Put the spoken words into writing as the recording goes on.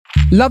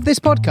Love this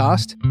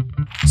podcast?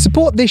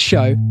 Support this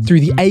show through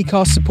the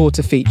Acast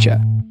supporter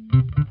feature.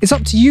 It's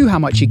up to you how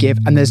much you give,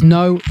 and there's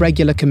no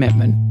regular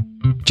commitment.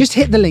 Just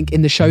hit the link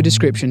in the show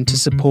description to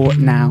support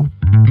now.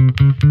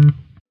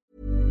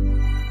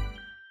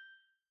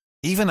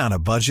 Even on a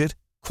budget,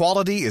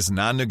 quality is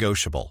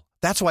non-negotiable.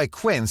 That's why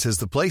Quince is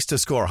the place to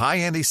score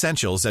high-end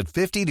essentials at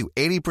 50 to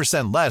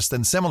 80% less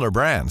than similar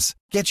brands.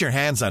 Get your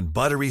hands on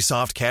buttery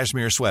soft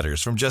cashmere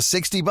sweaters from just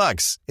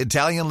 $60,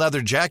 Italian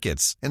leather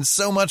jackets, and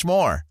so much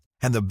more.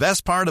 And the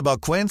best part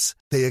about Quince,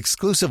 they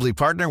exclusively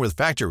partner with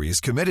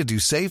factories committed to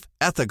safe,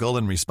 ethical,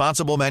 and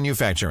responsible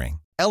manufacturing.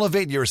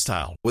 Elevate your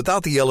style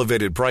without the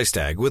elevated price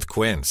tag with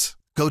Quince.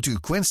 Go to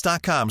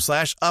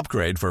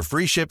quince.com/upgrade for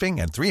free shipping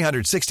and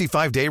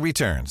 365-day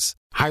returns.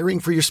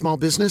 Hiring for your small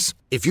business?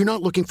 If you're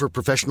not looking for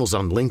professionals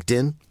on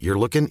LinkedIn, you're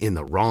looking in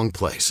the wrong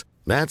place.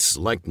 That's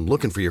like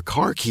looking for your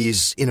car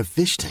keys in a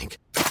fish tank.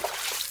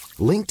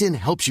 LinkedIn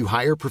helps you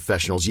hire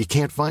professionals you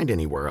can't find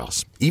anywhere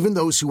else, even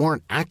those who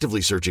aren't actively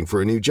searching for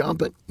a new job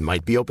but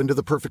might be open to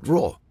the perfect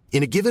role.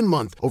 In a given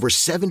month, over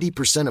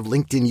 70% of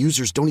LinkedIn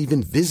users don't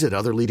even visit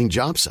other leading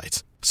job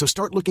sites. So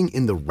start looking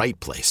in the right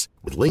place.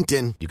 With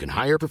LinkedIn, you can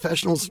hire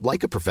professionals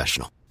like a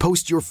professional.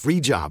 Post your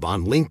free job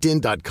on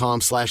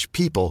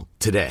linkedin.com/people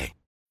today.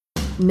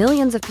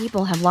 Millions of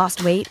people have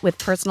lost weight with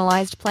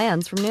personalized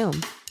plans from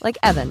Noom. Like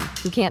Evan,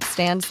 who can't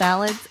stand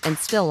salads and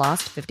still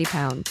lost 50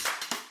 pounds.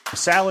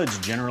 Salads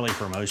generally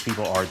for most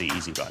people are the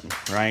easy button,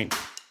 right?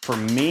 For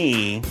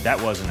me, that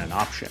wasn't an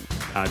option.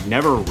 I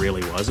never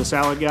really was a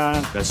salad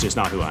guy. That's just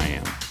not who I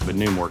am. But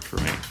Noom worked for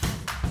me.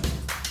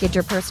 Get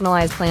your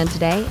personalized plan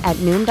today at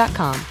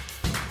Noom.com.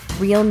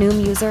 Real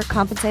Noom user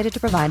compensated to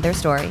provide their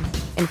story.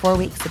 In 4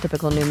 weeks, the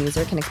typical Noom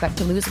user can expect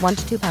to lose 1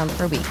 to 2 pounds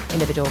per week.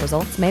 Individual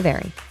results may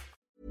vary.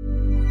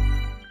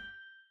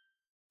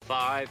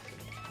 5,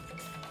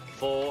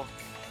 4,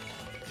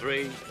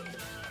 3,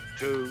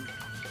 2,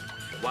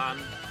 1,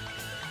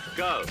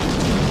 go.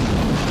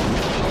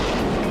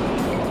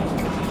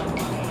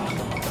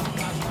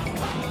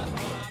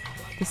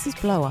 This is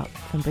Blow Up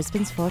from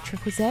Brisbane's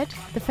 4ZZZ,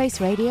 The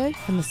Face Radio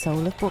from the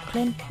soul of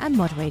Brooklyn, and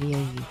Mod Radio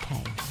UK.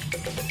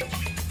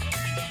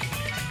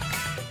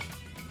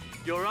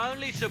 You're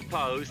only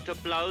supposed to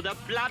blow the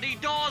bloody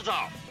doors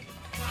off.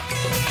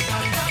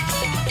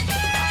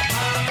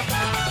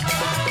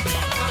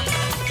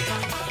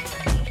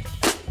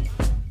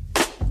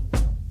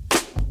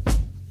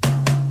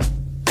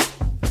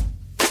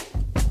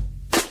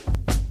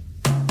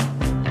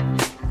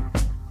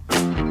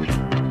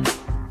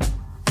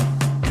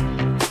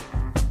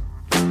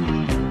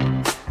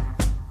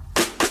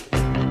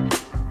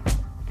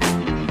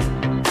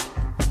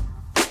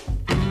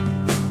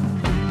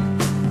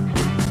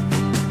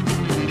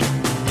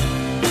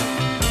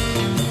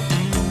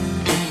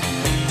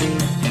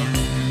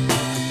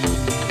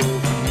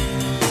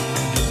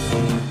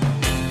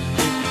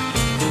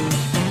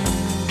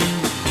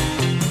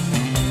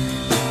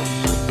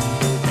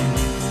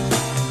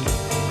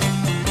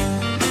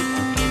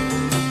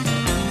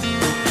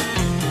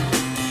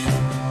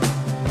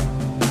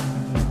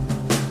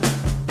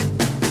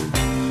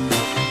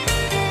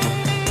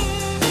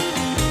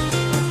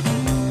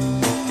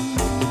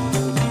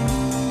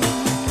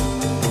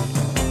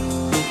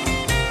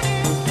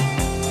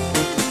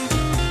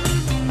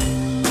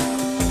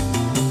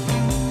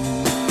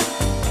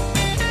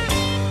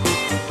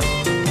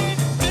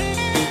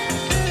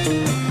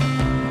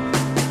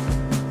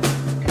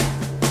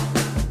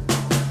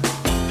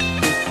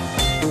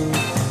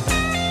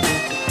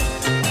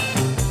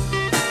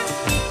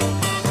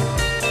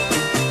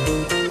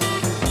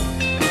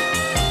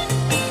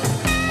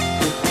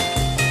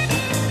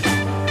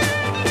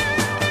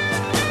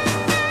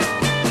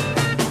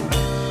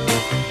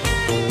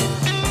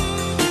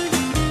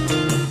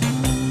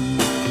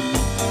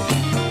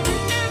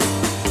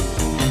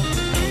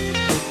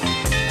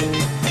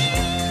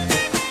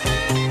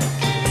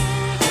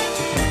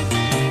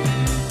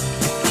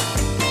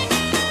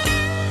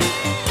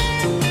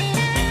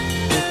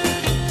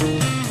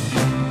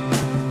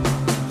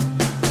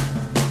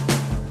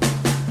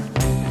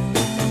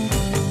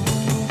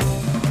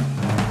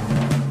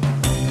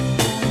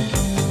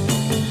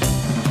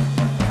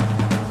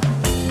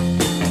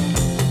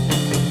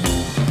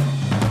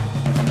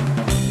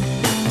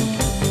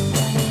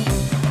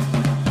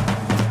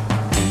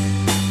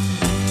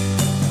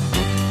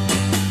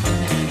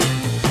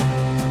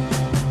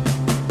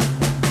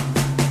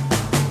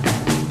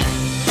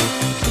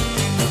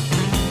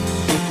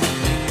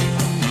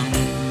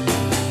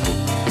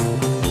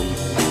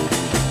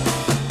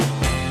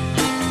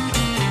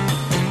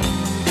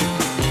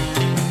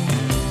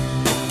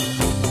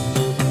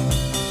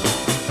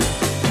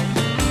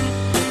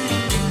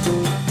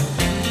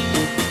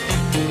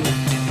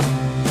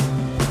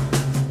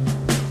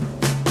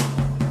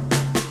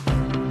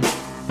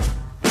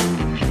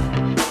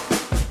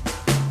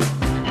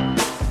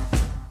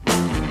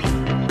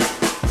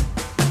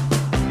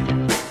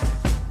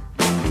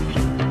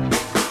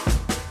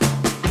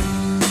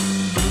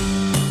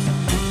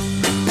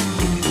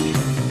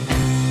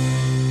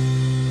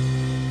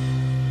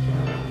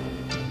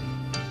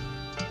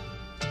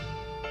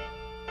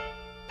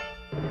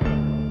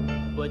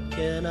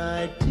 can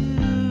I do?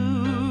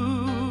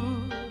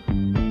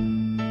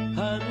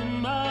 I'm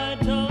in my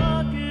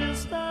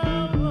darkest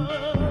hour.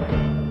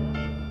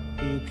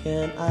 Who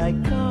can I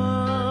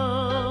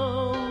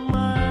call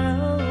my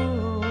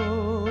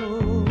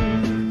own?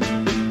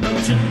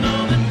 Don't you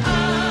know that I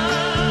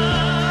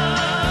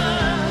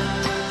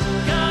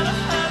gotta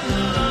have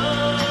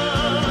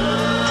love?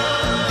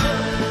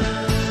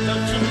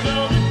 Don't you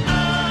know that I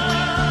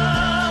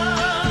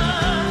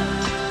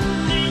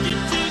need you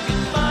to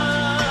get by?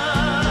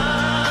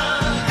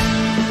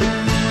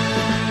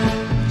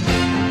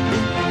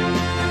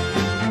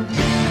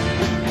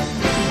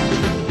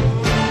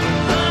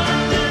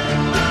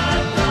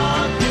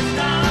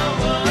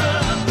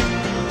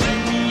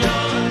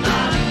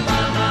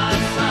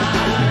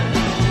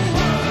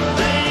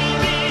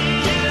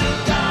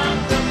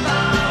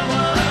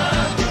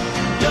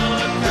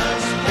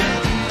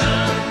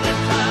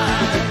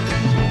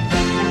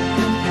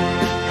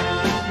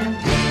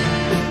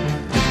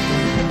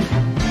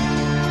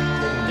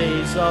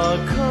 Days are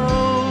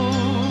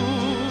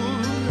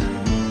cold.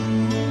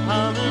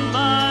 I'm in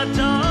my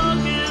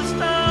darkest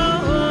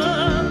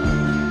hour.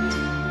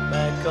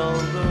 Back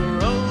on the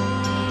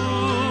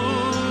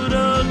road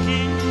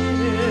again.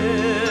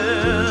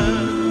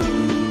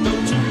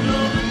 Don't you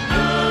know that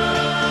I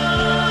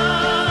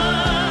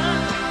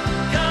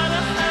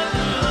gotta have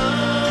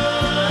love?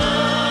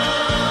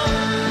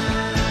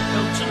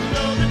 Don't you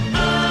know that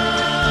I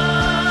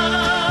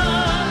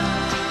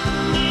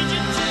need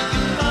you to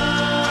get by?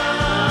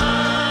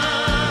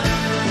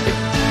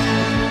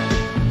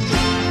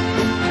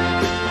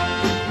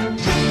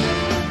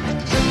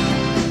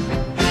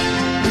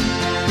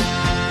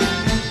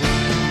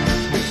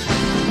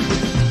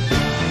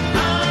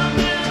 I'm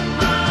in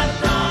my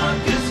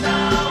darkest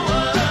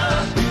hour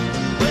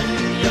when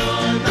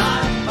you're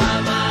not by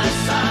my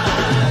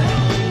side.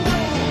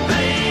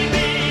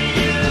 Baby,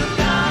 you've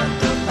got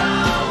the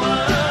power.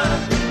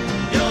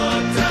 Your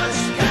touch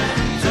can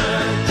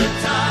turn the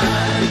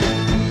tide.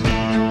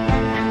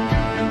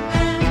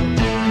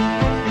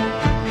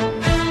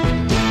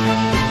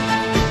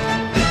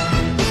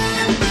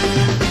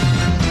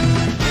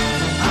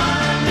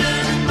 I'm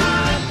in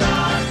my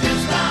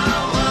darkest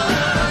hour.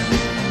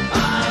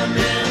 I'm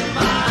in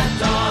my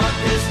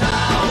darkest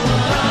hour.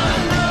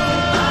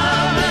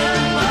 I'm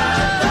in my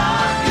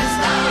darkest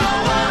hour.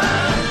 I'm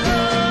in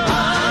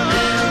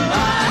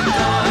my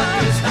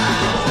darkest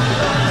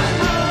hour.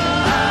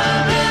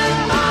 I'm in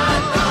my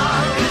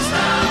darkest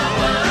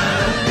hour.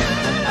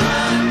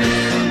 I'm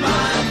in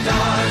my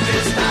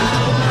darkest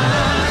hour.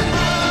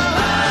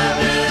 I'm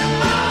in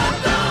my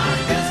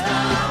darkest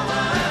hour.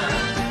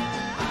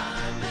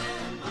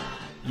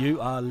 You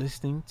are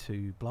listening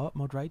to Blow Up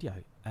Mod Radio,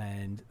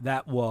 and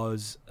that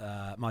was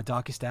My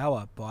Darkest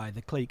Hour by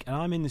The Clique. And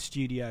I'm in the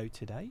studio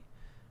today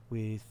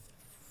with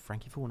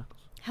Frankie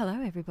Fourknuckles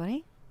Hello,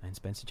 everybody. and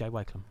Spencer J.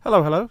 Wakelam.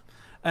 Hello, hello.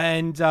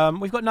 And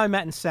we've got no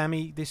Matt and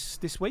Sammy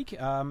this week.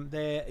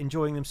 They're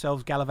enjoying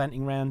themselves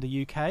gallivanting around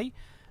the UK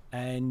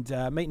and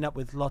meeting up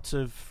with lots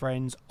of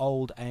friends,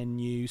 old and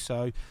new.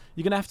 So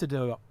you're going to have to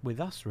do it with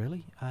us,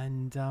 really.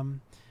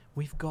 And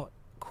we've got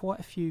quite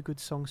a few good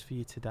songs for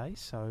you today.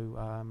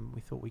 So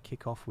we thought we'd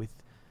kick off with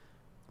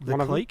The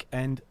One of them? Clique.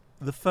 And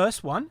the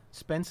first one,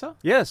 Spencer.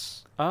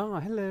 Yes.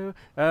 Hello.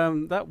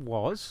 That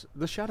was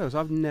The Shadows.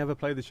 I've never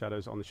played The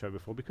Shadows on the show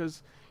before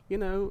because, you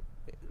know,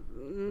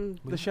 We The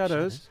like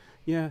Shadows. Shadows.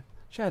 Yeah,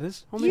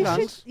 Shadows. On my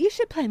lands. You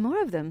should play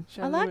more of them.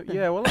 I like them.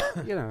 Yeah, well,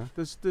 you know,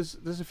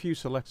 there's a few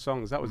select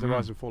songs. That was The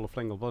Rise and Fall of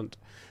Flingle Blunt.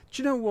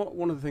 Do you know what?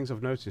 One of the things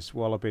I've noticed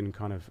while I've been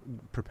kind of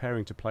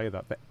preparing to play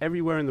that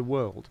everywhere in the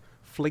world,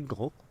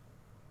 Flingle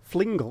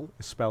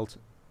is spelt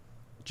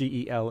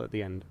G-E-L at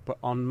the end, but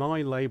on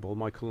my label,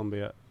 my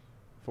Columbia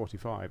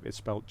 45, it's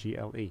spelt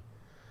G-L-E.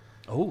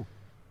 Oh.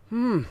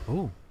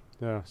 Oh.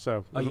 Yeah.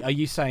 So Are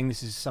you saying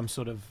this is some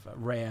sort of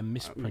rare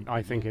misprint?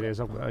 I think it is.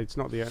 It's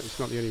not the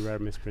only rare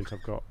misprint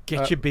I've got.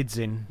 Get your bids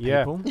in,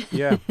 Yeah, people.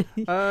 yeah.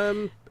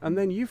 And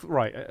then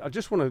I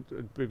just want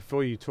to,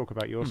 before you talk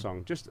about your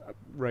song, just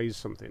raise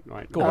something.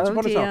 Right. Go on.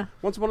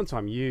 Once upon a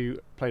time, you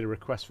played a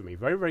request for me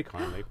very, very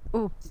kindly,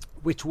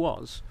 which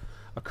was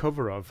a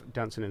cover of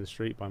 "Dancing in the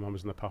Street" by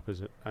Mamas and the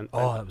Papas. And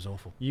that was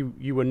awful.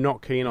 You were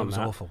not keen on that.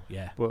 It was awful.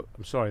 Yeah. But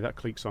I'm sorry, that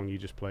Clique song you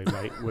just played,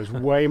 mate, was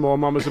way more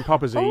Mamas and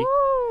Papasy.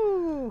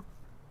 Oh.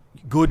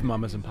 Good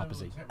Mamas and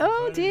Papasy.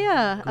 Oh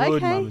dear. Good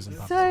Okay. Mamas and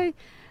Papas. So,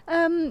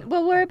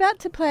 well, we're about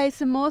to play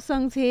some more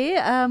songs here.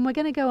 We're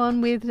going to go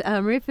on with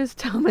Rufus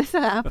Thomas.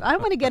 I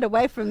want to get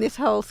away from this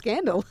whole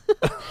scandal.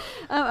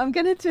 I'm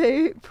going to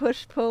do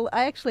Push Pull.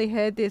 I actually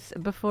heard this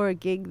before a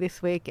gig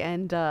this week,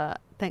 and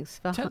thanks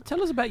for...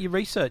 Tell us about your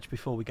research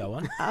before we go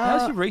on.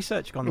 How's your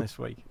research gone this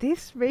week?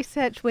 This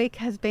research week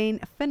has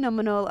been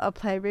phenomenal. I'll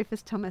play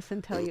Rufus Thomas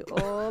and tell you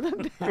all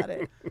about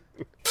it.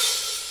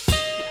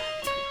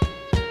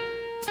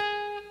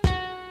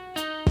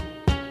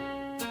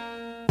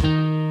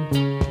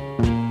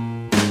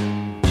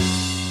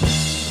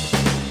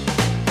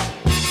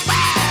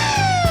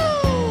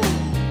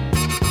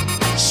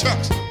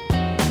 Shucks.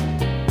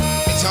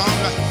 It's all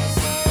right.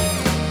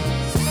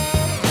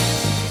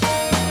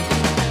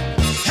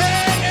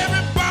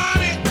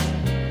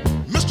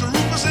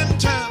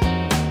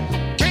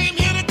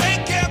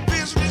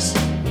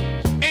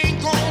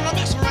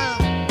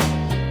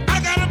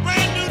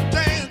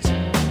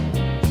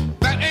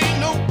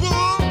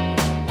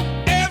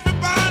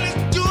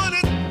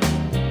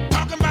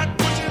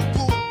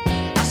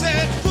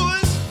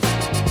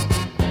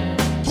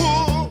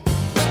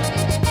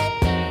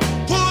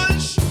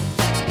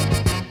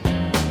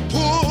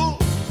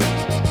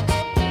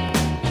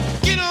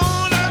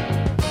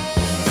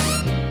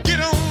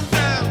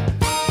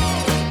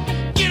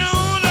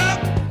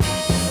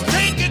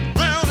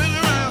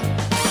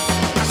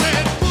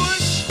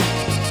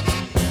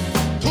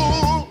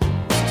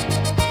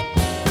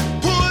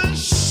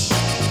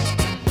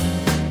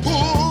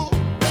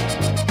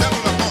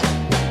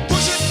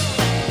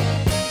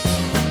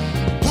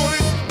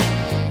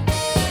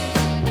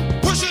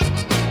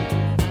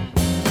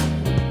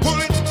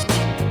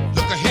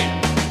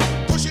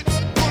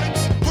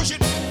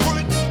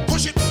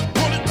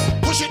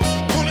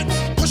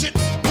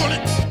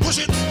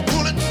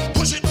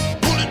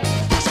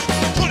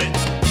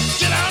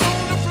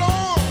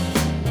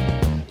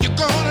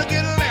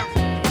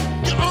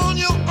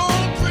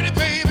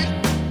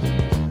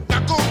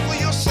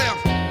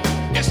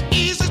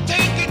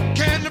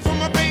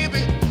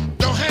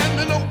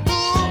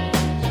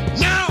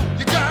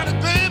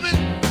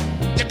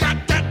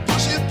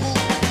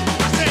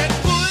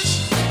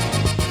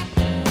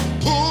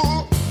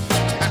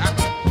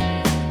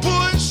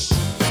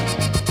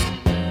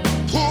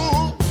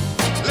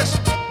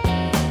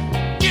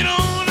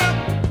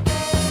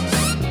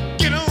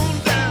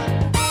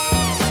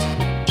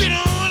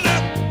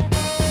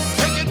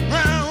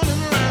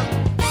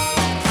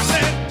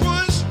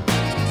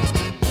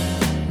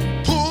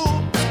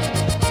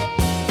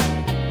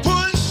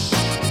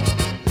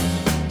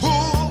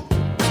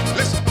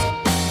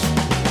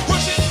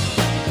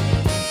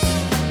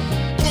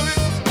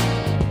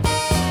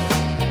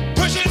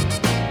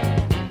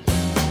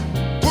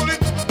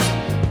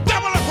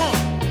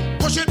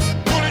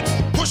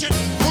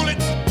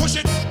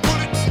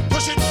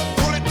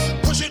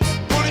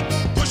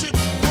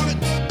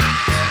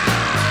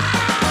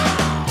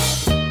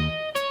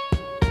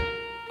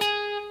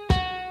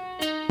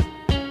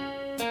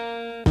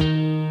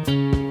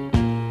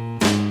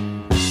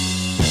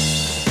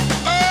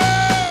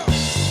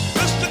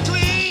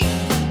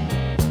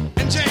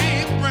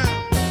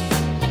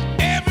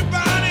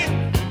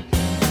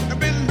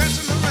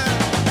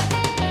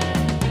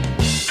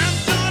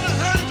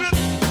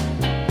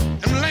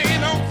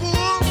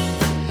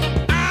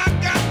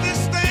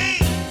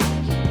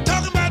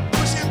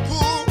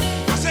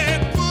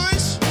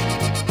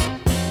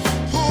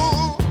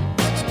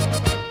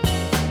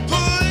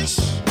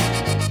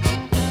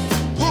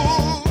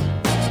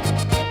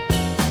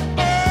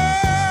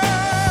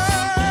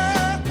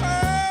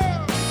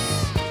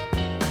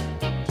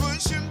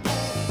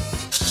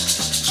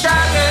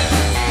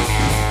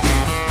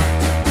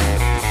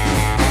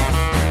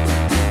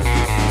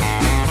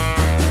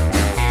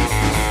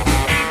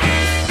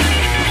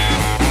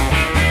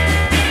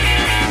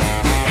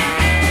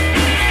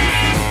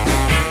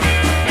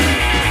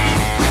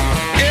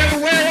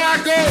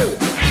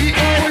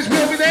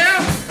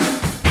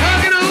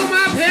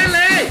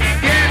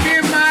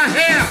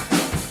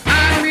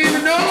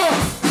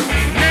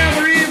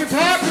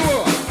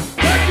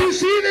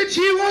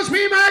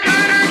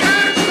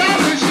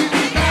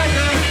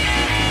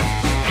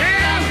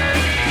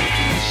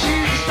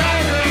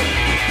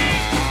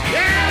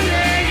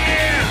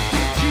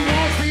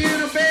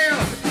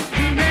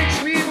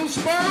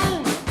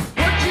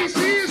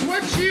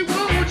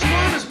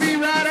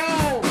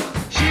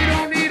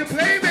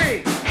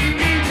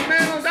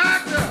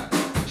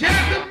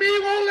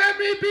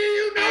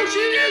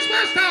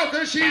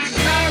 she's a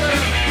stalker.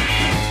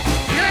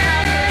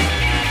 Yeah,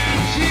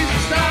 she's a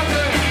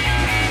stalker.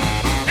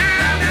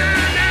 Now,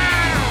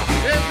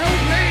 there's no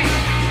place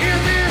in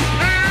this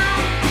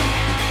town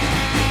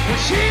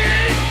where she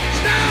ain't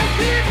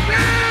stalking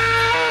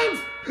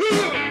around.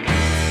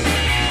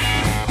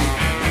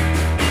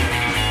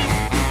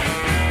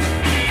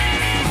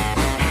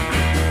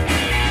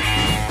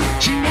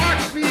 She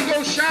watched me go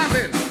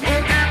shopping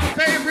at my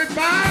favorite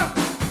bar,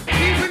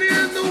 even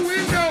in the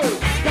window,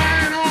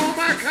 spying on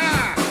my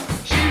car.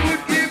 She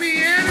would give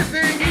me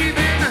anything,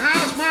 even the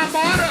house my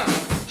bought her.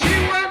 She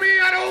warned me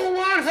I don't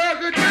want her.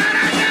 Good night,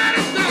 I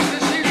gotta stop her.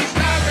 She's a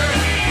stalker.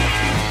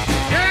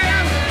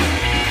 Yeah,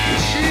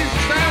 she's a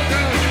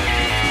stalker.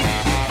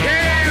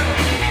 Yeah,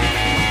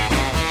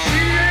 she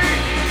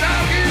ain't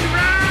stalking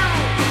around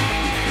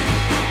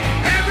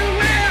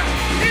everywhere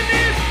in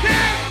this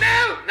town.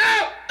 No.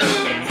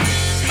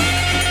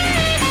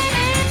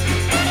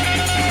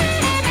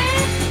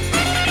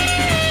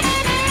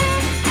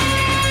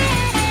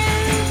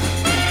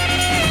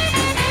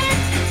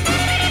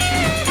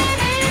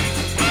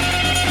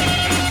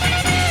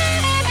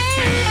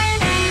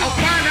 I'll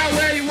find out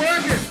where you're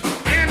working,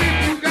 and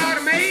if you got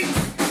a mate,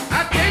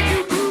 I'll take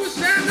you to a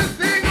Santa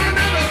thing on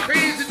another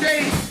crazy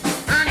day.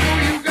 I know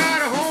you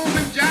got a home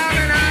and job,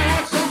 and I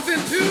want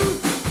something too.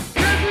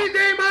 Every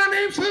day my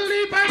name's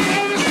Philippe, I'm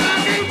gonna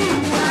stop a boo.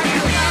 I'm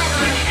your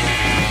stalker.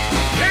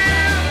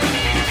 Yeah,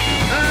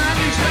 I'm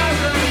your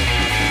stalker.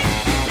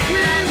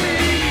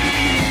 Really,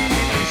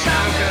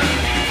 stalker.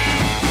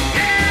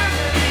 Yeah,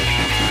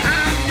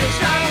 I'm your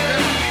stalker.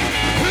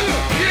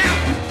 Yeah,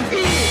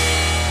 ooh.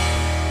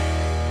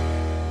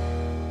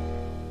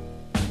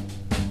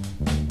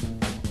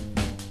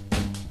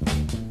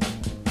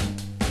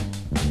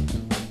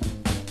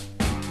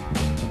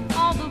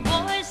 All the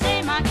boys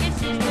say my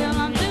kisses till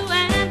I'm through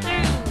and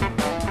through.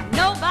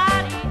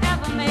 Nobody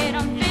ever made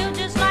 'em feel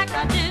just like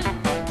I do.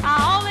 I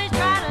always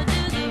try to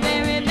do the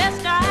very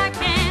best I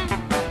can.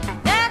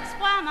 That's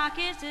why my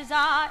kisses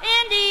are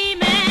in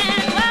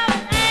demand. Well,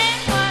 it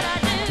ain't what I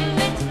do,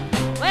 it's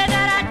the way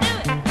that I do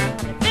it.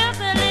 It fills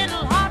a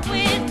little heart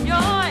with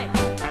joy.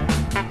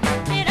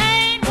 It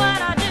ain't what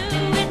I do,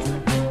 it's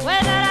the way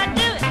that I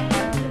do it.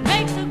 It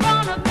makes a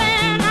grown-up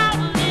man out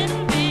of a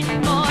little bitty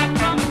boy.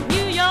 From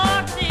New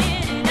York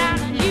City down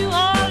to New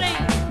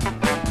Orleans,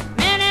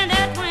 men in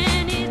their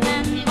 20s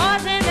and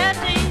boys in their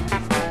teens.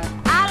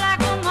 I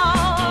like 'em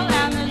all,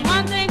 and there's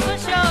one thing for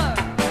sure.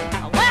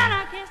 When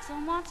I kiss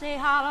someone, say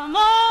holler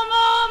more,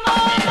 more,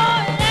 more,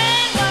 more. It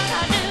ain't what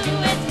I do,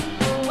 it's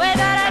the way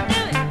that I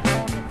do it.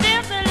 It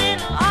fills a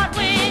little heart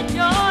with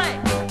joy.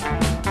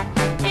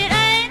 It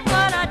ain't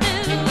what I do,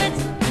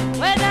 it's the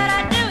way that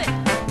I do it.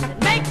 It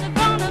makes a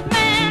grown-up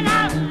man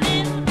out of a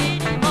little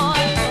bitty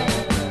boy.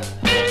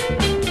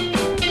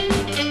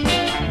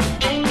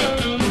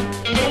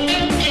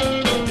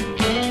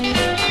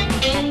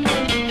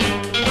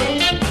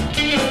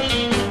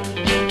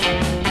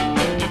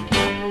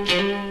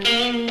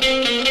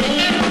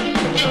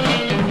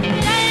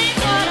 It ain't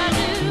what I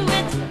do,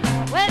 it's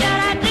the way that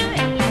I do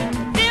it.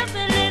 It fills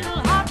a little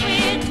heart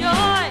with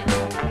joy.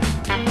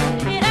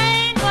 It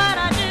ain't what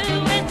I do,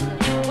 it's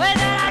the way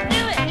that I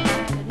do it.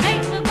 It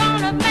makes a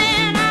grown-up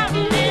man out of a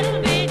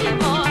little bitty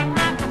boy.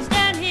 I can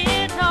stand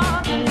here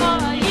talking for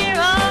a year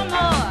or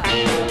more.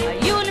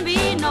 You and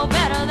me know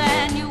better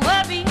than you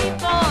were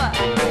before.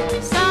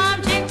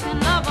 Some chicks can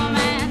love a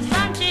man,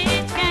 some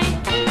chicks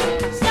can't.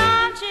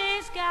 Some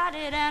chicks got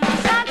it and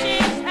some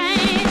chicks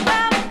ain't.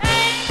 Well, it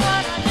ain't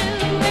what I do,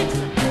 it's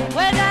the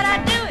way that I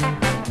do it.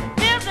 It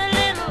fills a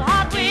little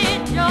heart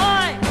with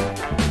joy.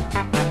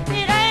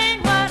 It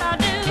ain't what I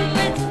do,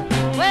 it's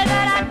the way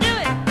that I do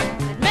it.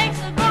 It makes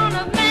a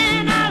grown-up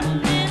man out of a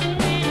little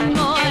bitty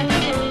boy.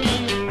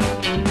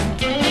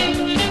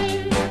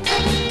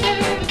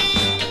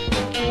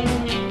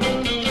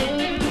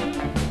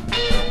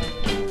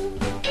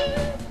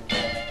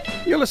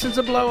 You're listening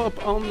to Blow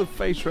Up on the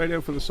Face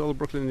Radio from the soul of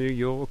Brooklyn, New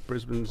York,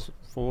 Brisbane's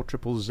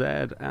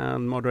 4ZZZ,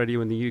 and Mod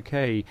Radio in the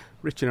UK.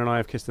 Richard and I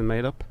have kissed and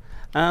made up,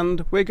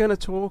 and we're going to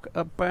talk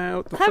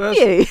about the Have first.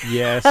 you?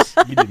 Yes,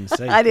 You didn't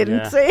see. I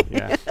didn't see.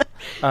 yeah.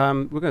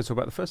 We're going to talk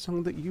about the first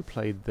song that you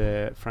played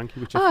there, Frankie,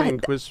 which I Oh,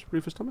 think was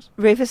Rufus Thomas.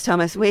 Rufus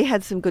Thomas, we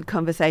had some good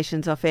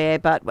conversations off air,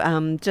 but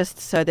just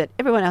so that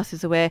everyone else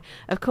is aware,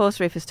 of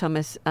course, Rufus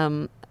Thomas,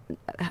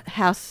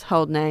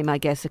 household name, I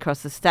guess,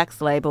 across the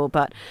Stax label,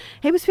 but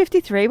he was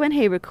 53 when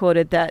he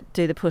recorded that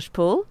Do the Push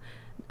Pull.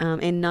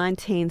 In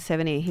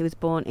 1970. He was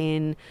born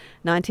in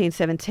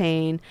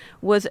 1917,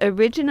 was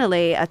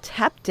originally a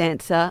tap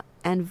dancer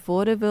and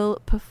vaudeville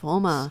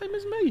performer. Same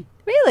as me.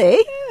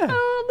 Really? Yeah.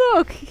 Oh,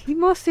 look, you're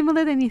more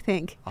similar than you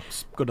think. I'm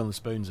good on the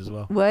spoons as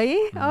well. Were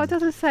you? Oh, it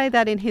doesn't say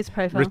that in his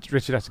profile.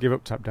 Richard had to give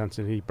up tap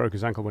dancing. He broke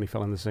his ankle when he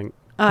fell in the sink.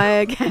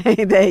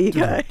 Okay, there you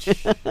go.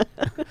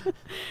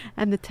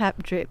 And the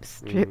tap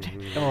drips. Drip.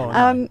 Oh,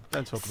 no.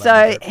 Don't talk about So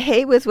it.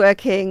 he was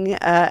working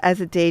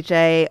as a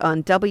DJ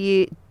on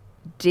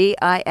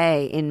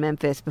DIA in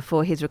Memphis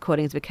before his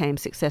recordings became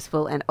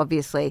successful, and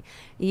obviously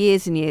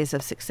years and years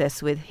of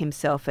success with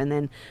himself, and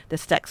then the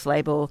Stax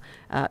label,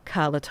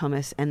 Carla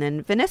Thomas, and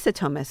then Vanessa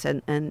Thomas,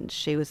 and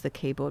she was the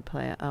keyboard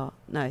player. Oh,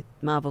 no,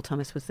 Marvel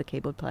Thomas was the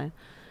keyboard player.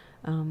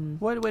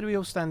 Where do we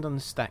all stand on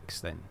the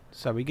Stax then?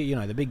 So we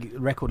get, the big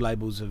record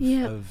labels of the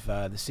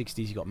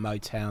 60s. You got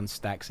Motown,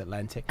 Stax,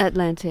 Atlantic.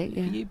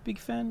 Yeah. Are you big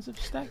fans of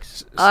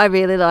Stax? I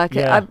really like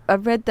it. Yeah.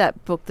 I've read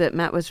that book that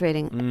Matt was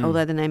reading,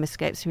 although the name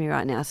escapes me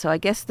right now. So I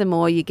guess the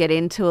more you get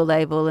into a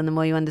label and the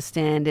more you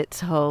understand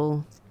its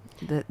whole,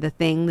 the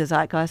thing, the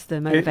zeitgeist,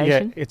 the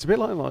motivation. It's a bit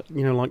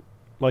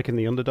like in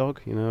The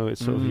Underdog.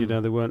 It's sort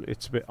of they weren't.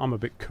 It's a bit. I'm a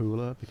bit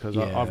cooler because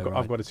I've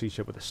got a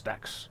T-shirt with a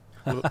Stax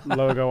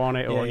logo on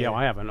it, or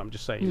I haven't. I'm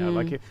just saying,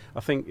 I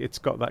think it's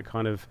got that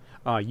kind of.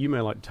 You may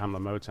like Tamla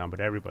Motown,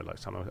 but everybody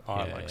likes Tamla.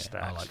 I like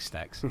Stax. I like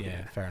Stax.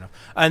 Yeah, fair enough.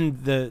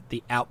 And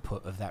the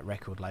output of that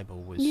record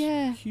label was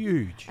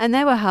huge. And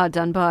they were hard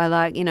done by,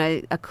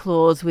 a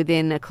clause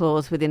within a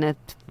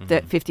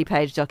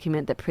 50-page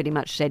document that pretty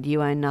much said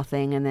you own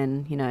nothing, and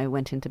then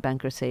went into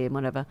bankruptcy and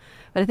whatever.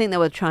 But I think they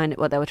were trying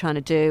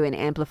to do in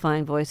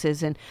amplifying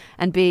voices and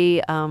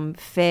be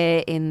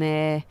fair in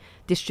their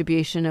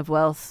distribution of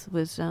wealth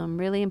was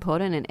really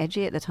important and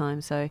edgy at the time.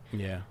 So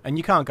and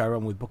you can't go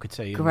wrong with Booker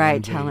T.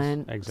 Great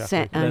talent,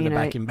 exactly. They're the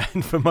backing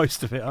band for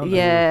most of it, aren't they?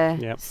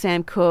 Yeah,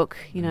 Sam Cooke.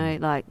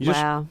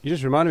 Wow. You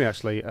just reminded me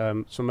actually.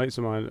 Some mates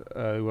of mine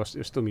who are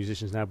still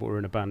musicians now, but were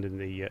in a band in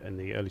the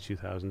early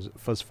 2000s.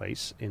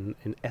 Fuzzface in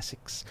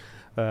Essex.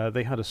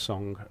 They had a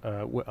song,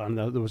 and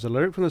there was a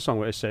lyric from the song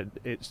where it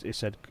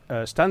said,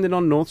 standing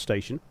on North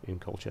Station in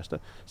Colchester,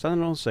 standing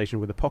on North Station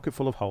with a pocket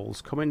full of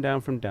holes, coming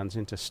down from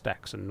dancing to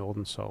Stax and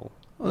Northern Soul.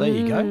 Well, there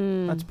you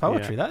go. That's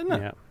poetry, that, isn't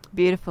it? Yeah.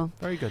 Beautiful.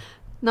 Very good.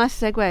 Nice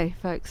segue,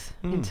 folks,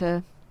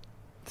 into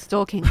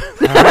stalking.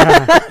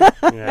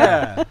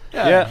 Yeah.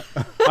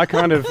 I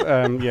kind of,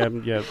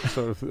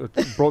 sort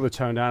of brought the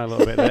tone down a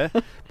little bit there.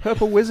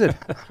 Purple Wizard.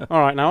 All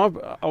right, now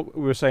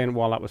we were saying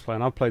while that was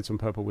playing, I've played some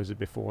Purple Wizard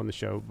before on the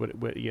show, but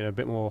a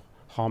bit more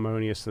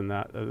harmonious than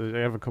that. They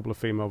have a couple of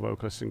female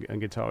vocalists and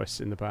guitarists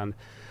in the band,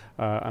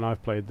 and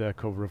I've played their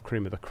cover of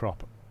Cream of the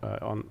Crop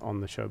on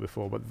the show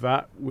before. But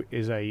that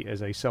is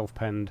a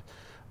self-penned,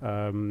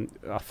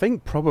 I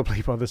think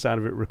probably by the sound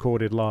of it,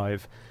 recorded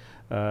live.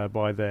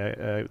 By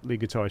their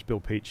lead guitarist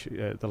Bill Peach,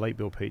 the late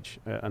Bill Peach,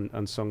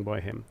 and sung by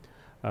him.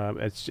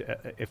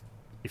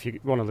 If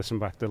you want to listen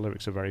back, the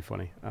lyrics are very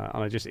funny,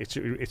 and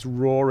it's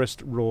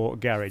rawest raw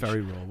garage,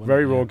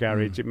 very raw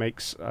garage. It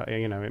makes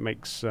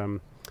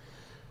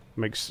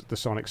makes the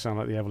Sonics sound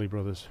like the Everly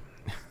Brothers.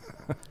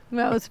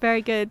 Well, it's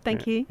very good.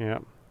 Thank you. Yeah.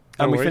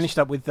 And we finished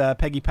up with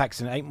Peggy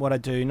Paxson, Ain't What I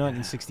Do,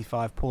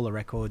 1965, Paula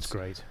Records.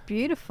 Great.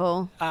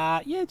 Beautiful.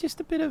 Just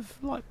a bit of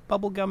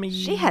bubblegummy.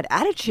 She had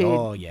attitude.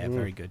 Oh, yeah,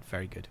 very good,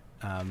 very good.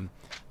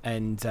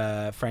 And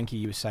Frankie,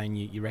 you were saying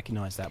you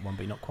recognise that one,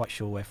 but you're not quite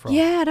sure where from.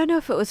 Yeah, I don't know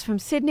if it was from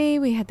Sydney.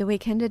 We had the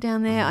Weekender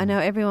down there. I know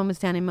everyone was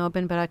down in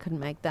Melbourne, but I couldn't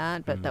make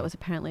that. But that was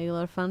apparently a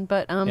lot of fun.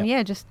 But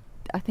just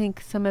I think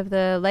some of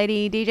the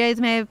lady DJs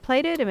may have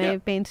played it. It may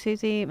have been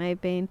Susie. It may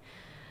have been.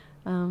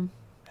 I'm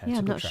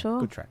not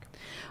sure. Good track.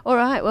 All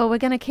right. Well, we're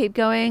going to keep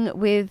going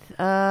with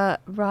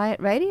Riot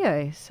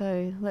Radio.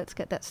 So let's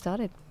get that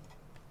started.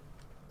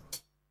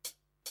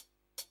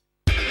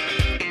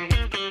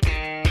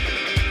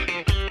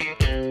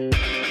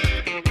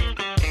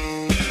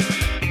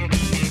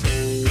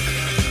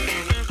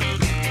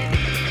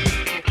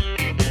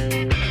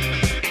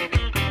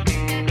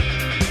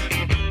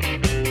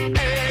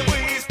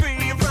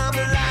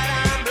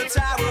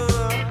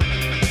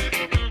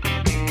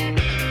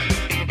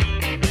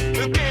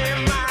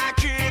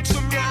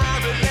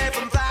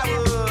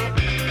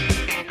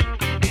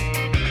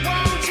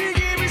 Won't you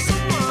give me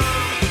some more?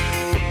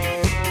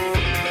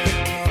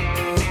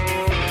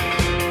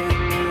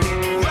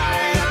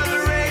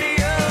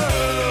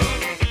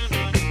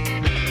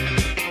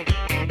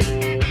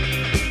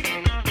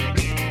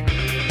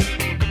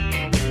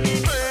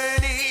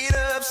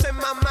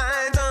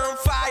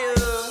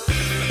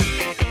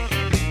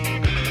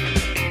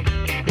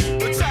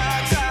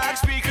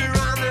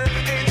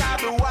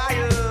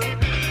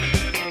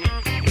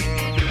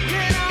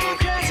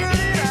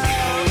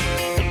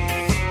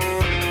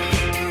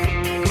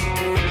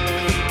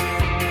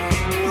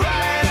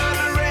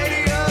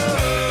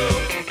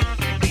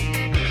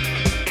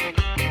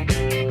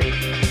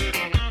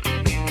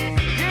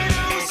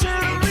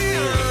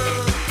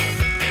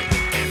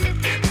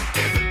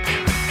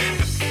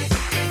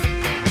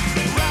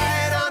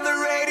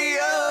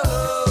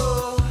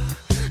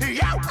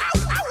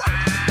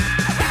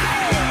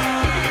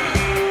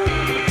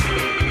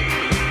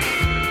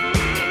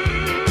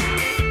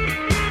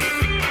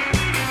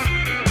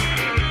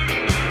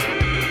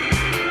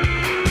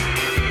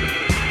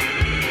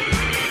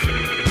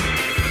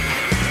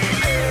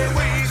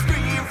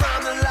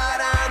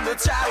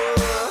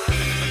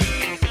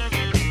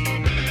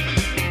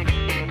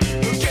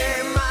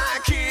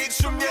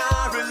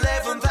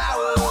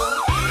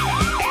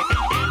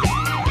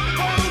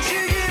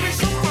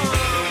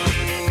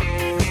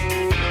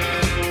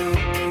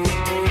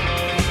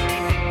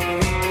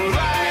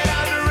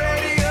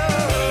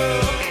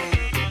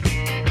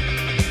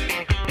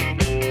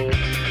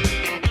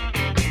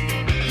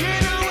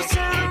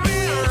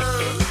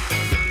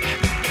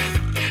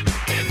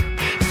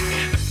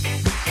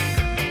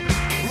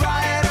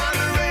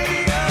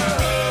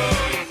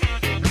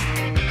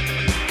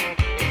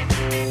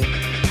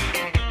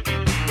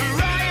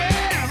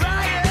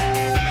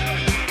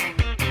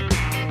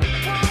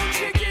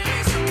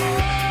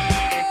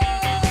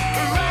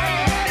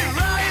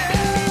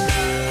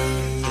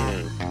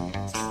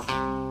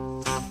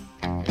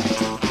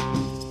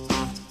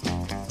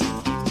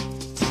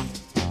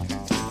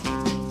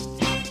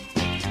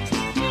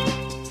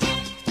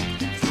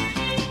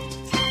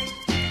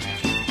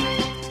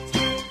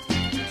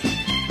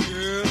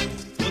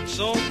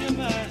 your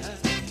mind?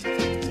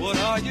 What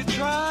are you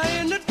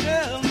trying to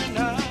tell me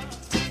now?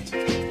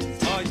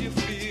 Are you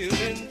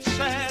feeling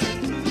sad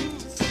and blue?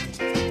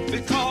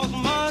 Because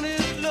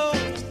money's low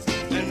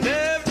and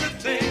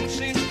everything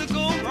seems to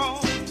go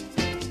wrong.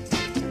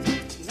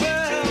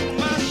 Well,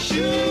 my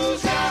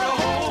shoes got a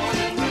hole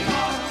in the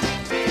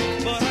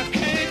bottom, but I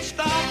can't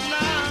stop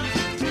now.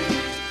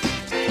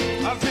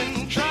 I've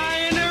been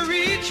trying to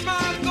reach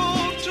my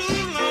goal too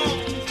long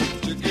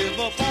to give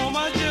up on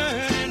my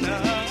journey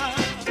now.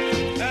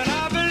 And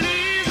I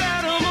believe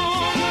that I'm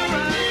on the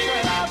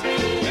right track.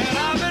 And I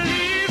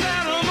believe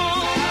that I'm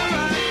on the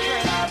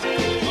right track.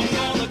 I'm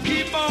gonna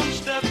keep on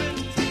stepping,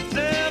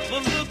 never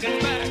looking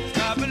back. I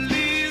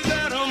believe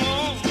that I'm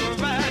on the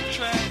right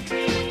track.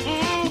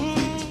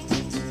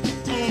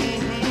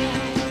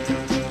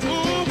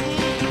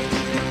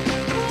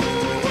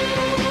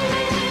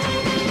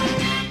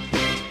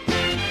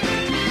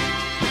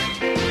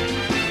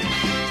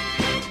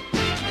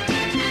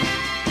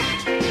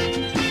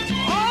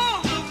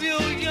 All of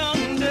your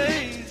young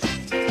days,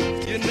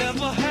 you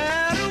never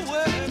had a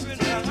worry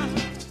now.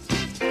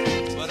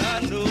 But I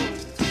know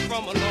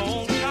from a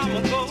long time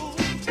ago,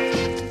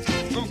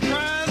 from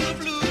crying the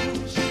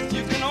blues,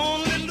 you can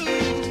only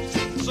lose.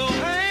 So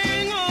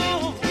hang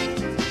on,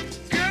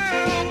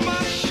 girl,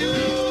 my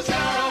shoes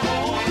got a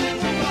hole in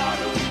the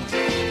bottom,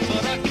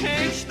 but I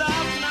can't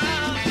stop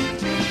now.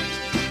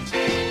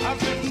 I've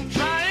been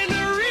trying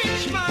to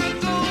reach my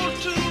goal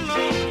too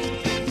long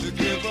to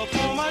give up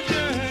on my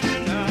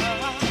journey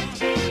now.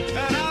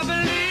 And I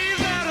believe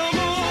that I'm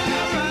on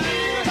the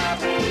right track.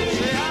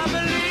 Say I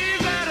believe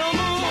that I'm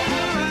on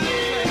the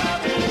right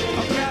track.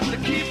 I've got to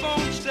keep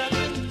on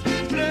stepping,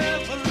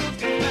 never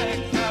looking back.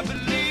 I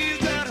believe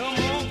that I'm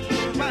on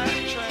the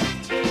right track.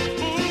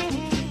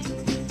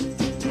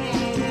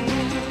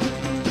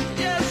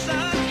 Yes, I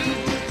do.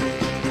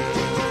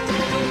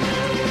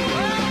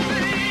 Well,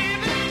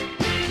 baby,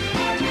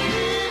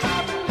 I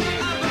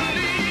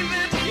believe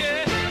it,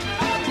 yeah.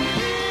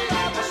 I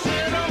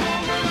said I'm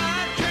on the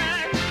right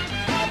track.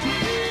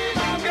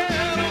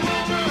 Girl, I'm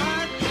on the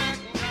right track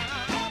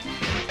now.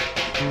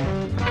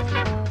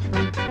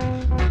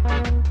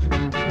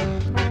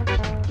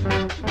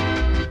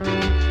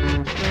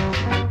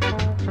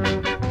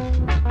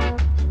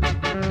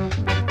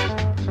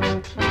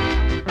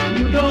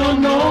 You don't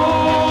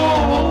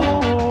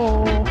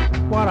know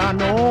what I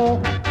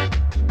know.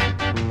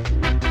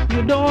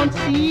 You don't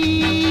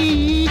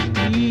see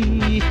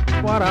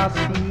what I've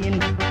seen.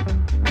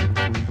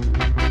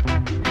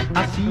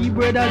 I see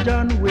Brother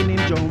John when him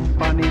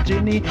jump on a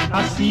Jenny.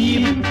 I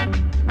see him.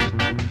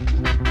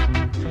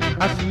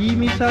 I see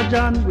Mr.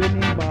 John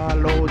when him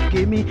ball out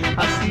gimme.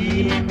 I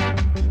see him.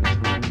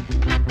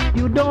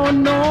 You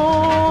don't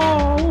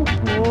know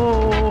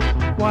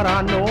what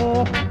I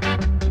know.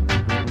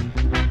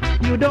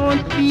 You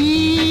don't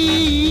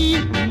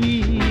feel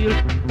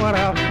what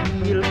I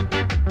feel.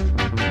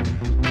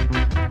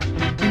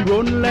 He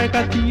run like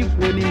a thief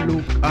when he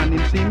look and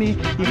him see me.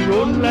 He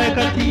run like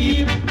a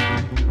thief.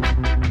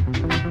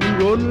 He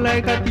run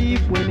like a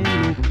thief when he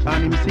look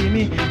and him see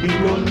me. He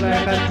run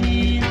like a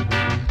thief.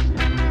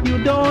 You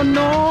don't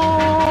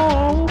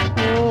know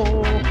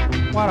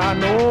what I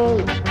know.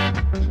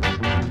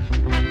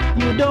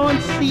 You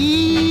don't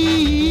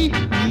see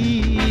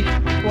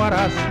what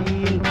I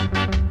seen.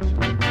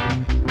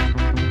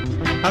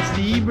 I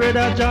see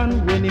Brother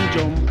John when him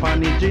jump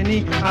on a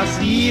Jenny. I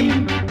see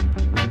him.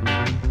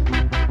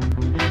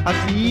 I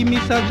see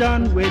Mr.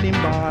 John when him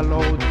ball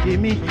out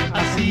gimme.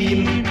 I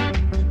see him.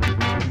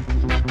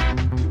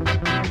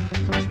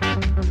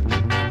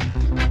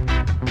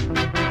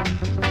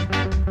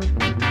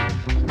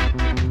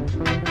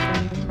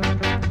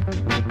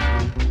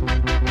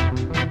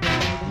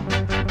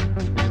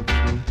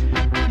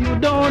 You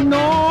don't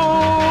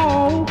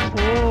know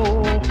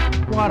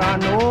what I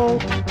know.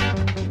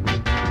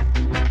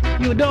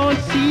 You don't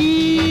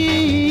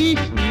see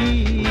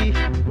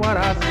what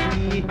I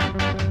see.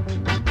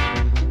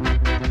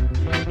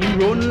 He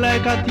run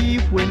like a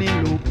thief when he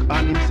look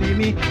and him see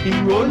me. He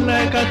run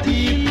like a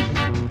thief.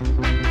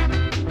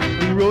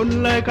 He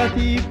run like a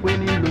thief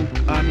when he look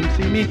and him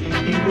see me.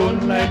 He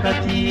run like a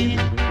thief.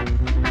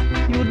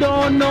 You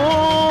don't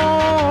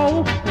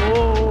know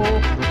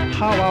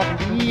how I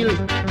feel.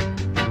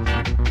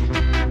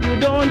 You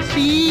don't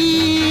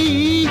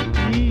see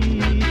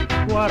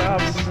what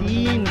I've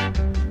seen.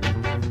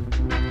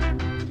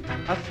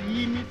 I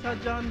see Mr.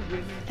 John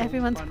when he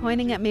Everyone's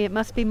pointing at me. It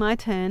must be my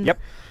turn. Yep.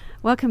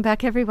 Welcome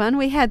back, everyone.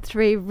 We had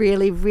three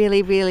really,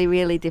 really, really,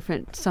 really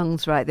different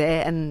songs right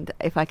there. And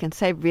if I can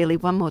say really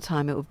one more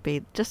time, it would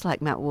be just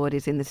like Matt Ward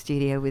is in the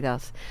studio with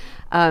us.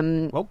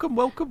 Welcome,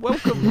 welcome,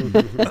 welcome.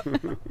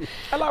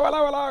 Hello,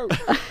 hello, hello.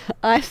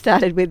 I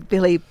started with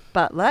Billy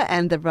Butler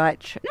and the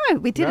right... No,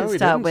 we didn't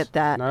start with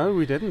that. No,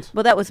 we didn't.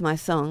 Well, that was my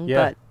song,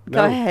 Yeah. but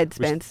go ahead,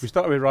 Spence. We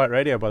started with Right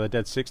Radio by the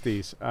Dead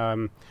 60s.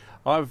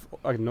 I've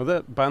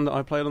another band that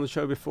I played on the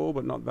show before,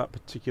 but not that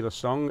particular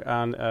song.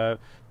 And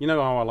you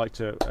know how I like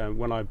to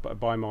when I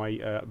buy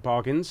my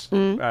bargains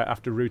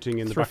after routing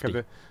in the back of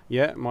the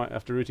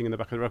after routing in the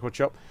back of the record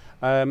shop.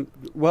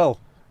 Well,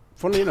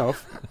 funnily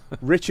enough,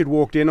 Richard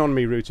walked in on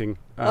me routing.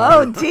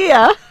 Oh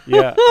dear!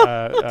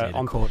 Yeah,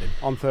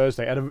 on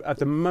Thursday at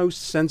the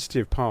most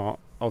sensitive part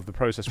of the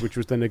process, which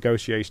was the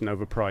negotiation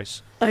over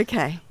price.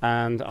 Okay.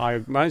 And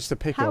I managed to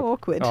pick up... How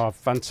awkward. Oh,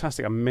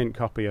 fantastic. A mint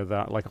copy of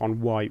that, like on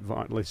white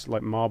vinyl,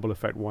 like marble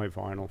effect white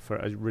vinyl for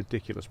a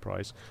ridiculous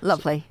price.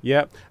 Lovely.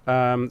 Yeah.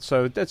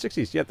 So Dead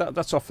 60s. Yeah,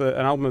 that's off an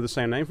album of the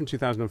same name from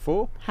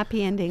 2004.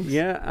 Happy endings.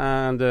 Yeah,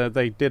 and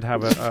they did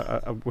have a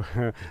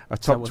top...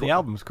 That's what the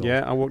album's called.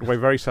 Yeah, I walked away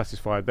very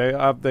satisfied.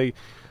 They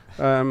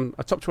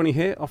a top 20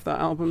 hit off that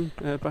album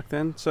back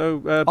then.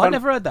 So I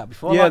never heard that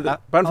before. Yeah, like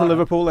that. band from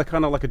Liverpool. They're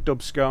kind of like a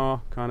dub ska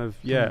kind of.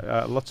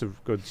 Yeah, lots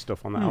of good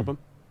stuff on that album.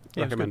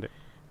 Yeah, recommend it.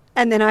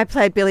 And then I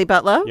played Billy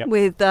Butler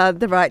with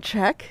The Right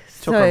Track.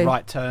 Took a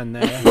right turn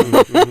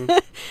there.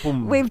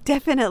 Boom. We've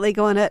definitely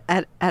gone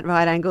at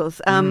right angles.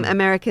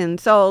 American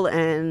soul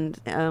and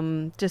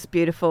just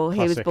beautiful.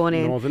 Classic. He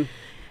was Northern.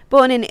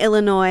 Born in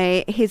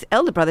Illinois. His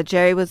elder brother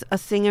Jerry was a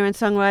singer and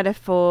songwriter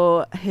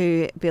for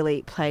who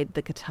Billy played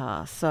the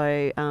guitar.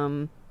 So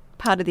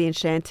part of the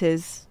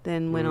Enchanters,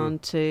 then went on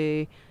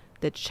to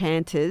the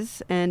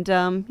Chanters, and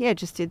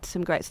just did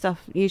some great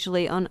stuff.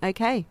 Usually on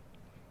OK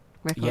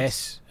Records.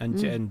 Yes,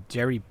 and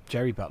Jerry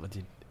Butler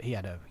he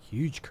had a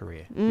huge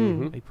career.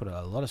 He put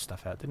a lot of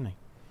stuff out, didn't he?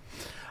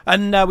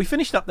 And we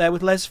finished up there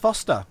with Les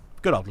Foster.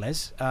 Good old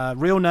Les.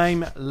 Real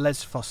name,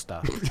 Les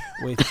Foster,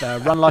 with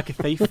Run Like a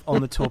Thief on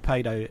the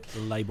Torpedo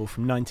label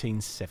from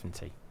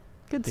 1970.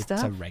 Good It's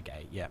stuff. a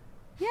reggae, yeah.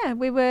 Yeah,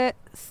 we were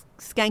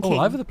skanking.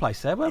 All over the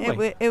place there, weren't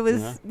we? It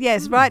was,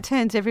 yes, right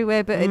turns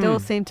everywhere, but it all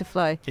seemed to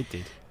flow. It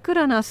did. Good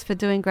on us for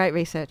doing great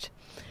research.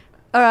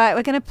 All right,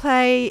 we're going to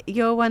play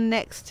your one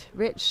next,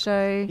 Rich.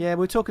 So Yeah, we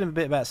were talking a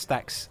bit about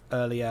Stax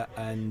earlier,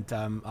 and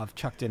I've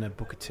chucked in a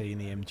Booker T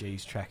and the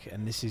MGs track,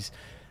 and this is...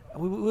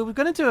 We were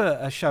going to do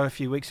a show a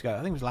few weeks ago, I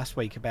think it was last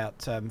week,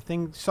 about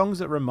songs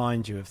that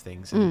remind you of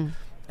things. And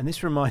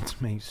this reminds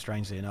me,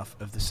 strangely enough,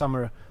 of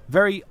the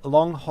very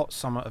long, hot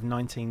summer of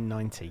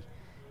 1990.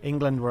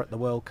 England were at the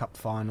World Cup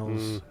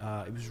finals.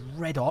 It was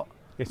red hot.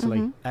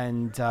 Italy.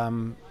 And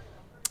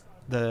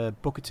the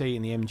Booker T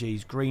and the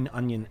MGs' Green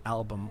Onion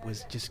album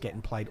was just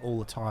getting played all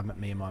the time at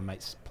me and my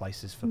mates'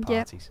 places for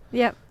parties.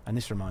 Yep. And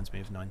this reminds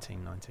me of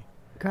 1990.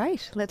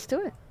 Great, let's do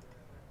it.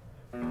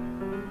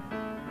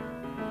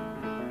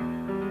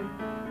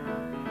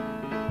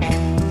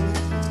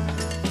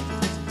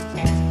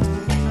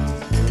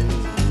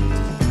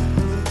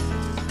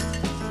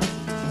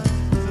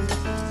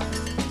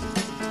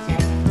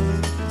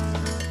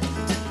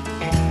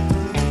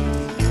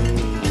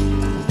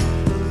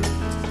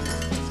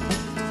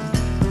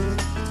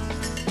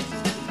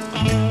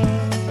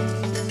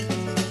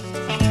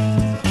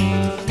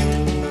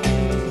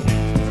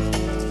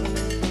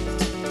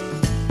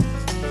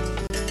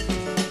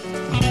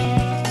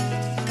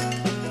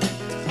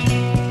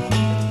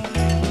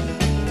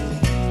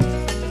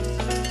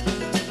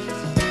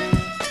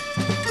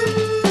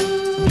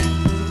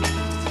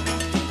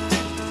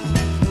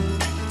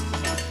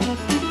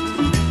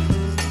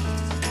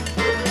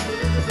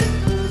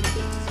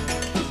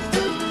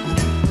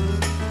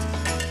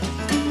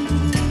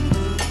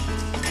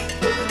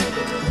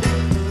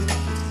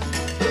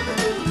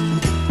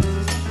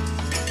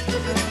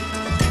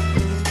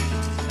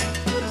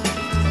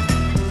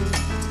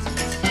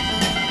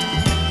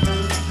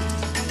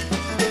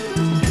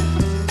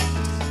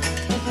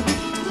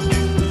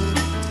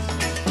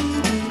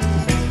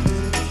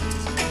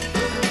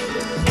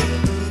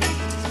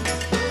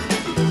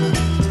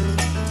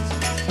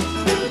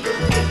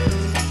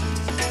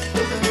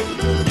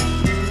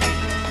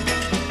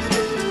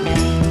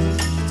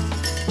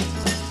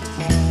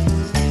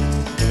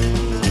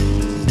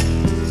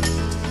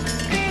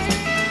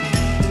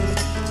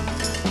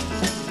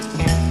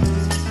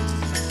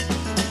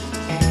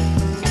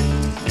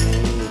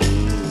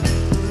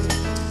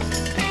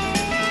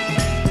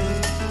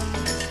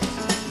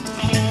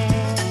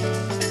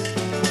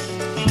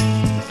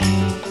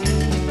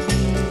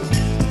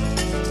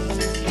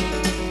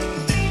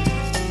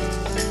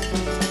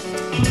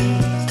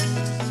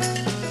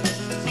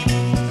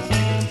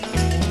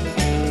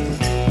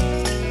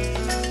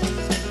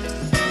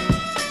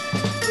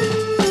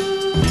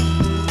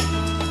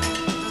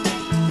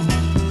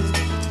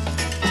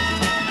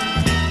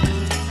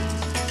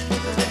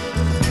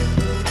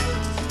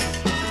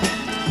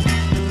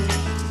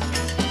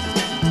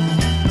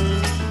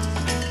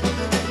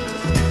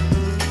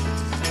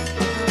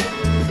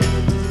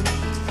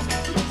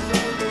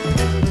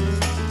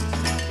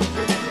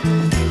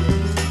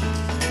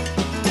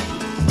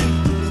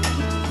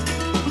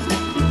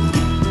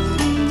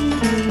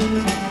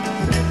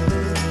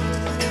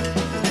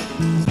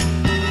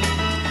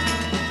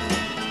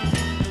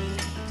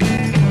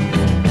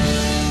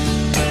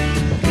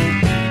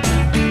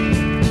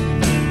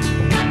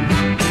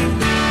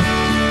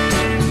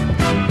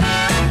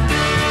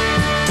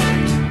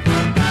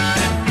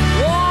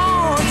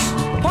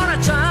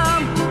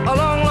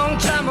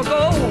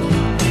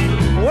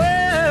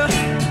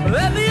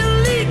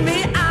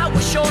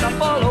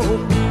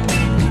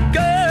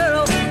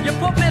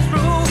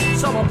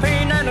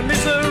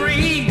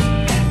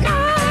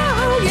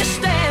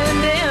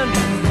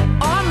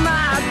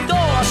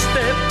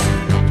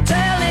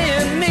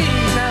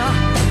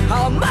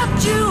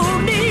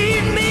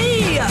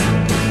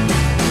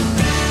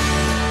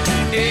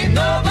 Ain't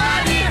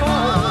nobody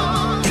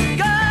home.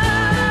 Girl,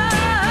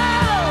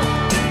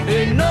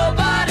 ain't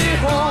nobody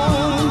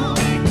home.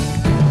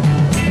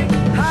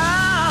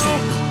 How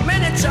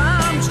many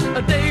times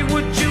a day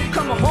would you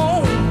come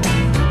home?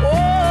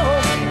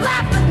 Oh,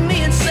 laughed at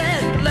me and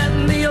said, let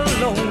me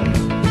alone.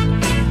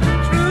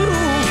 Through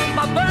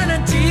my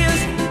burning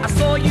tears, I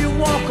saw you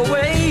walk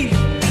away.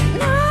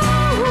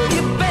 Now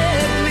you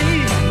begged me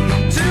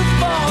to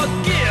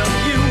forgive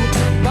you,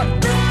 but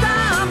this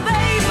time,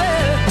 baby,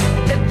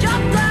 it's your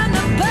time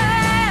to pay.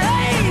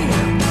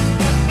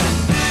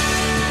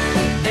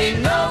 Ain't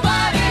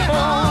nobody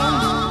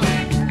home.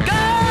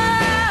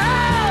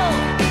 Girl,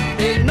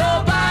 ain't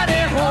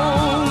nobody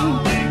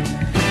home.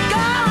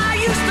 Girl, I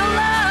used to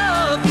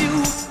love you.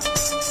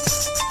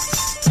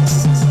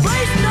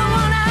 Place no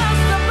one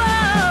else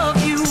above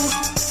you.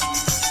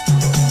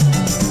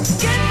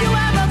 Give you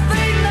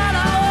everything that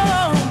I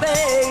own,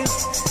 babe.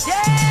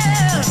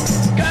 Yeah.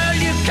 Girl,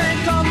 you can't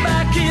come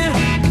back here.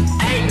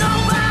 Ain't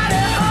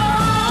nobody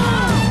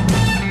home.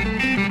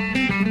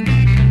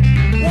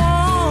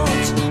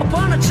 Once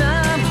upon a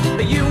time,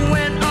 you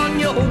went on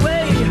your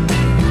way.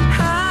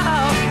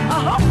 How I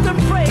hoped and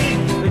prayed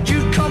that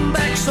you'd come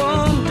back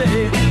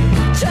someday.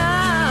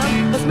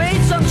 Time has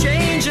made some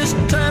changes,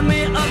 turned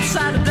me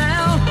upside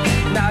down.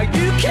 Now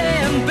you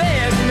can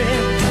beg me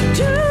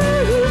to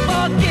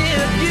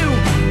forgive you,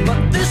 but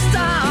this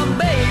time,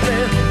 baby,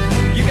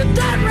 you can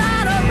turn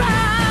right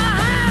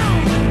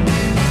around.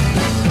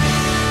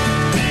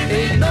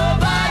 Ain't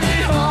nobody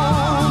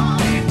home.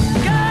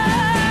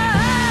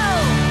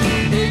 Girl,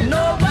 ain't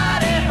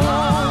nobody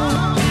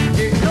home.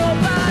 Ain't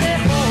nobody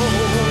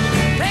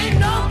home. Ain't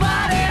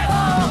nobody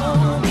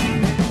home.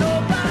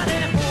 Nobody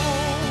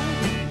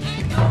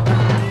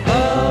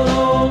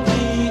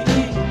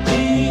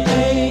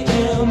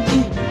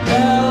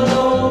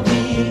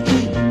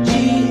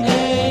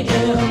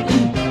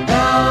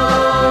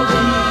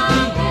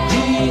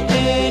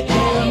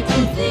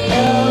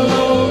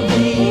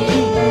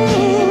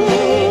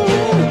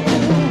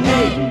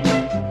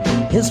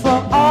It's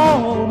for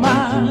all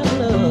my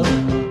love.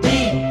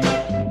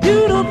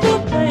 Beautiful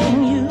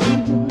thing you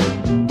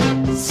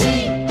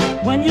see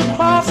when you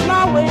cross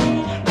my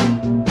way.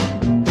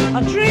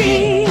 A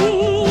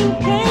dream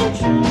came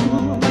true.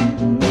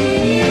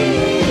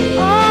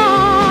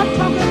 Oh,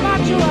 talking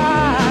about your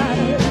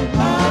eyes,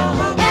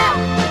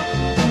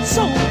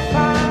 so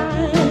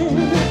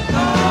fine.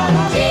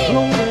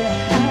 Glory,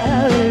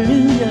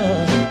 hallelujah.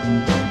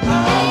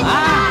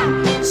 I'm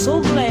so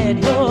glad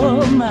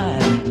you're mine.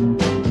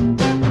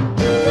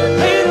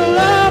 Play the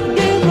love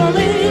game from A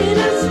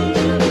to Z.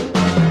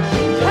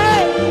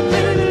 Hey,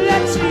 baby,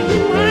 let's see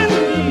you and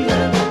me.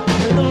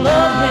 Play the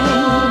love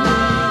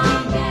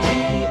game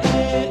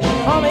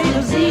from A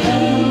to Z.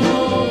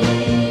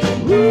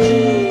 Woo,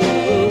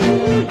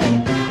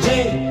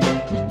 Jay,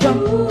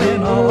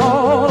 jumping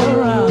all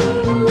around.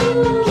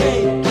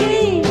 Jay,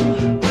 king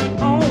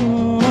on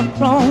the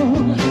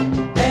throne.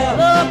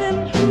 Loving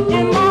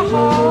in my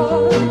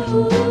heart.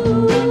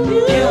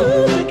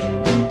 Music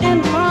in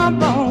my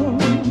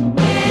bones.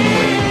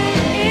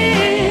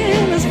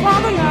 In this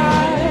father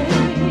night.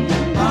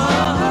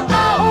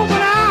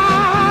 Open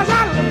eyes,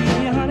 I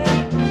lay, honey.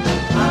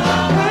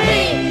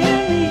 Praying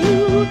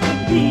you to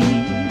be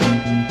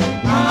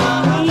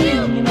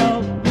queen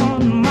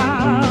upon my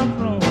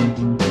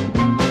throne.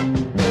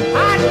 I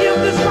give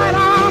this right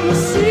arm to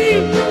see.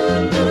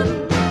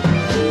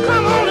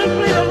 Come on and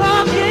play the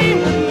love game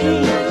with me.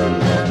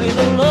 Play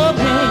the love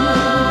game.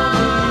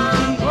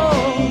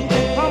 Oh,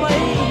 from A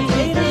to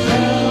Z.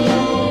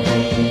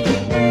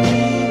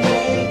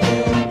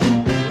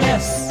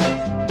 Yes,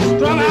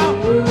 strung out.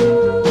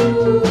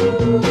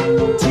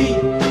 T,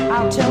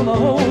 I'll tell the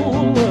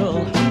whole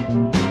world.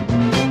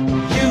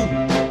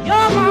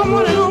 You're my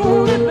one and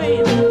only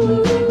baby.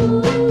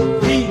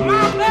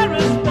 My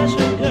very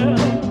special girl.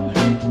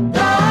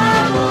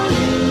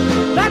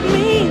 That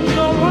means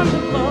you're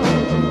wonderful.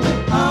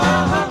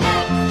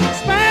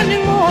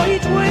 Expanding more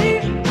each way.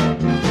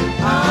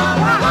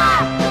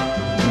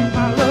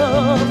 My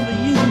love for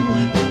you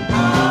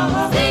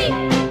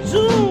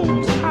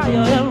zooms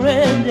higher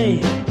every day.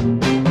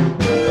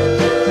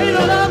 Play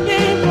the love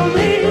game from A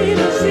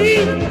to Z.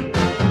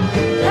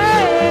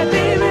 Hey,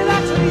 baby,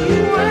 that's for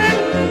you and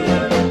me.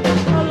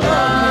 A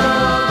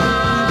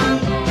love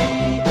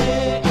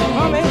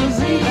from A to Z.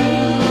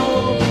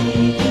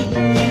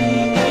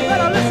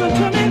 Better listen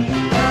to me.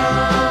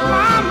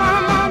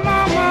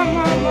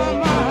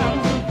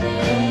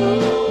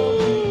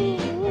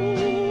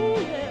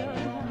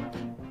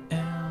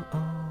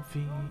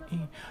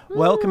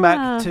 Welcome back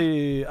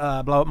to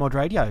Blow Up Mod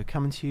Radio,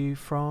 coming to you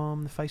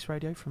from the Face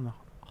Radio, from the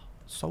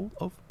soul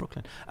of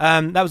Brooklyn.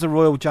 That was the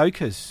Royal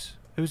Jokers.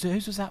 Whose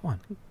was that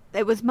one?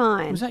 It was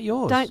mine. Was that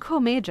yours? Don't call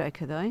me a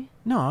joker, though.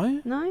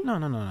 No. No?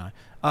 No.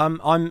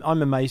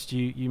 I'm amazed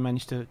you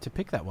managed to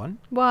pick that one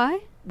Why?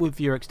 with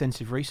your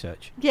extensive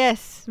research.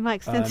 Yes, my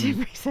extensive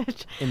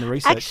research. In the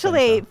research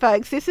Actually, centre.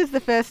 folks, this is the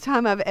first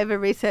time I've ever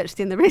researched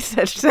in the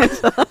research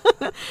centre.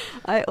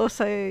 I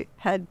also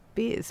had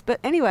beers. But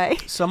anyway.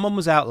 Someone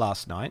was out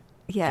last night.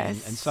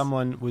 Yes. And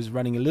someone was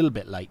running a little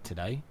bit late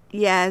today.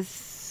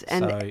 Yes,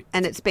 and So-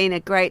 and it's been a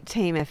great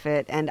team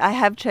effort. And I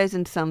have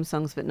chosen some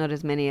songs, but not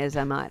as many as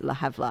I might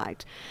have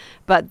liked.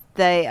 But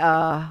they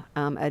are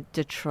a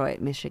Detroit,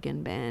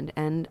 Michigan band,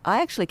 and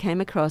I actually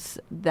came across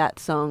that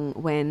song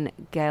when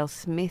Gail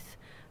Smith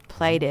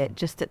played it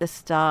just at the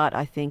start,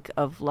 I think,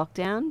 of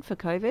lockdown for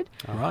COVID.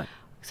 All right.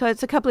 So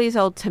it's a couple of years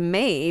old to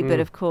me,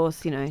 but of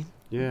course,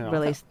 Yeah,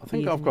 released. I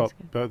think years I've and got years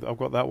ago. both. I've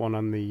got that one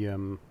and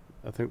the.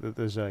 I think that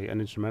there's an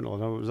instrumental.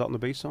 Was that on the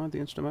B side? The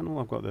instrumental.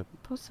 I've got the.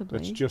 Possibly.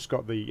 It's just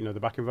got the the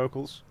backing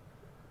vocals.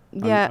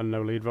 Yeah. And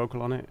no lead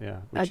vocal on it. Yeah.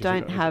 I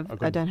don't have.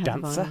 I don't have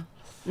the dancer.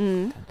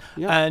 vinyl.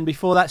 Yeah. And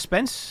before that,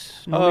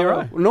 Spence, Normie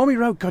Rowe. Normie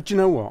Rowe. God, you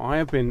know what?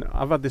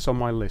 I've had this on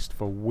my list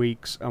for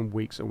weeks and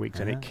weeks and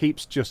weeks, and it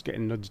keeps just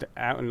getting nudged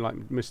out and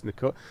like missing the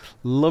cut.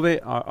 Love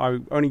it. I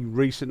only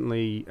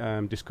recently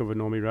discovered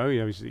Normie Rowe.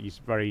 You know, he's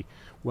very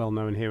well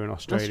known here in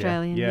Australia.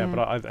 Australian, yeah.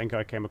 But I think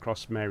I came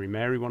across Mary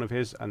Mary, one of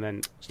his, and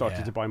then started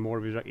Yeah. to buy more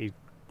of his. He's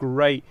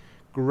great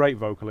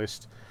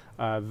vocalist.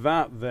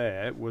 That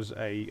there was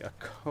a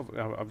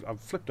cover. I've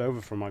flipped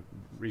over from my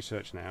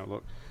research now.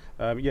 Look.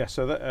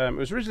 So that, it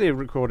was originally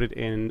recorded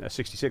in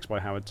 '66 by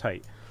Howard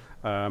Tate.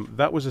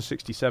 That was a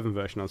 '67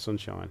 version on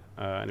Sunshine,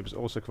 and it was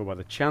also covered by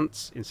The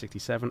Chants in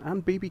 '67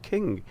 and B.B.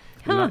 King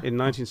in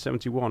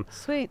 1971.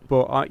 Sweet.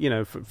 But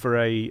for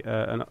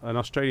an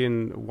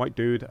Australian white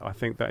dude, I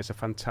think that is a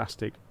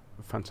fantastic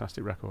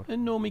record. Did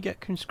Normie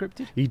get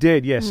conscripted? He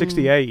did, yeah.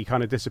 '68, he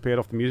kind of disappeared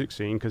off the music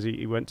scene because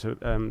he went to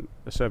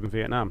serve in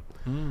Vietnam.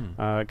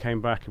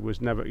 Came back. It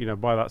was never,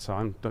 by that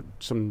time,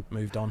 some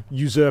moved on.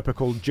 Usurper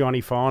called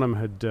Johnny Farnham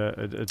had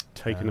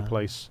taken a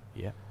place.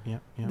 Yeah.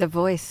 The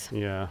Voice.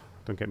 Yeah,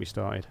 don't get me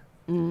started.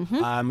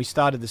 We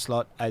started the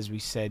slot, as we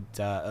said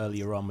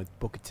earlier on, with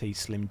Booker T,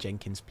 Slim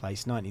Jenkins'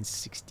 Place,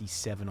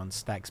 1967 on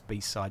Stax,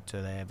 B-side to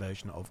their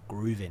version of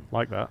Groovin'.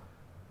 Like that.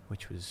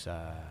 Which was...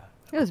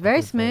 It was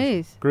very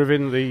smooth.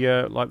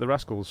 Groovin', like the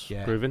Rascals.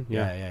 Yeah. Groovin',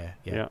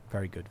 Yeah.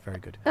 Very good, very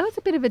good. That was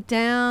a bit of a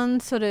down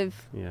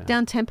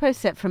down tempo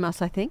set from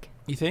us, I think.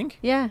 You think?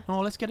 Yeah. Oh,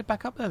 let's get it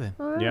back up there then.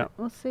 All right. Yeah.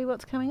 We'll see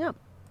what's coming up.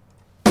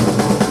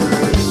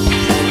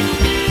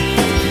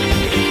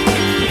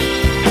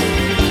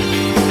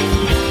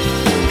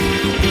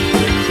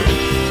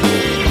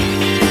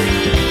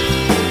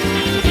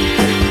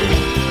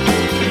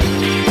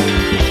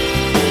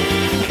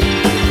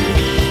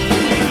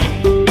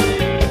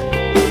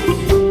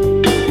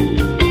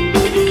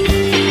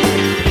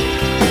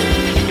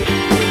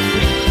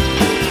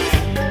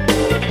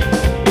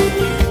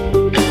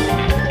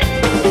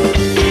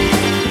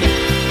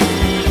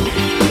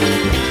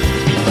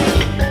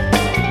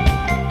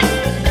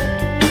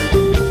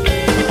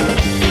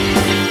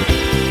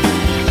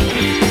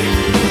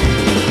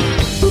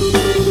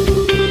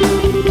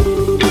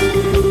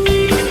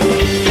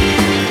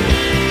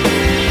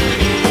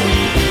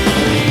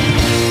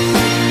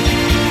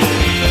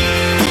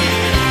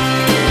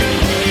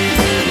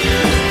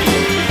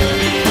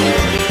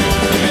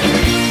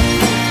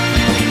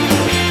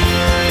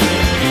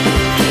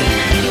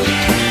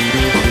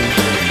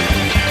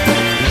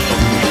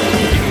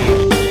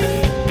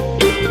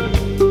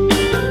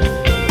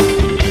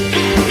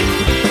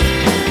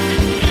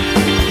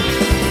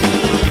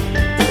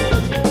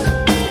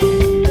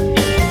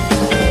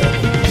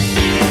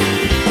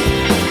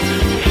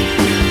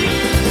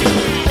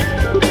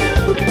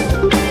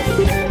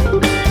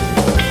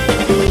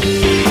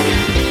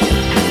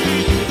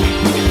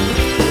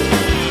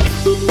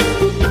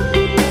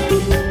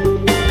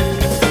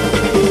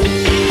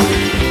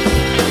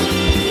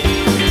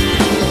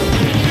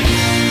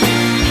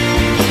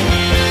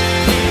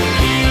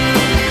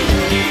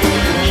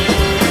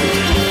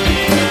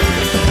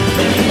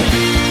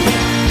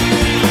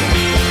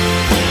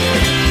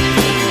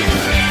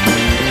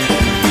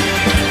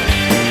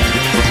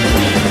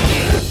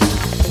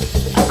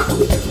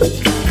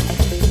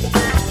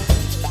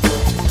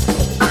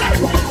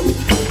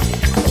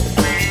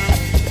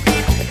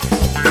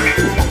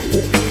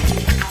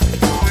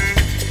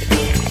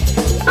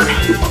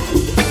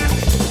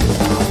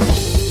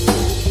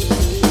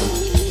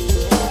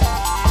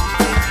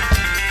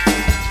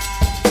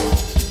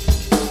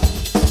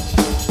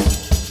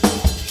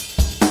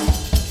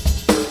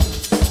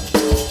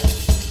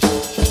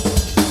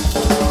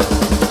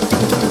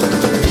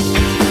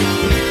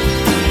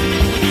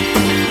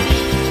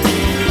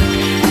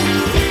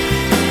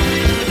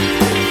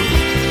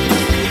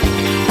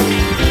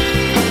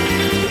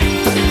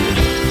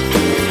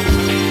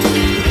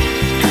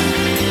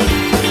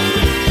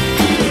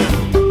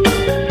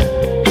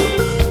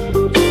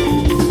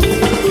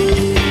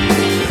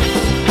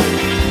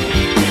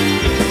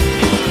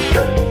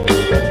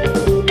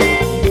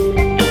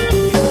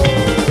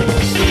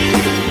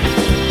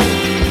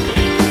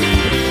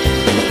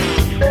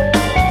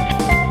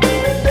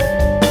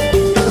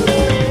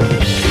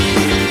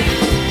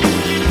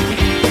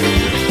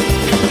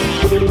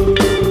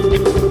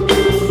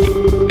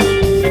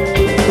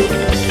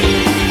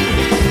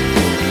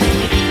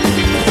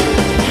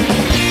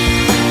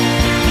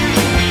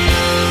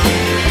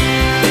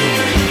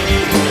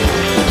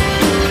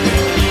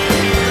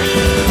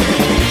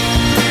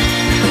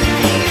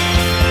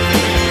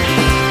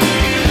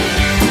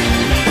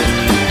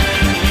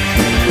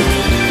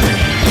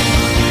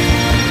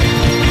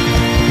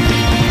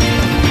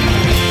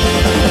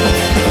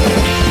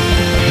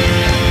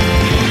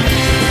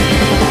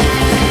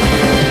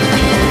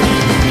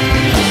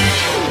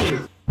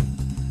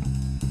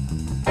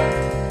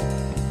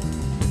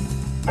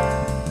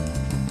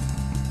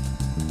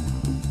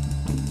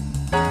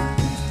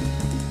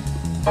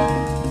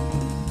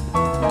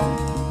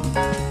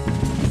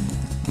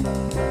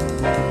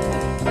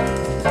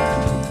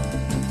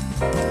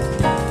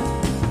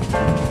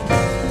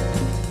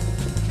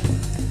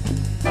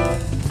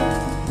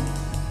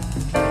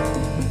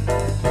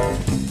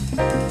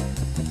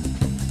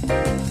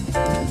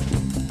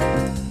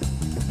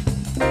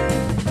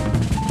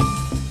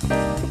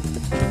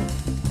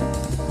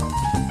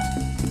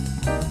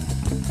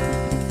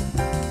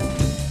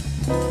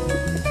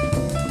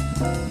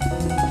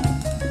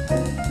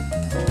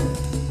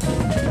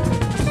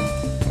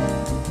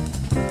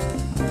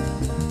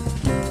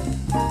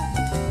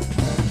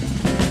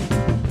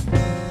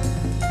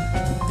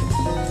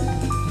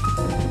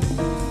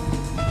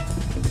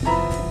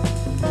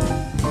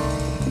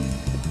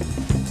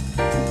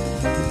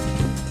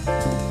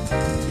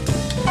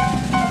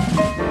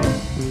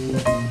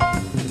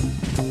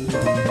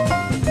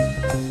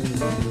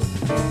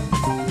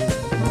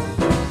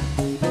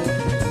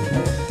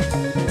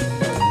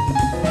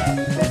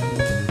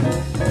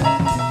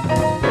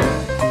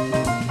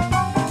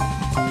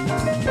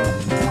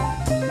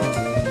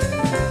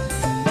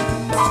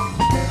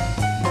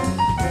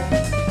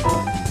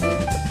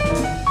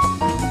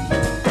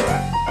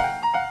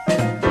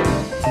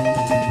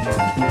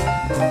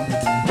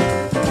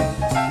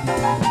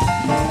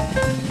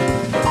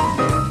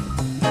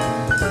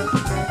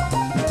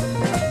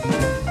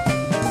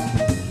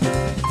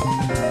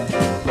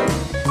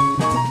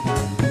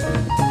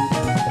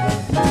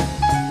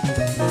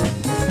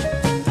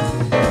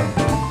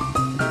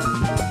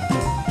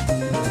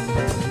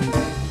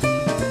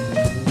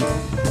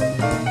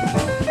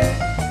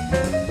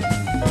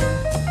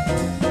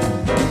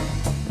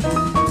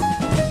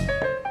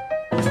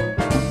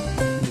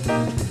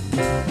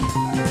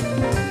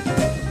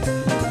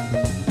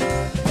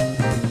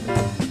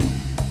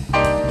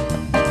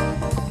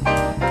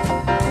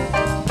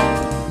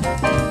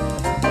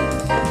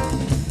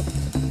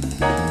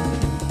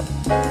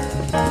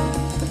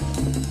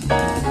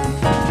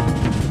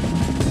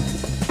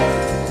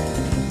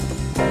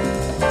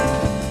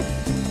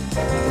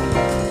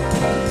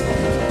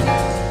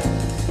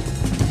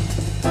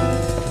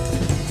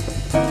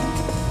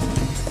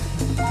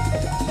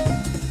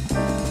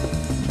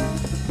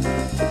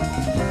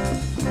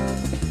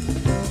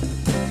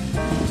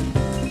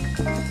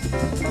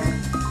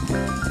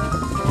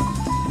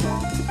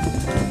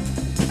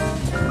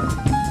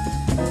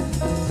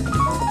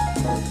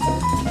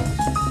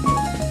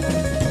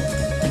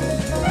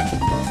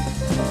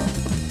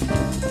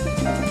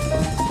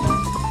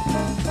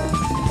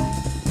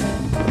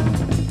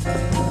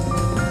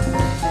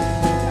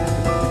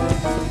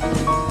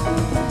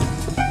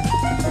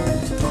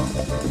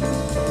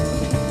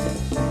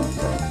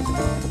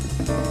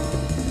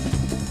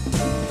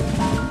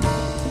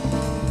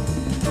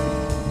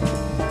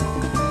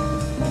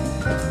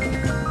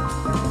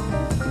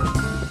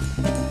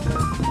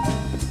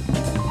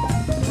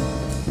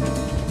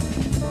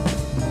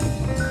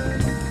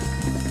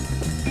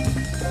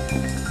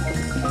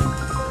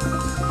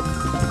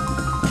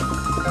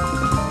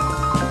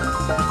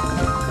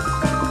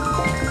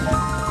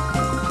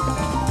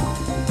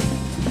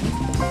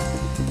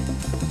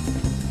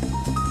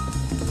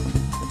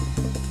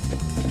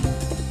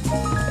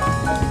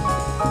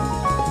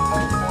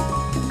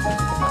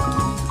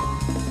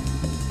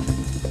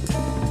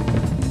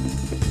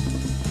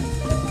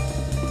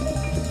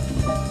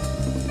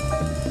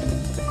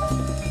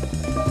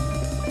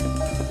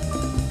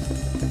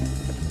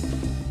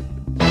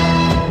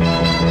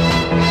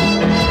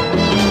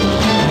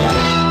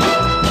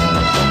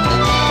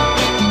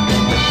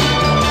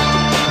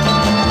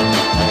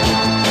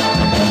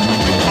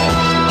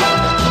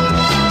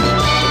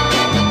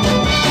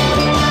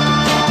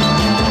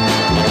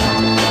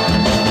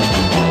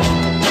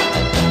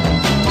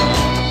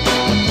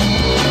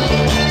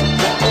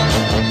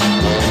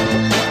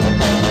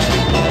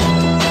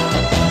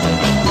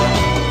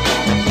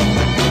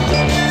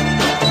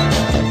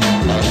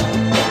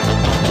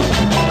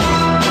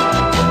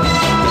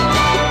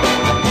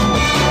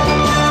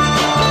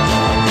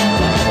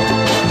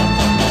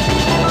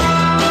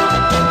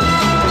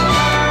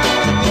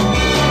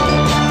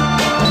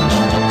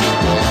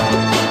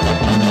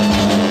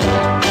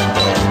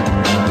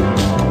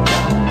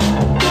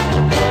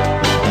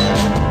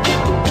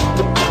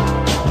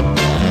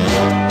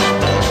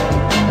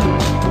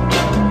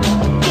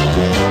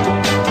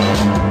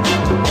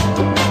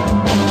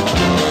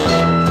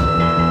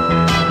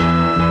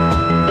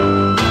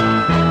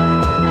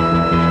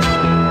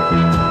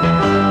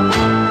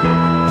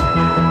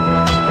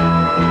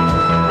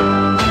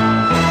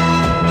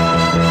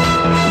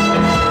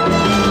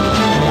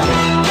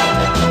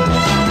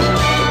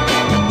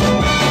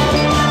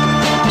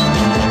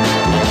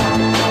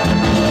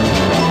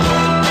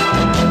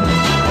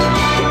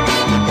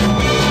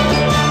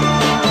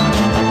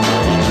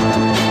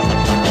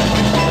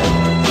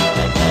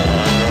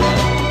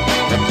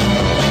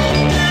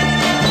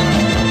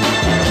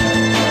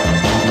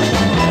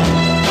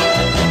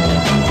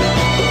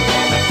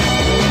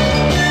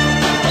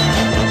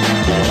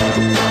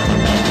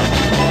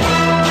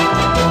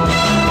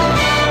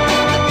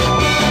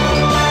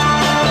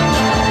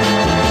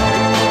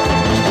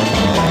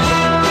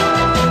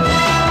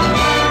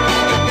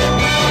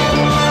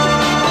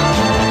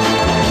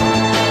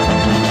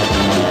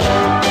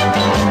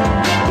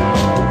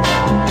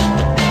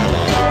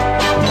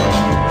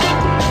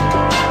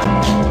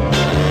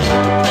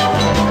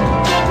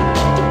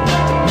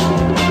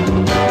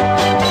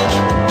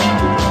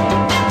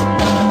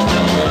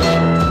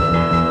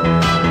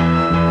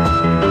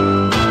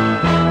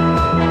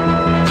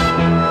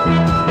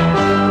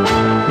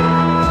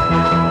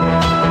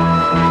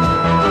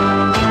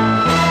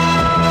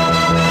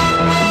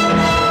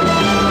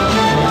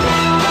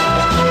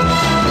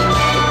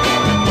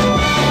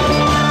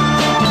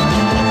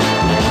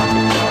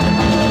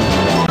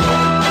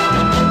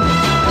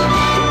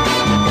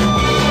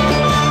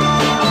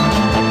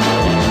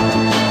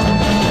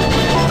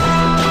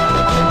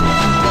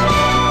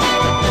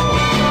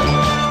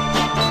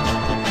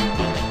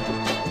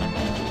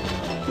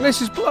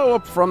 This is Blow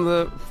Up from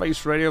the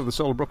Face Radio, the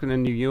Soul of Brooklyn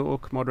in New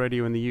York, Mod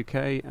Radio in the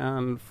UK,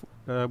 and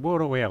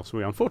what are we else?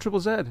 We're on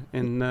 4ZZZ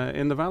in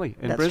the Valley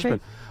in That's Brisbane.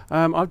 true.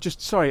 I'm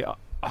just sorry. I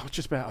was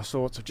just about out of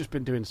sorts. I've just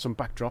been doing some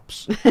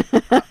backdrops,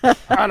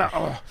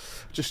 and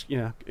just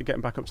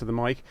getting back up to the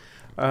mic.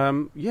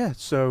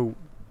 So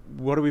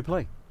what do we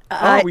play?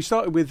 We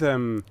started with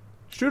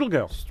Strudel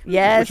Girl.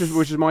 Yes.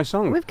 which is my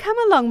song. We've come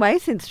a long way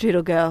since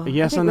Strudel Girl.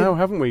 Yes, I know,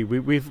 haven't we?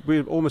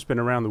 We've almost been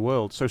around the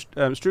world. So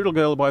Strudel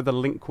Girl by the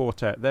Link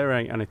Quartet. They're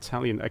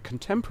a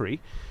contemporary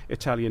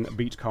Italian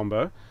beat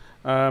combo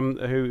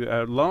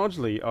who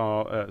largely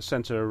are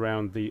centred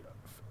around the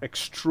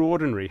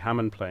extraordinary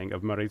Hammond playing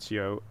of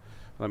Maurizio.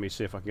 Let me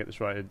see if I can get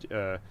this right.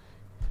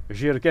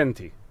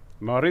 Girgenti.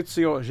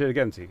 Maurizio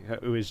Girgenti,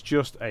 who is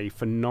just a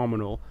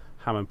phenomenal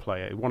Hammond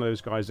player. One of those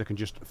guys that can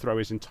just throw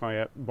his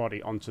entire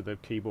body onto the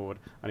keyboard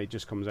and it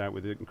just comes out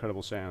with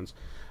incredible sounds.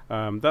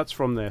 That's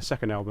from their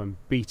second album,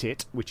 Beat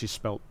It, which is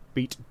spelt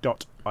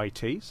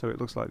beat.it, so it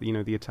looks like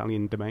the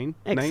Italian domain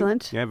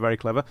Excellent. name. Yeah, very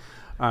clever.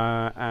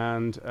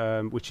 And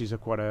which is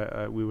quite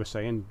a we were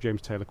saying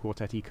James Taylor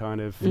quartet-y kind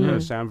of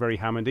sound, very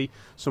Hammondy.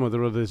 Some of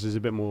the others is a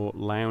bit more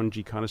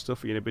loungy kind of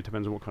stuff. It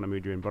depends on what kind of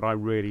mood you're in. But I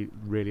really,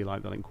 really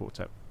like the Link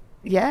Quartet.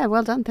 Yeah,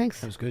 well done,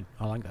 thanks. That was good.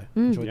 I like that.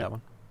 Enjoyed that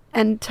one.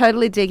 And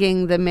totally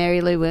digging the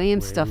Mary Lou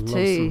Williams stuff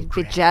too.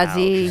 Bit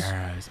jazzy.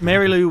 Yes.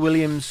 Mary Lou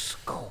Williams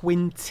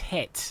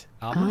Quintet.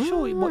 I'm not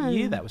sure what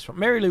year that was from.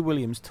 Mary Lou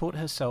Williams taught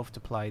herself to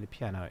play the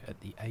piano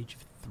at the age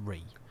of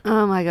 3.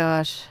 Oh my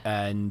gosh.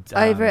 And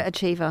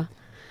overachiever.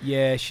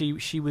 Yeah,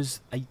 she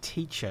was a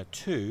teacher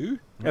too.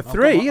 At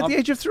 3? At the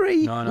age of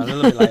 3? No, a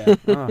little bit later.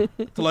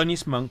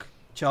 Thelonious Monk,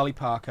 Charlie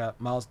Parker,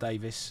 Miles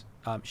Davis.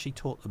 She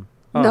taught them.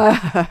 Oh.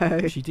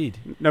 No. She did.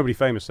 Nobody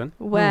famous then?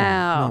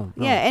 Wow.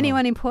 No,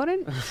 anyone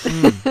important?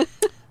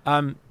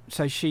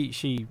 So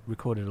she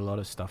recorded a lot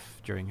of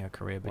stuff during her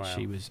career, but Wow.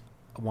 she was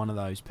one of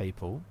those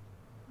people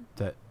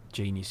that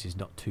genius is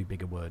not too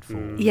big a word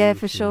for. Yeah,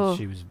 for sure.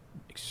 She was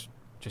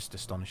just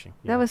astonishing.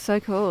 That was so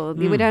cool.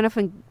 We don't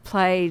often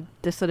play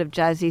the sort of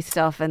jazzy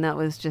stuff, and that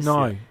was just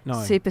no.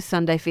 super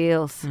Sunday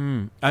feels.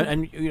 And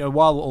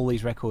while all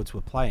these records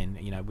were playing,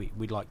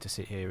 we'd like to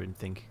sit here and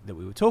think that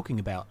we were talking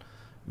about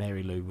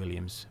Mary Lou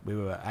Williams. We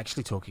were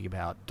actually talking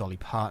about Dolly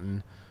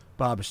Parton,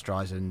 Barbra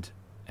Streisand,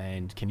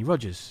 and Kenny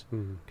Rogers.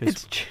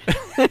 It's true.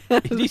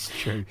 It is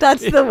true.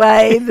 That's the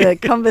way the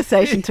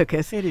conversation took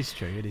us. It is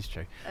true.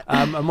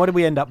 And what did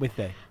we end up with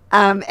there?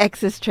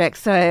 Exes Trek,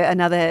 so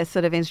another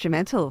sort of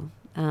instrumental.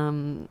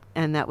 And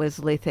that was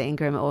Luther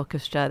Ingram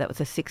Orchestra. That was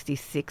a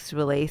 66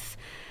 release.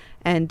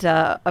 And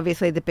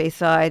obviously the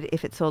B-side,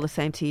 If It's All the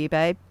Same to You,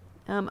 Babe.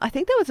 I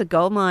think there was a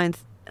Goldmine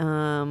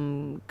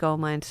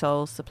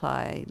Soul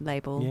Supply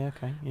label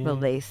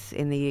release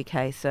in the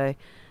UK. So,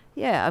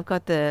 yeah, I've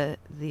got the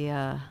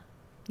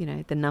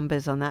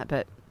numbers on that,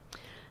 but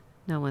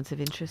no one's of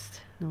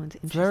interest. No one's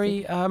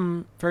interested.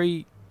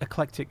 Very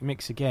eclectic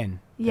mix again.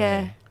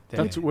 Yeah.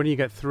 That's when you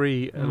get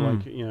 3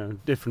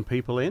 different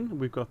people in.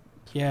 We've got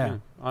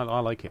I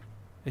like it.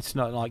 It's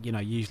not like you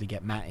usually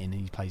get Matt in and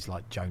he plays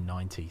like Joe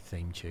 90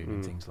 theme tune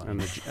and things like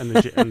that.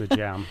 And the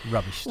jam.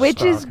 Rubbish.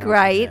 Which is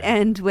great,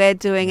 and we're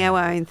doing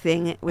our own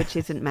thing, which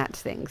isn't Matt's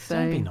thing. So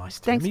don't be nice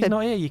to him. He's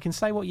not here. You can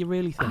say what you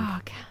really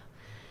think.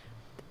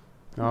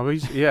 Oh,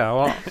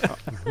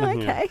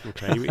 okay.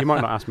 Okay. You might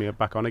not ask me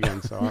back on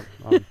again. So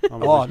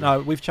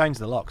no, we've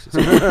changed the locks.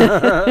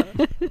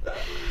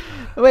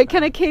 We're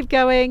going to keep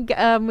going.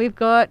 We've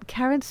got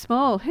Karen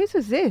Small. Whose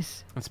was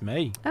this? That's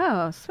me.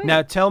 Oh, sweet.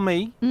 Now tell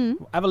me,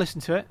 have a listen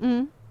to it.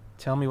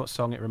 Tell me what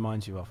song it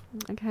reminds you of.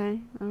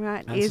 Okay, all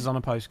right. Answers on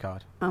a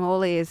postcard. I'm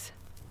all ears.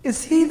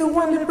 Is he the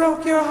one that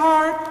broke your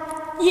heart?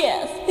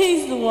 Yes,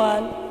 he's the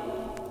one.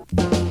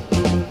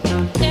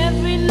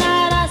 Every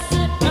night I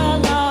sit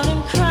alone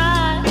and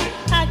cry.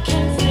 I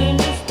can't seem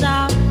to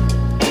stop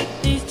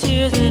these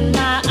tears in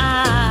my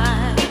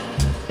eyes.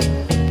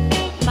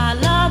 My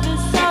love is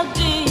so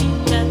deep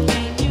that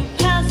when you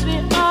pass me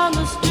on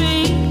the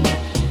street,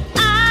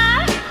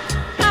 I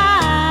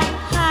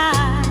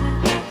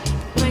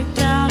break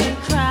down and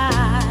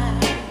cry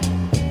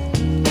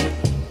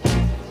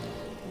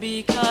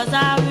because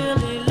I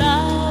really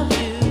love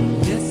you.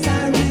 Yes, I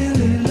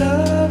really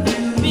love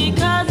you.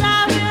 Because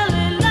I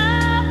really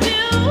love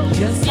you.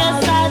 Yes,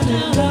 I do.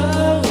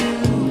 Love you.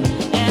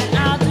 And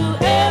I'll do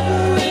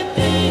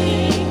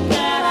everything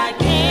that I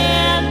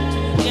can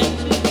to get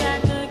you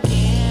back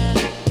again.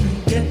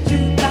 Get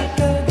you back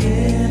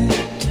again.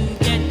 To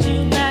get you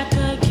back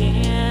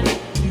again.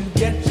 To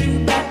get you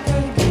back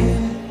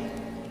again.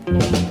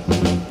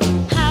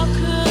 How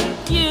could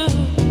you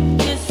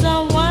kiss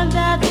someone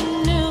that you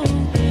knew?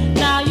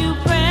 Now you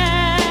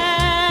pray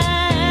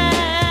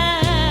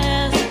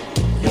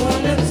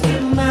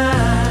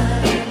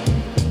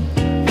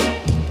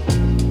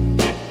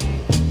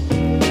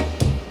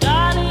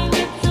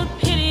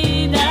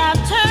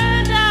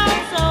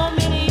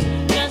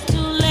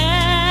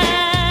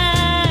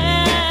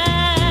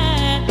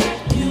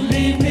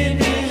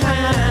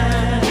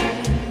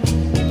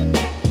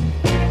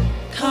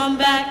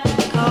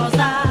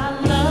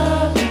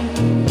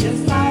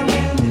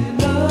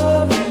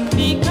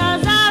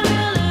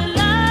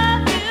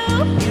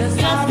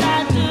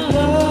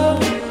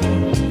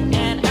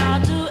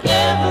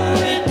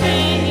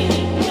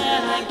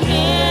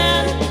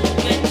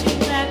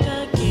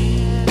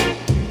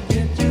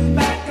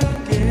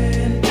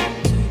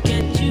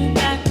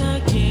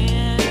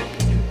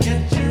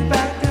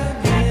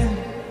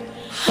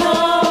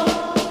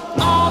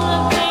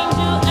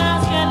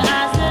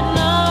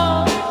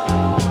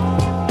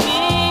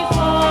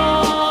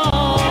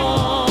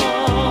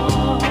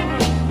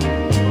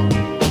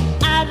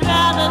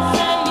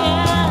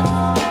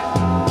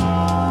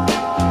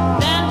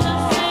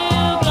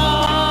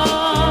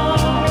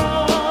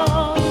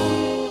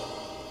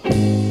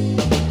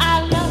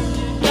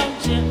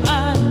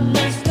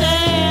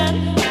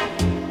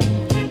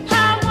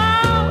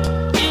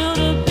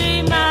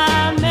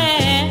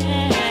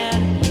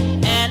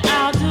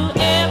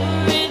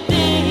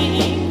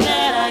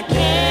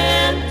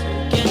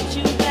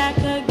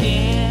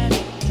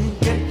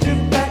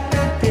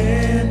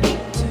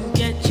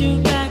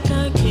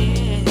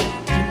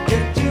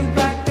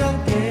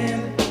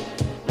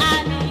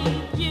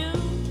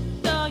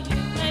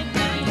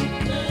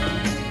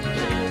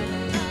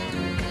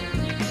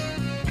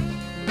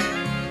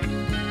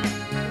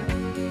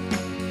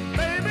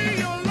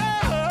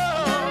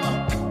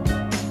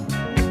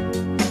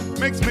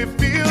makes me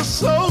feel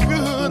so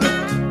good.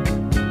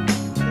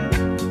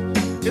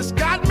 It's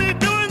got me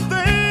doing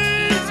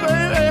things,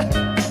 baby,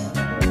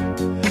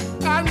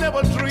 I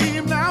never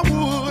dreamed I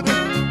would.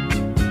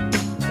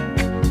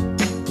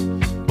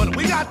 But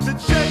we got to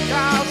check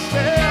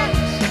ourselves,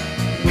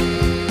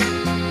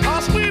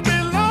 'cause we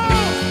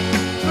belong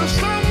to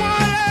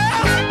someone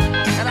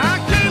else, and I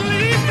can't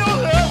leave your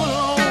love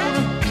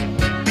alone.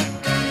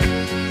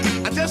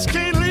 I just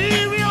can't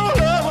leave your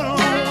love alone.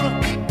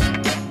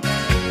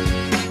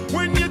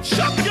 When you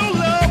chuck your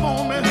love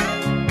on me,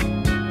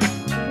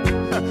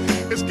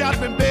 it's got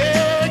me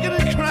begging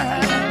and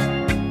crying,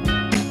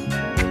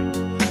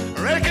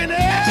 breaking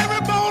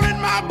every bone in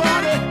my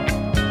body.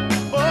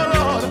 Oh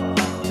Lord,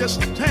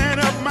 just tearing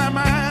up my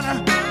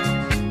mind.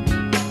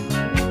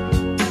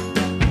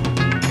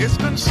 It's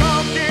been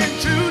sunk in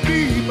too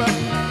deep,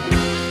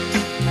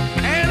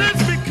 and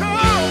it's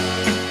become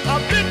a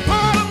big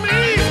part of me.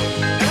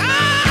 And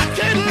I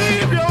can't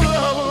leave your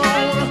love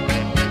alone.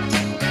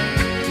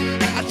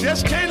 I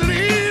just can't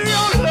leave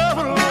your love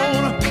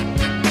alone.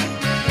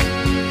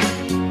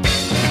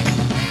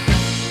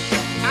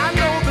 I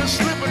know that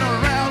slipping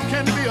around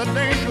can be a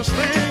dangerous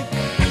thing,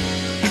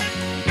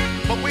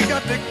 but we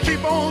got to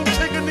keep on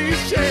taking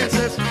these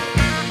chances.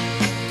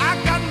 I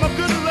got my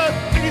good luck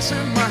piece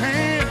in my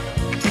hand,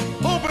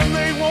 hoping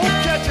they won't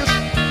catch us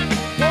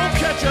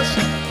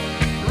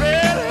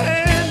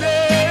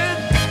red-handed.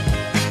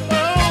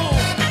 Oh,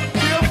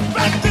 the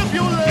effect of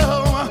your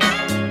love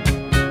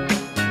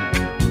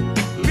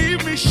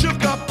leave me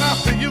shook up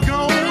after you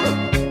gone,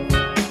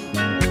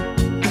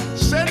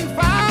 setting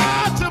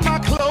fire to my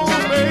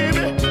clothes,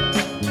 baby,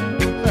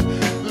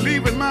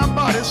 leaving my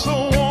body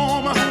so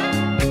warm.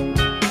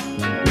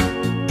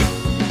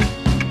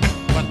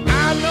 But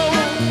I know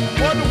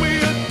what we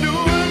are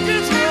doing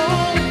is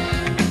wrong,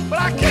 but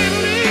I can't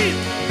leave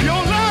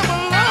your love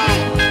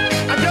alone.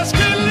 I just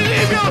can't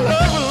leave your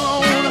love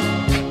alone.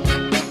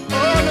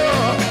 Oh no,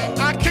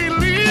 I can't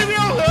leave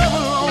your love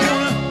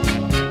alone.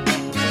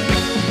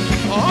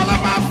 All of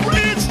my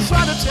friends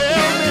try to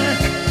tell me,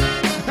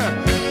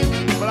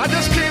 but I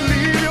just can't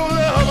leave your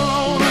love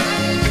alone.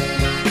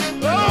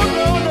 Oh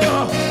no, no,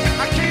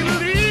 I can't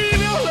leave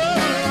your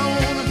love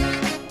alone.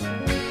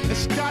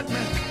 It's got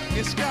me,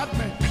 it's got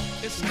me,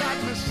 it's got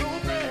me so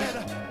bad.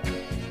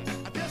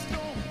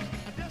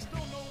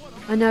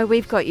 I know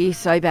we've got you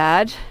so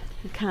bad.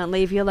 You can't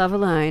leave your love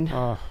alone.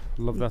 Oh,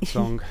 love that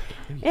song.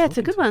 Yeah, it's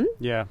a good one.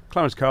 Yeah,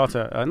 Clarence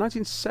Carter,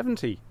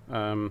 1970.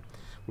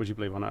 Would you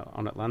believe on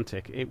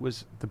Atlantic? It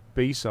was the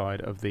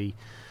B-side of the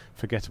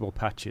Forgettable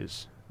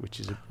Patches, which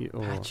is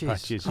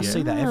Patches. I yeah.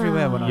 see that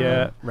everywhere when I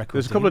go record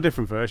There's a couple of digging.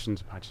 different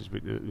versions of Patches,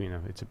 but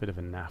it's a bit of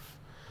a naff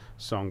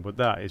song. But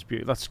that is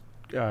beautiful. That's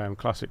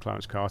classic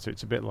Clarence Carter.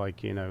 It's a bit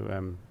like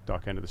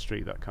Dark End of the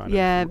Street, that kind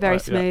of very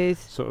smooth.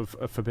 sort of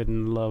a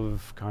forbidden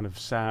love, kind of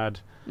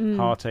sad, Mm.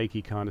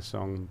 heartachy kind of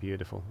song.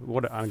 Beautiful.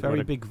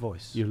 Very big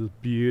voice. Your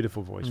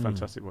beautiful voice, Mm.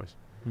 fantastic voice.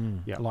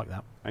 I like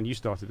that. And you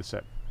started the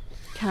set.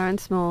 Karen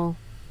Small.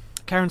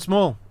 Karen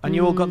Small, and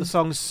you all got the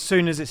song as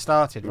soon as it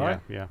started,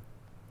 right? Yeah.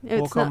 It's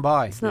Walk on not-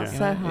 by. it's not You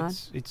so know, hard.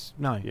 It's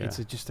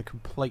Yeah. just a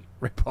complete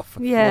rip off.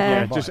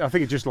 Yeah. I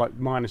think it's just like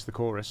minus the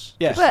chorus.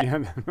 Yes. But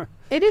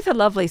it is a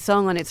lovely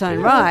song on its own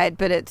right,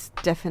 but it's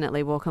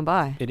definitely Walk On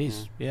By. It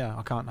is. Yeah,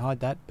 I can't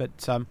hide that.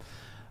 But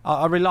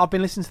I've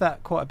been listening to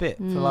that quite a bit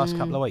for the last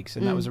couple of weeks,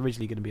 and that was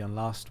originally going to be on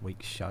last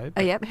week's show. Oh,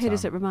 but, yep. Who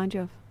does it remind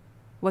you of?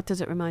 What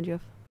does it remind you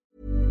of?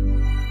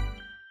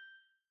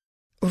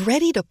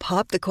 Ready to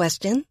pop the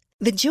question?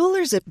 The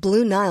jewelers at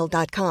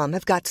BlueNile.com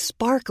have got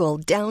sparkle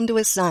down to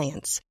a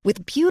science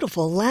with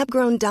beautiful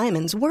lab-grown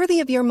diamonds worthy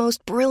of your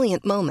most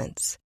brilliant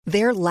moments.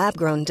 Their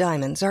lab-grown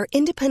diamonds are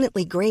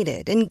independently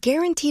graded and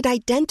guaranteed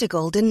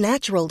identical to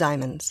natural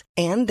diamonds,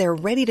 and they're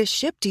ready to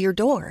ship to your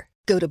door.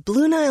 Go to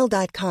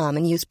BlueNile.com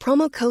and use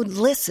promo code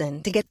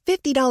LISTEN to get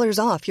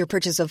 $50 off your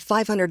purchase of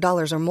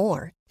 $500 or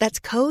more. That's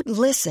code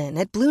LISTEN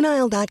at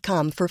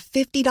BlueNile.com for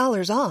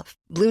 $50 off.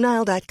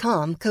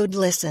 BlueNile.com, code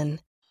LISTEN.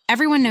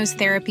 Everyone knows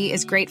therapy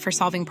is great for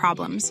solving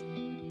problems,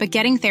 but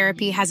getting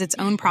therapy has its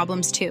own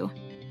problems too,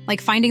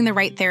 like finding the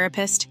right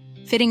therapist,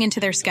 fitting into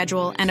their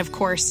schedule, and of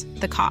course,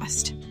 the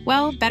cost.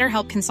 Well,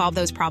 BetterHelp can solve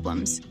those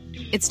problems.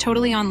 It's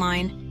totally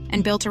online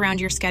and built around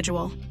your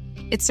schedule.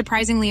 It's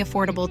surprisingly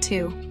affordable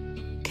too.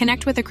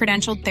 Connect with a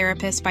credentialed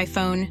therapist by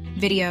phone,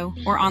 video,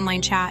 or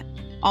online chat,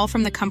 all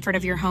from the comfort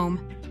of your home.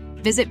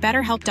 Visit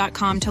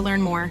BetterHelp.com to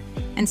learn more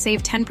and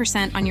save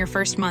 10% on your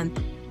first month.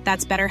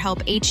 That's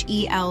BetterHelp,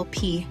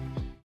 H-E-L-P.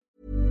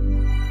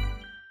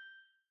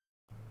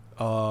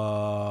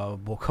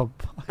 Walk on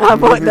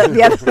by.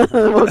 The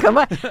other Walk On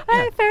By.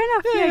 Hey, fair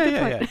enough. Good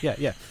point.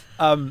 Yeah.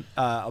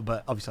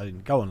 But obviously I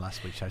didn't go on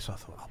last week's show, so I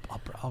thought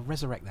I'll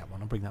resurrect that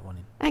one. I'll bring that one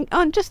in.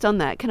 And just on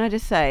that, can I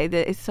just say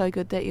that it's so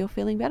good that you're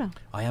feeling better.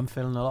 I am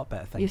feeling a lot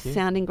better, thank you. You're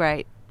sounding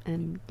great,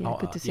 and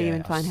good to see you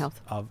in fine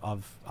health.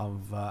 I've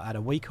had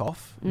a week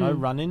off, no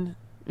running.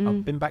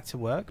 I've been back to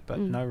work, but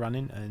no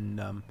running,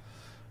 and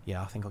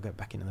I think I'll get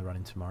back into the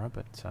running tomorrow.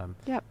 But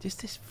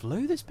just this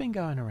flu that's been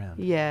going around.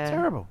 Yeah.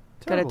 Terrible.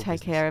 Got to take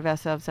care of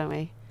ourselves, don't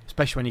we?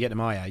 especially when you get to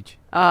my age.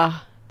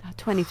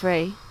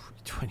 23.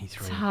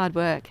 23. It's hard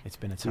work. It's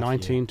been a tough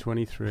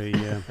 1923.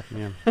 Yeah.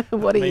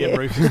 What are Me you? and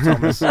Rufus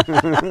Thomas.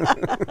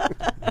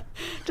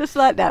 Just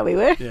like that we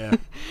were. Yeah.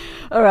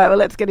 All right, well,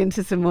 let's get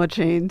into some more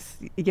tunes.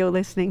 You're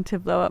listening to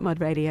Blow Up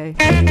Mod Radio.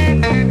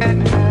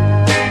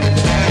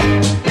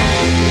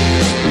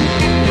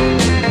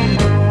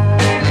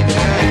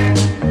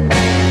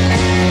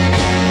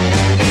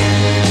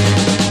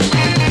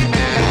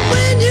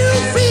 When you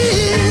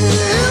feel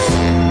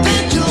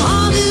that your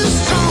heart is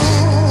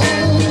strong,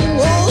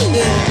 oh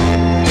yeah,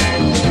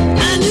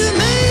 and you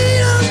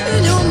made up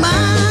in your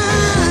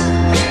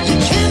mind, you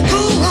can't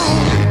go wrong.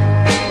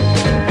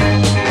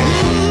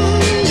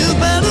 You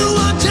better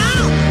watch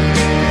out.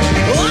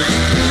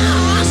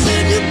 Wow, I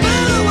said you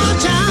better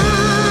watch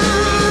out,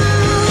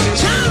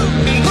 child,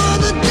 for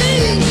the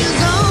danger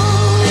zone.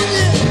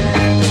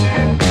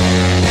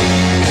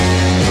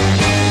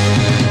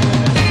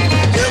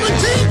 You can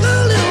take a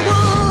little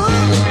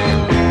walk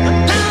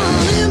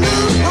down in the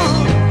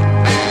park.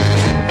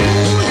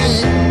 Oh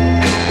yeah,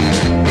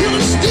 you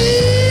can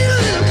steal a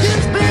little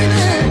kiss,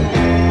 baby,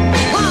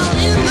 while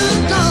in the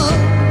dark.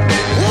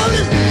 Oh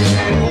listen,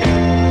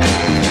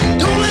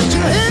 don't let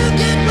your hair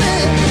get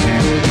wet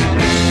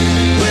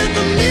with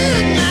the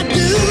midnight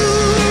dew.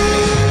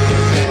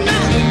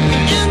 Now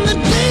in the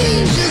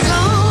danger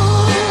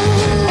zone,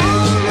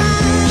 alright.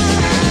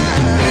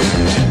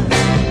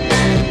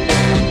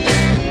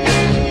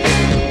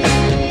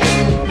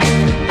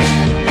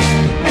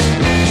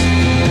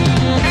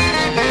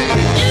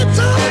 It's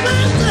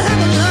alright to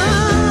have a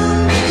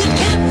love you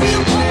can't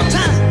feel all the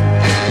time,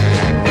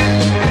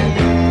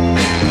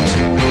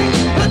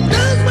 but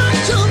does what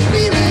you're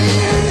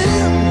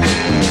feeling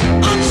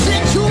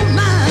upset your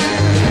mind?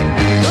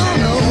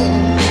 No,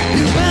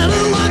 you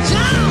better watch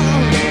out.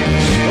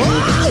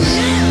 Oh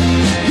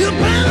yeah, you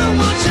better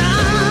watch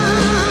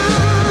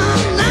out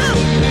now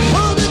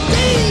for the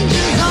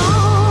danger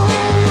zone.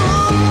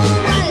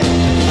 Right,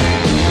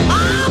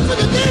 for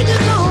the danger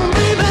zone,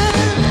 baby.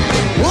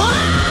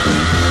 Wow,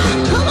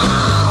 come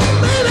on,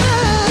 baby.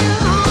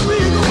 I'm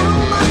really going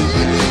on my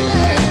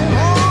head.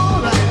 All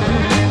right,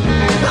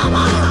 come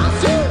on,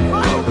 see,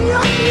 follow me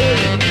up here.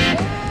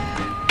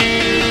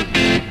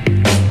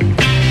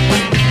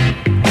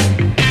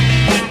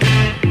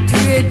 Tu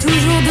es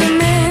toujours de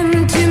même,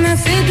 tu me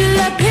fais de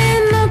la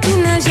peine, non, tu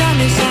n'as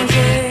jamais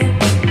changé.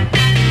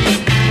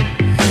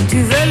 Tu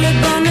veux le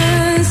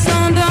bonheur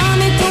sans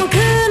donner ton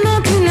cœur, non,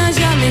 tu n'as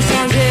jamais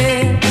changé.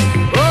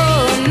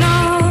 Oh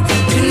non,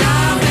 tu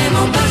n'as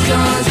vraiment pas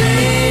changé.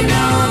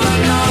 Non,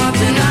 non,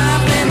 tu n'as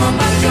vraiment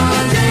pas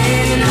changé.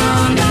 Non,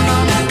 non,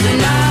 tu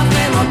n'as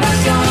vraiment pas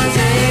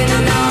changé.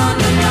 Non,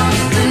 non, non,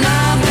 tu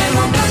n'as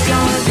vraiment pas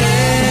changé.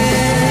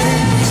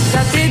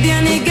 Ça t'est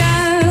bien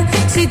égal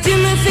si tu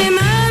me fais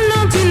mal,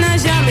 non, tu n'as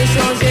jamais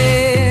changé.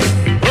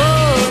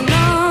 Oh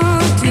non,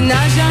 tu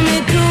n'as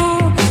jamais tout,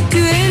 tu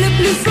es le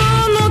plus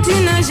fort, non, tu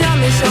n'as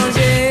jamais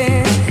changé.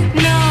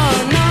 Non,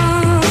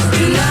 non,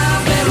 tu n'as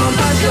vraiment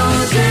pas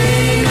changé.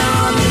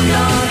 Non,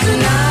 non, tu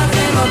n'as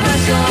vraiment pas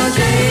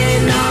changé.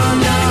 Non,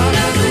 non,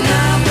 tu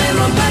n'as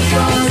vraiment pas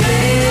changé.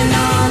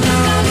 Non,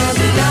 non,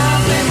 tu n'as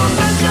vraiment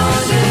pas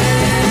changé.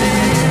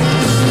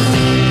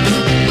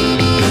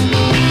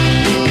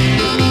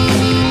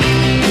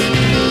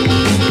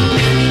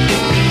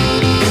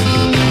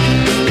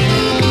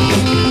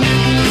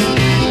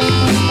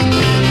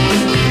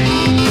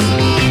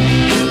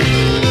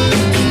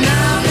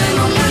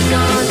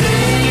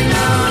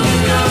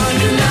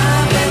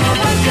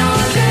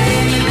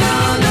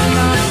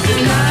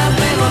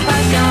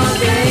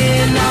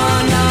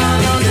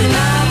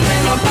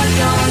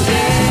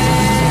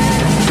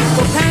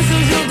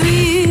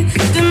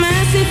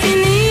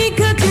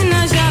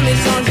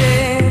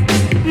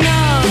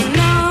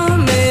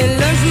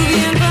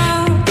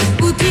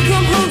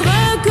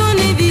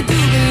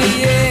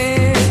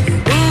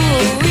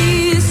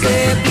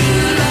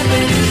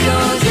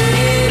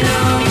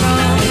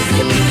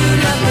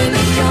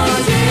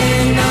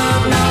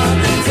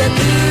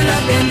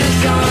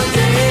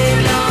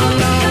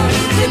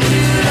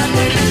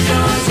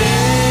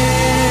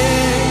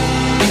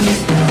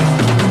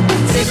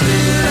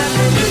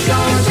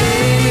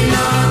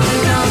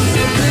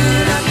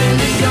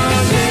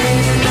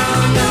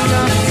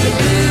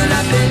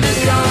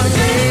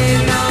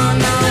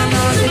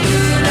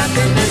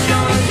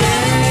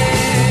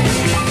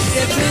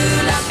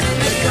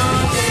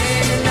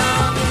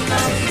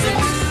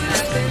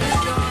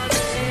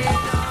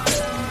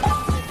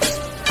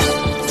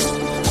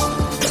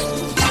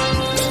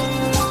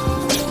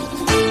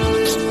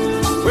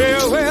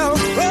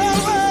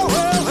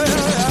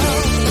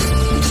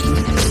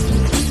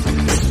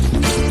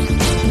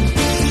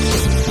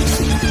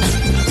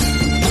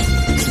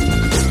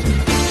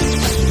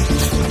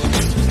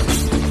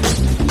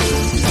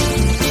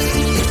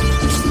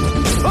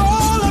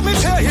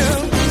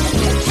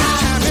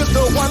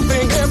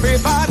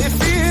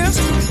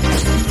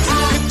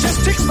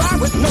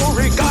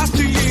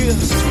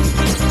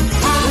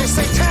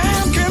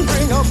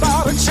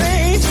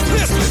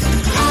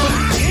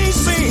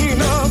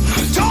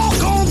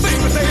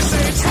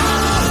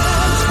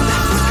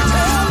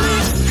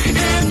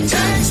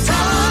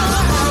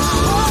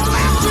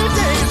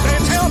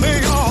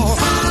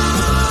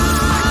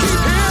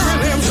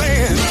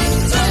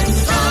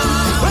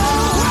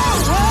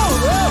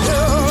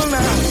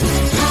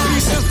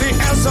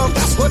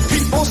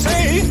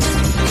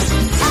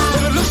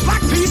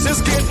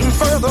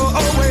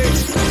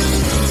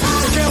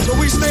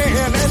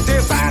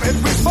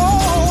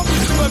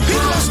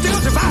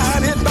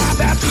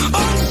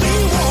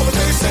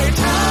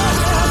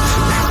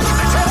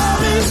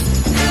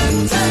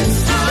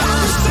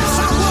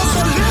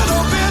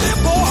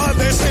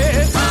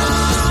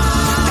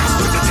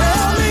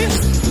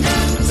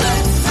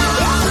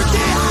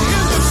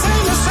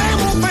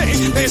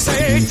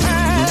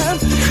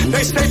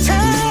 They say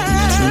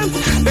time,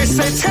 they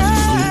say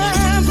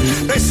time,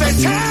 they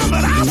say time,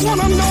 but I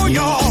wanna know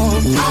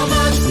y'all. How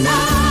much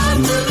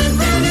time will it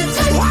really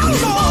take? Oh,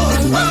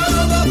 Lord.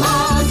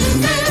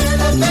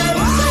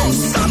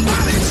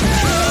 Somebody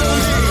tell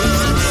me.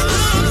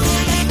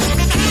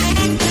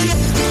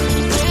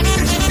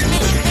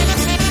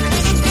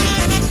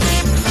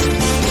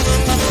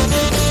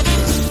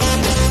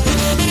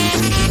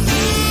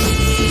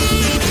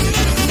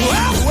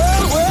 Well,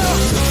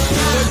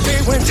 the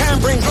day when time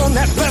brings on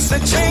that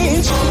blessed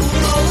change.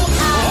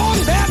 On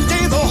that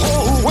day the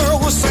whole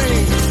world will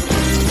sing.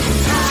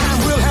 Time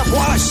will have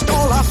washed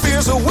all our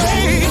fears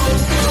away.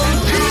 And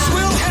peace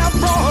will have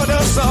brought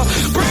us a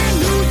brand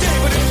new day,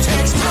 but it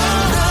takes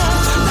time.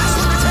 That's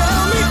what they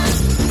tell me.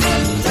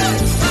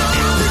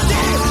 Every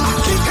day I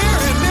keep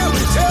hearing them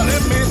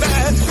telling me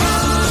that.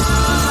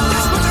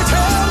 That's what they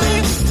tell me.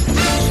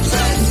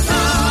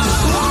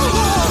 Oh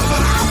Lord,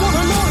 but I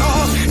wanna know,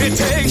 Lord, it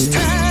takes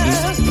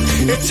time.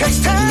 It takes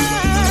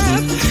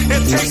time.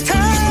 It takes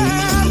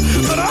time.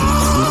 But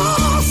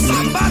oh,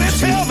 somebody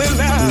tell me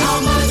now. How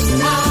much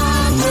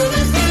time will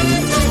it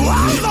take?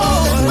 Oh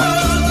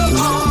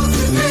Lord.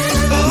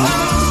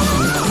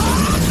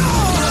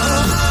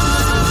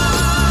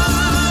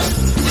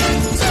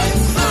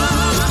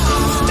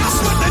 That's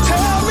what they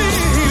tell me,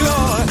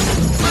 Lord.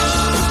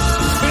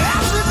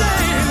 Every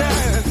day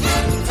now.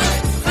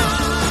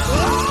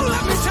 Oh,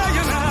 let me tell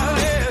you now,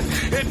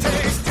 it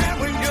takes time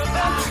when you're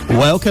done.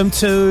 Welcome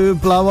to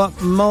Blow Up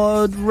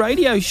Mod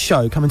Radio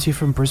Show, coming to you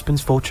from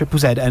Brisbane's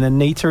 4ZZZ, and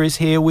Anita is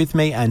here with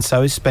me, and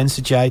so is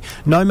Spencer J.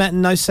 No Matt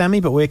and no Sammy,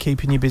 but we're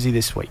keeping you busy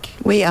this week.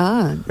 We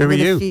are. Who are with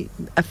you?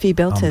 A few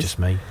belters. I'm just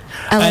me.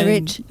 Hello, And-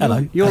 Rich.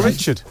 Hello. You're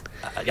Richard.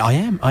 I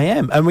am.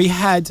 And we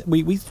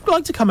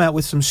like to come out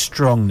with some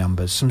strong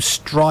numbers, some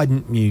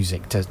strident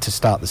music to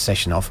start the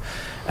session off.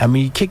 And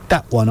we kicked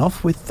that one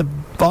off with the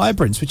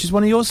Vibrance, which is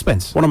one of yours,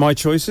 Spence. One of my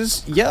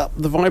choices. Yeah,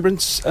 the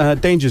Vibrance,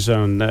 Danger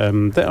Zone. They're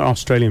an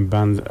Australian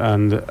band,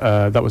 and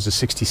that was a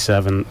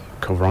 67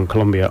 cover on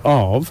Columbia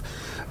of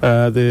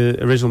the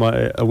original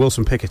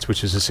Wilson Pickett,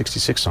 which is a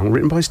 66 song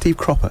written by Steve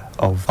Cropper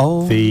of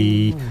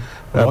the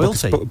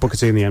Royalty. Booker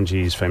T and the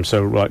MGs fame.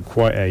 So like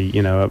quite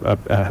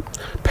a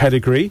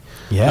pedigree.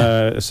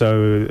 Yeah.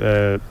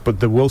 But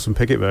the Wilson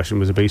Pickett version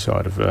was a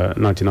B-side of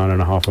 99 and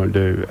a Half Won't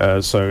Do.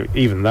 So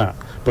even that.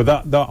 But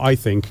that I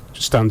think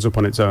stands up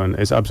on its own.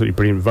 It's absolutely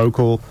brilliant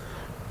vocal,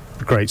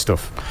 great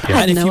stuff. Yeah.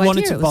 And if you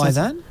wanted to buy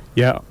that,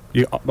 yeah,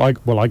 I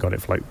got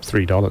it for like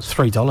 $3.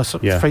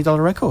 $3, Yeah.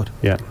 $3 record.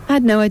 Yeah. I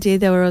had no idea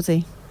they were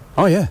Aussie.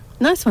 Oh yeah.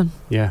 Nice one.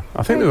 Yeah.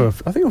 I think they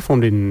were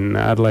formed in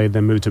Adelaide,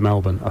 then moved to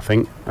Melbourne. I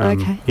think.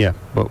 Okay. Yeah,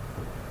 but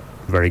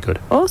very good.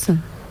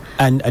 Awesome.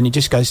 And it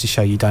just goes to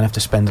show you don't have to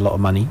spend a lot of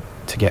money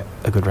to get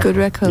a good record. Good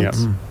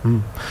records.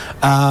 Yeah.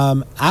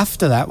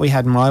 After that, we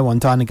had my one,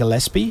 Dinah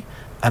Gillespie,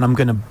 and I'm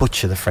going to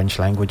butcher the French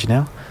language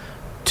now.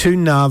 Tu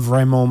n'as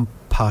vraiment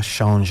pas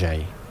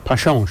changé. Pas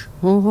change.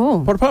 Oh,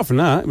 But apart from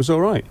that, it was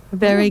all right.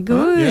 very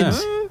good. Yeah.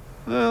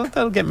 Well,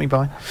 that'll get me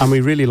by. And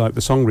we really like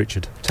the song,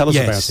 Richard. Tell us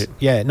about it.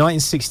 Yeah,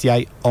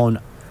 1968 on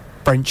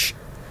French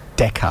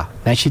Decca.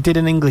 Now, she did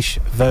an English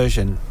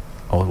version,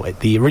 or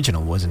the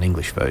original was an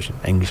English version,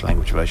 English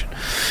language version.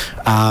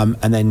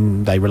 And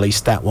then they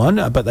released that one,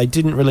 but they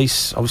didn't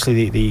release,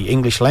 obviously, the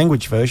English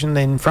language version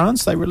in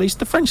France. They released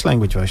the French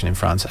language version in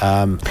France.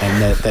 And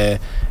they're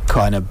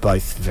kind of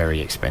both very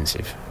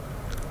expensive.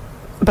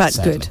 But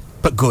sadly. good.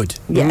 But good.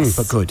 Yes.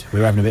 But good. We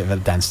were having a bit of a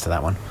dance to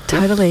that one.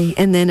 Totally.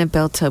 And then a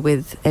belter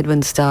with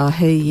Edwin Starr,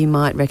 who you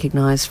might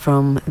recognise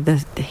from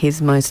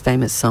his most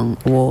famous song,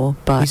 War.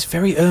 But He's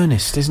very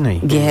earnest, isn't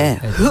he?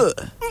 yeah.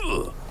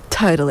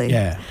 Totally.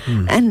 Yeah.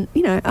 Mm. And,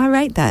 I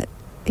rate that.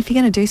 If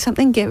you're going to do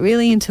something, get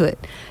really into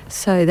it.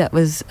 So that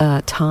was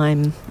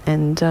Time,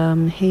 and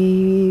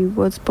he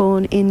was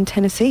born in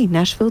Tennessee,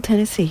 Nashville,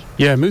 Tennessee.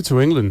 Yeah, moved to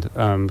England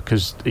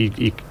because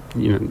he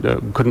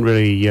couldn't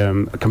really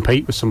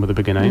compete with some of the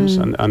bigger names,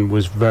 and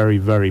was very,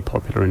 very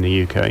popular in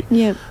the UK.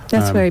 Yeah,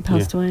 that's where he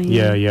passed away.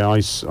 Yeah.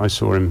 I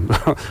saw him.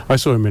 I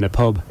saw him in a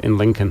pub in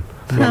Lincoln.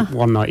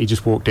 One night he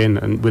just walked in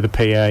and with a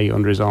PA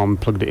under his arm,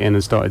 plugged it in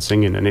and started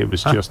singing, and it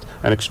was just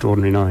an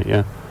extraordinary night.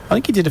 Yeah, I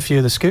think he did a few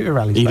of the scooter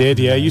rallies. he back did. in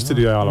the Yeah, day, he used to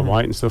do Isle of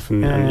Wight and stuff,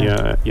 and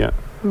yeah.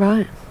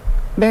 Right.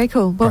 Very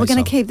cool. Well, Great we're going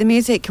song. to keep the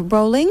music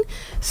rolling.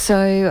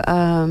 So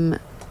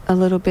a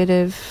little bit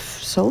of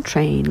Soul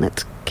Train.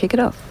 Let's kick it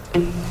off.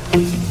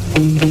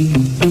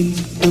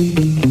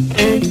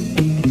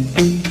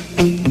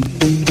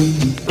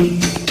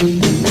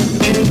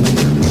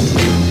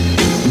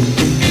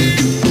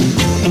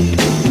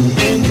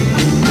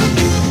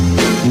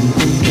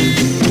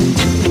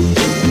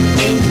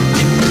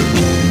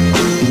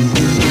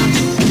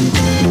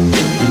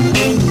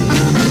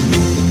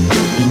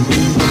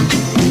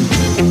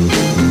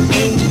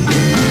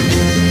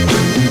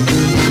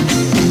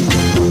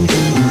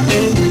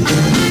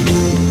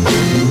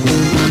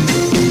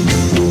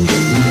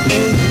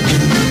 Thank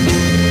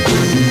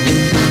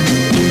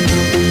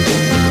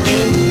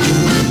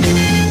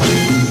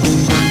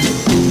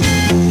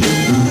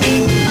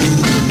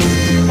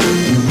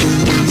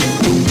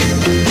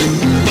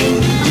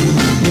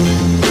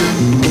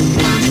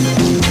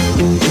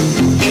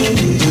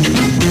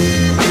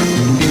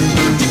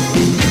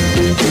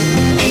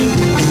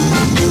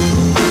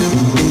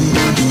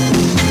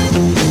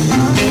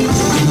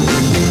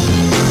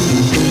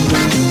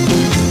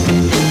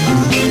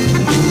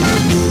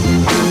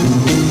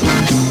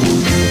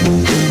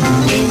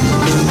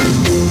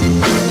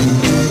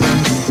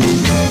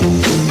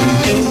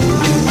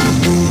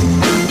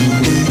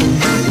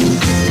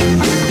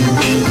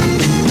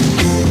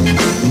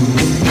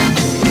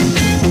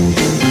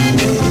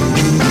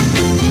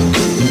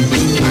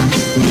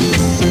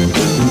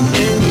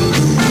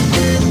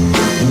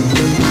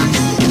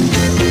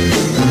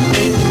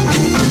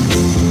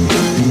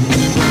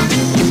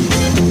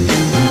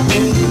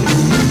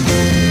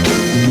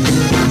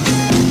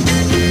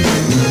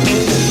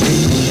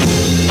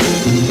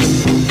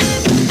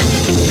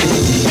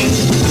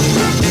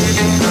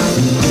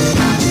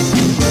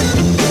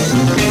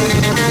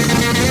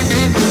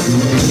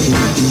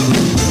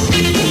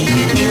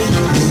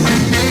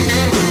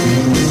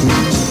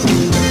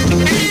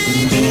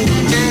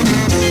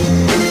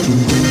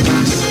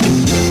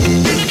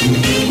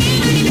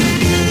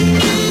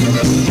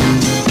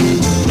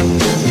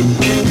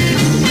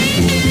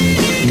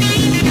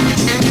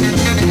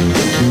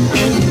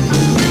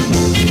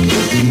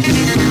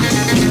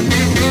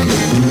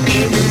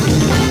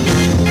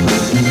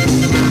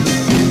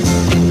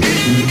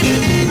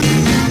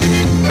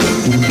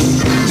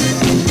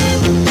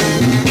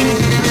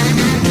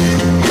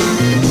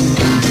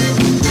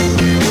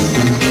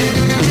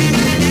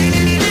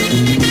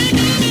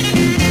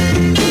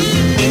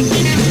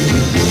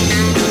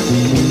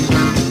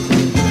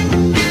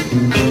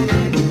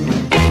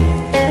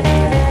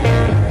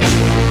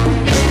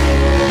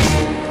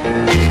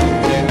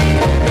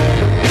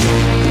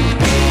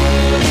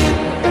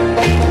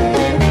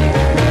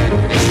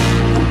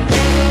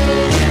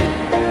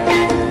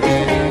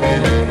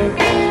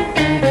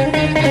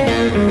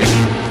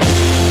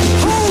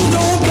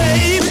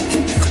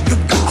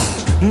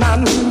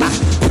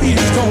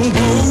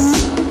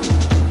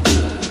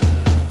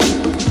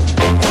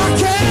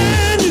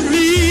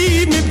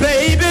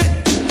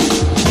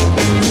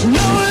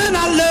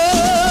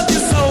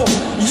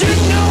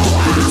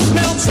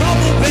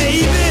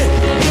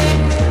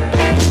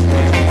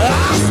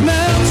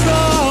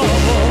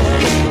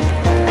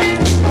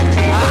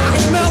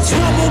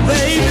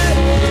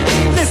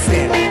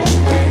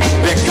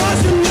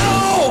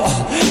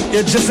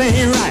just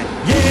ain't right.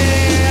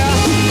 Yeah,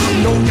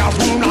 I know y'all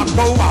wanna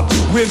go out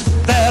with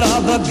that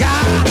other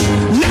guy.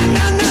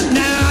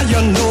 Now, you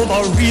know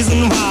the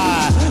reason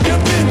why.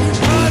 You've been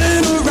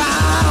running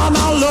around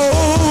all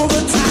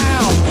over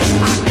town.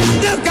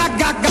 I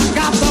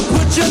got to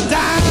put you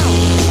down.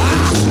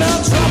 I smell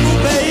trouble,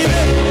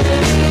 baby.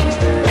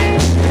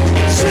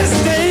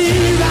 Just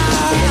ain't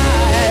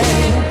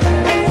right.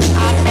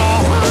 I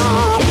thought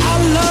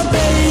our love,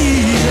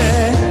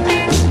 baby,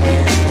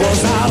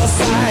 was out of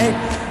sight.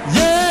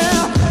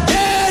 Yeah,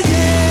 yeah,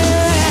 yeah.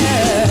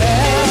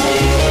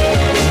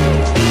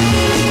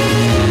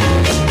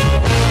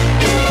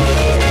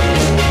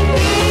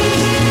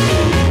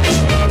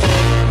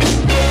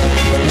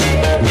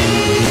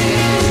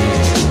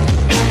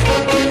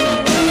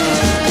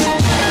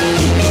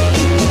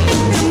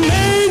 You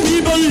made me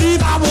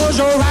believe I was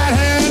your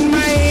right-hand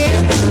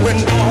man, when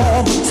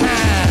all the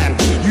time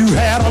you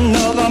had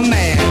another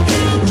man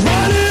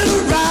running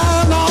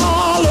around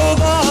all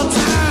over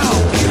town.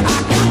 I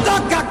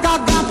got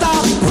to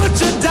put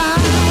you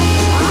down.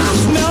 I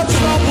smell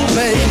trouble,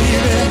 baby.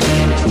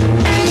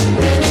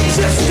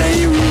 Just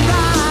ain't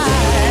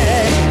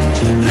right.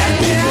 Let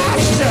me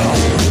ask you,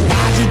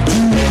 why'd you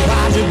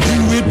do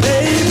it,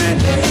 baby?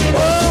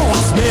 Oh, I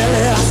smell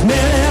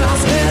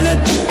it.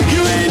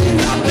 You ain't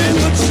nothing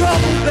but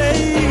trouble,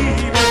 baby.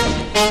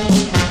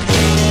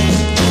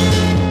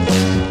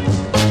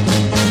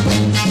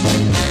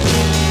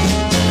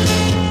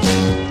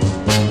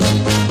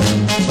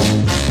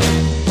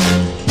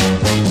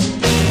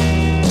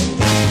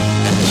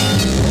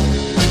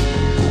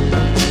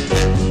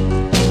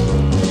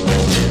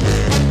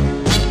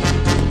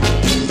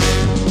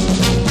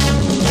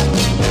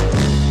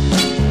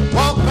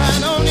 Walk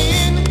right on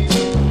in,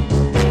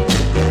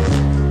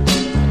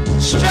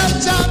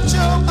 stretch out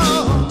your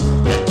arms,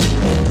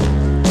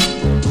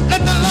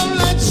 let the love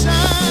light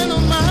shine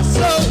on my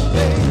soul,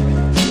 baby,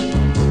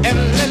 and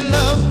let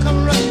love come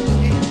running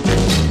in.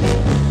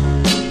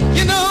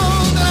 You know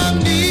that I've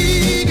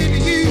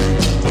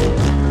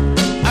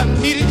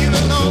needed you a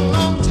long,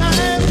 long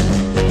time.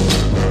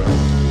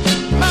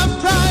 My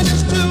pride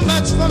is too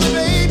much for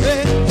me,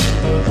 baby,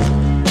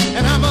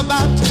 and I'm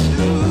about to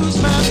lose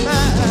my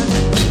mind.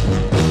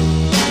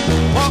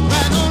 Walk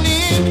right on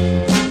in,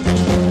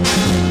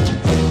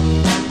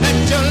 let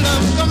your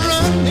love come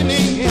running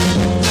in.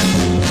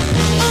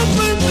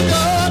 Open the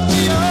door to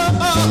your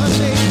heart,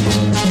 baby.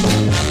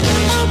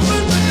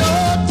 Open the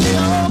door to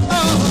your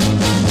heart.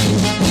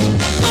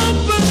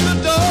 Open the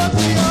door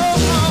to your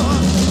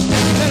heart.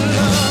 Let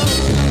love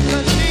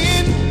come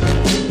in.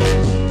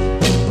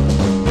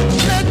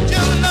 Let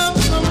your love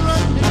come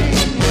running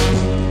in.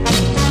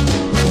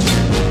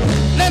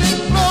 Let it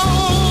flow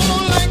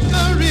like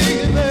a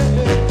river.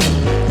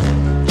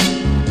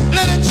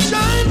 Let it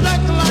shine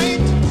like a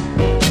light.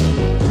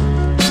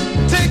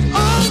 Take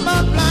all my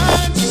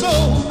blind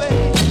soul,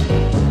 babe.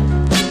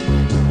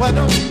 Why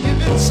don't you give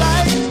it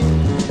sight?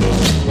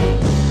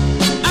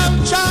 I've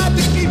tried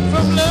to keep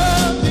from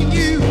loving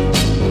you,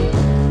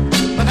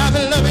 but I've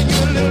been loving you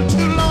a little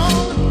too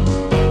long.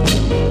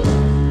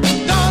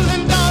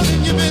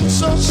 Darling, you've been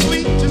so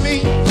sweet to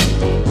me.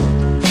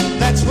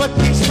 That's what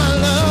keeps my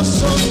love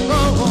so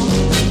strong.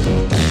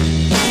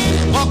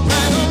 Walk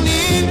right on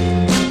in.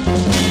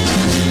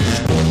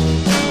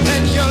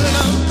 Let your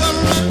love come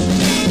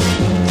running in.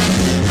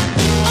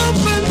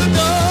 Open the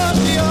door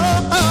to your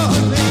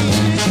heart,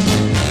 baby.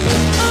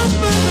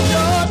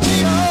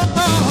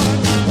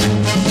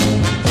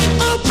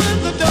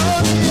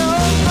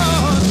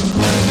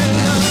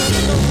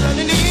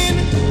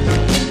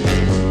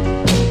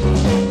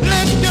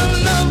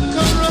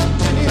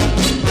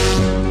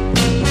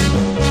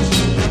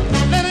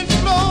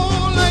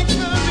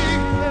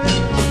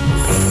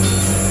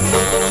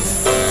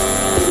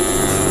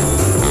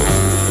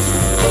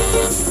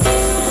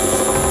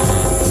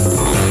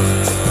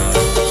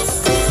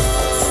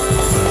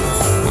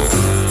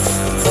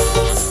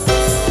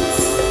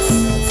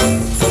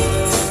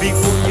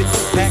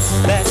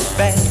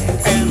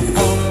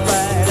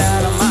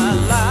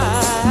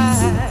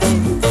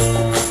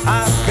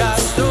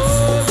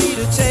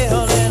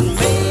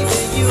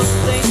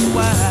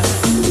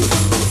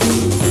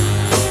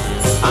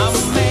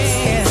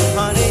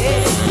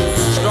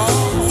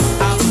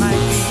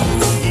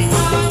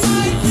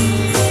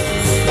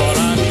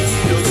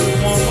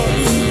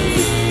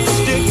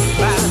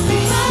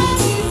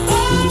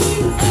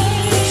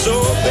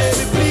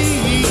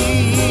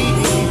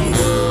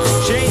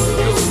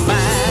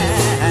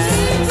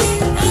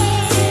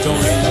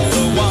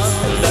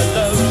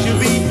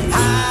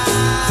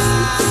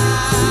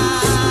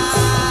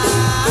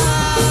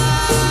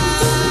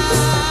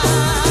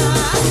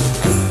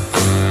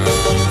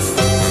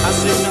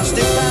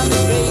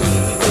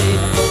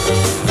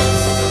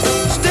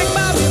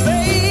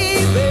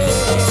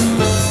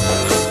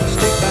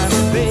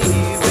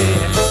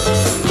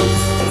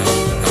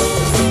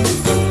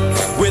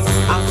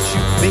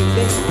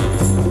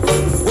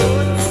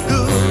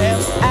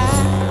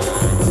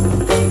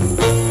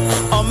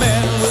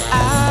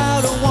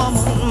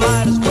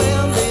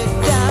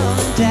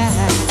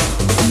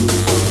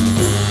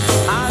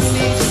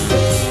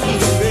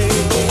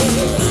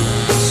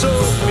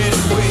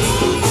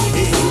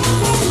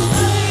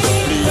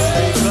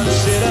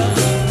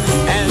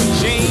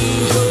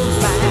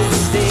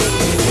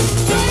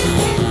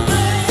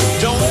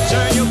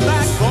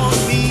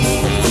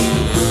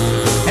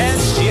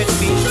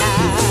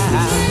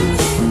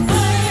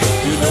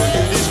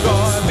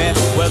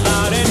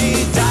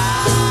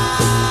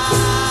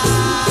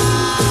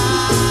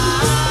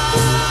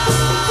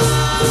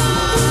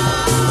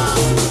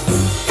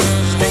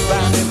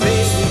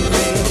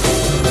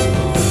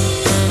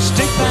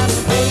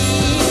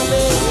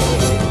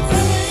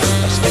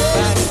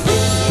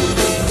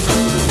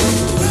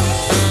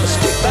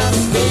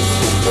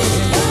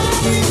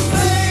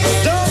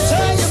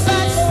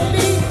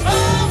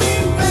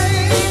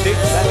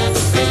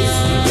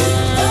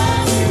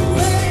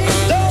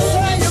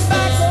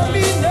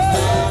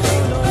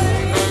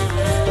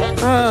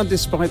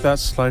 despite that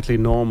slightly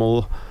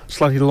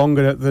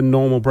longer than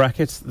normal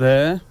bracket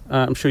there,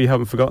 I'm sure you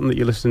haven't forgotten that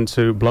you're listening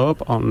to Blow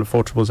Up on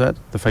 4ZZZ,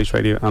 the Face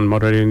Radio and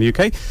Mod Radio in the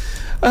UK.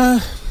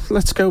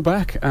 Let's go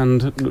back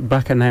and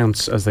back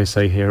announce, as they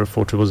say here at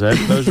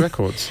 4ZZZ, those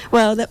records.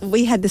 Well,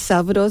 we had the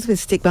Salvadors with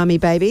Stick By Me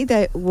Baby.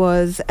 That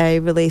was a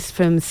release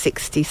from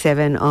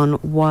 67 on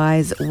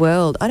Wise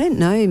World. I don't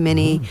know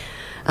many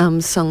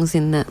songs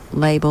in that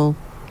label.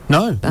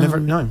 No, never.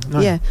 No.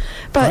 Yeah,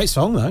 but great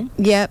song though.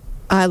 Yeah,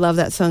 I love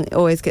that song. It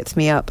always gets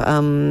me up.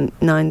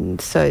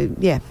 So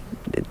yeah,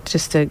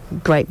 just a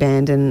great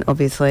band, and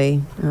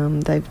obviously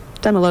they've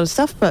done a lot of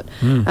stuff. But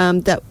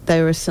that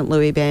they were a St.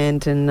 Louis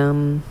band,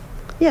 and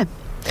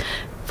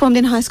formed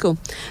in high school,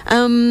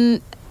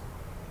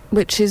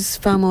 which is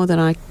far more than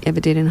I ever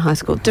did in high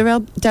school.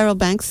 Daryl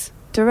Banks.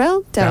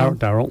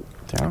 Daryl.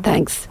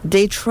 Thanks.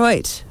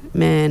 Detroit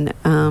man,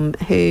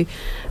 who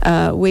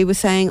we were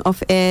saying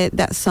off air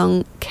that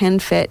song can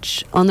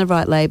fetch on the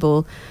right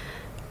label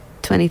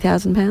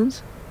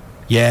 £20,000.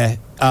 Yeah,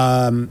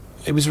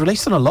 it was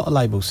released on a lot of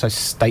labels, so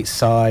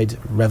Stateside,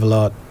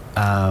 Revelot,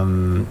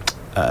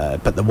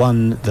 but the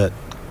one that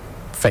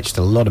fetched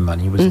a lot of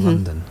money was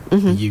London,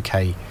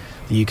 the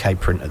UK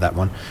print of that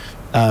one.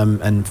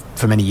 And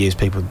for many years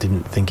people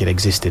didn't think it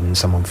existed, and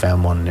someone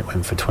found one and it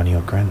went for 20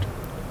 odd grand.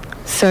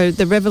 So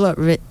the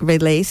Revelot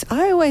release,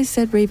 I always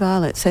said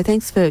Reviolet, so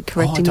thanks for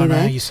correcting me there. I don't know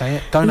how you say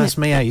it. Don't ask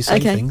me how you say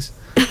things.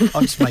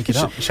 I'll just make it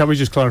up. Shall we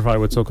just clarify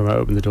we're talking about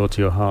Open the Door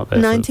to Your Heart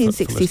there?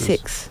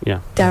 1966.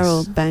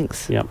 Daryl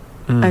Banks. Yep.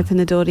 Open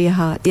the Door to Your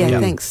Heart. Yeah,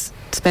 thanks,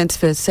 Spence,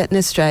 for setting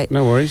us straight.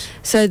 No worries.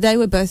 So they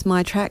were both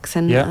my tracks,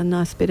 and a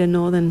nice bit of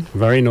northern.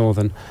 Very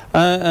northern.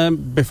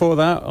 Before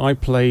that, I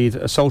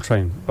played Soul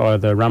Train by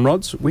the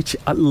Ramrods, which,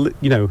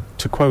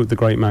 to quote the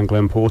great man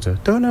Glenn Porter,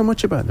 don't know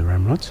much about the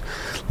Ramrods.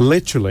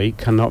 Literally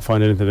cannot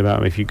find anything about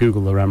them. If you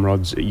Google the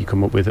Ramrods, you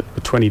come up with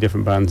 20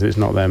 different bands, and it's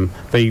not them.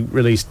 They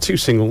released 2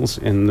 singles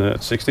in the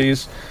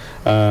 60s.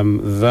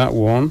 That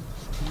one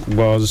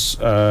was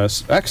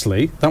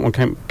actually that one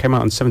came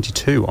out in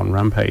 72 on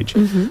Rampage,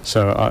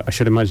 so I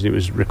should imagine it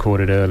was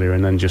recorded earlier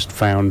and then just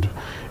found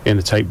in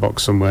a tape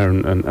box somewhere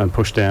and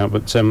pushed out,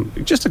 but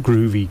just a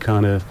groovy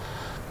kind of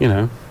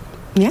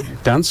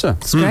dancer.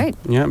 It's great.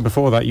 Yeah,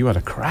 before that you had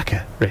a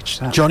cracker,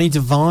 Rich. Johnny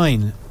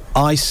Devine,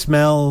 I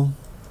Smell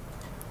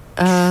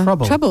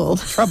Trouble.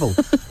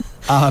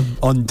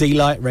 On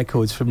D-Light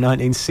Records from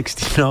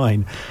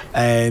 1969,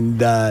 and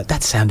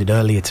that sounded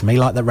earlier to me,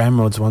 like the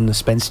Ramrods one that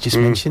Spence just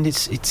mentioned.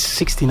 It's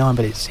 69,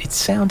 but it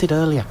sounded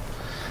earlier.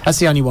 That's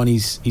the only one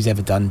he's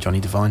ever done,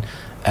 Johnny Devine,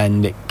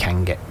 and it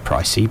can get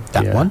pricey,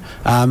 that one.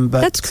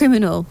 But that's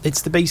Criminal.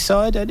 It's the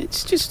B-side, and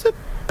it's just a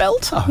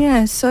belter.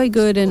 Yeah, so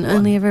good, and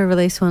only ever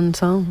released one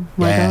song.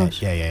 My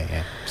gosh.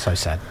 Yeah. So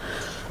sad.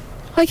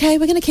 Okay,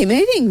 we're going to keep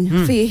moving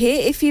for you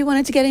here. If you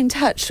wanted to get in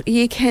touch,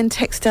 you can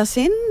text us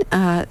in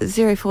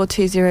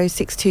 0420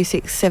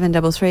 626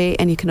 733,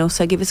 and you can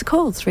also give us a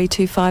call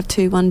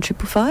 3252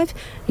 1555.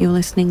 You're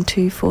listening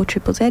to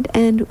 4ZZZ,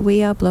 and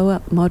we are Blow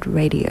Up Mod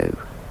Radio.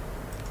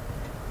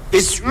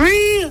 It's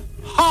real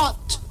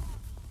hot,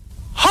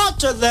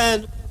 hotter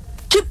than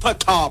Tipper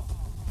Top.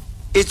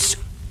 It's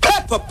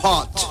Pepper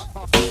Pot.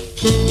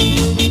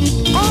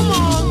 Come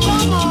on.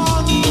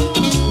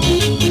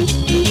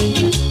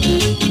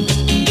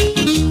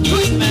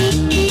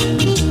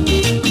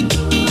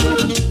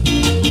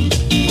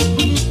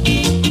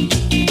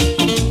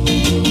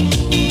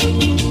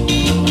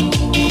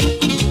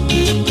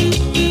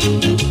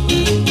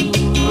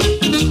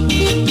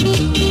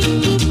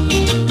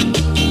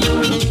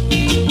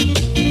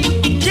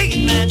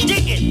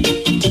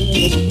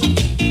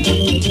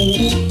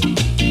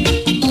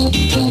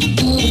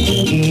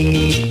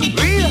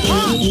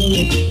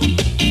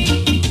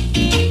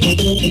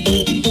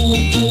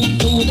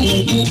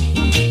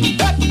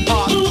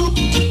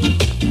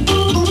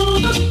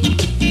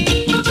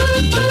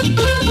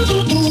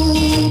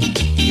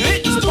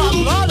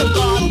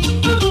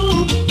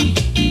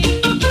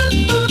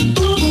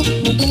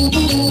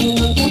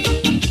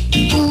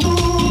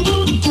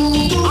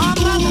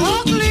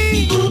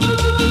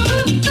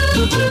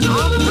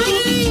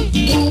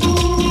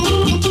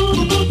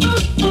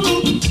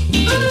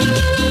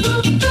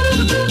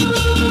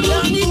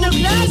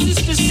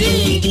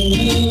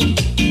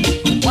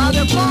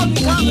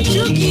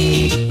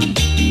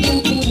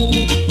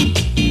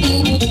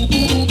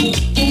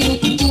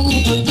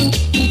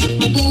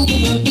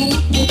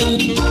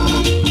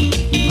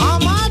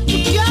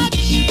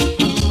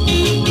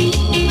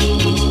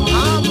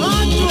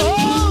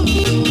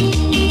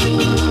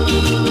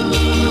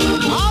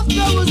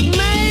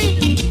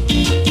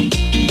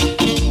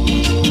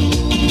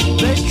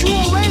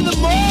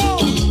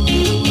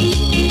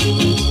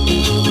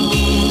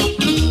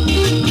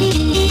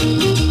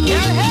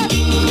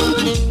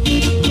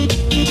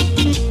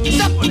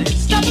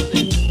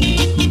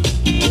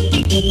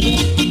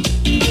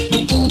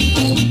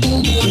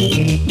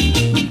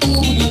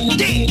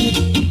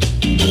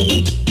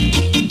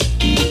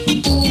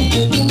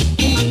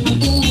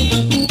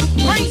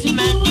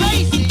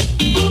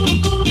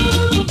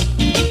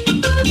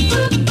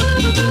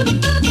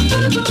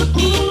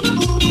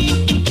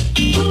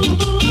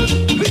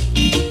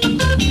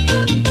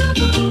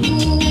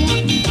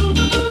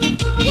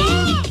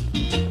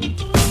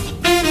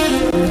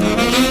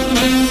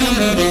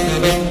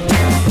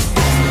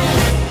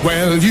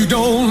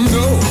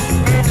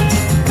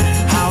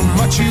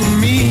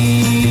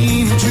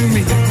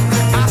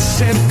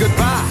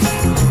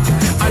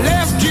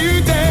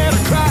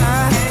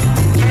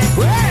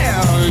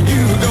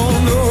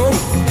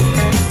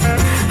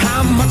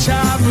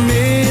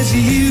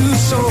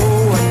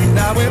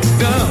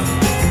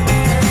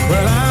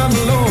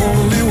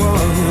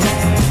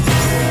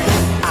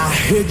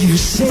 heard you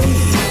say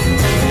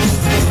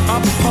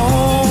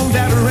upon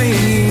that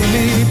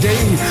rainy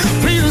day,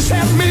 please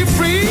set me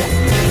free,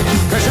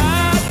 'cause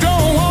I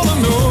don't wanna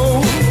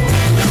know.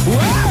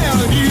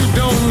 Well, you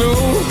don't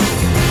know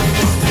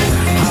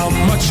how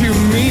much you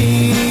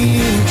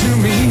mean to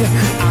me.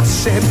 I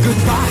said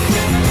goodbye,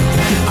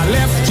 I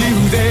left you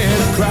there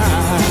to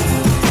cry.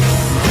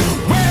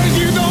 Well,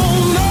 you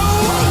don't know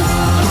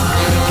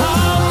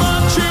how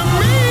much you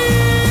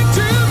mean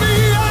to me.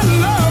 I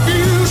love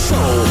you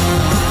so.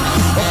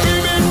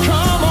 Baby,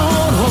 come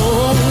on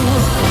home.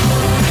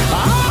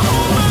 I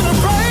hope and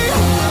pray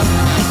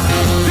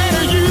that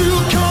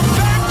you'll come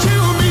back to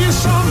me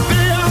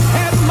someday. I've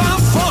had my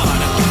fun.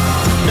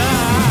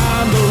 Now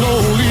I'm the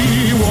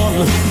lonely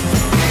one.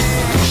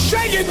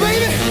 Shake it,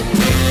 baby.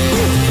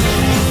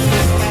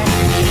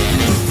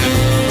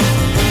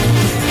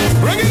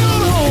 Bring it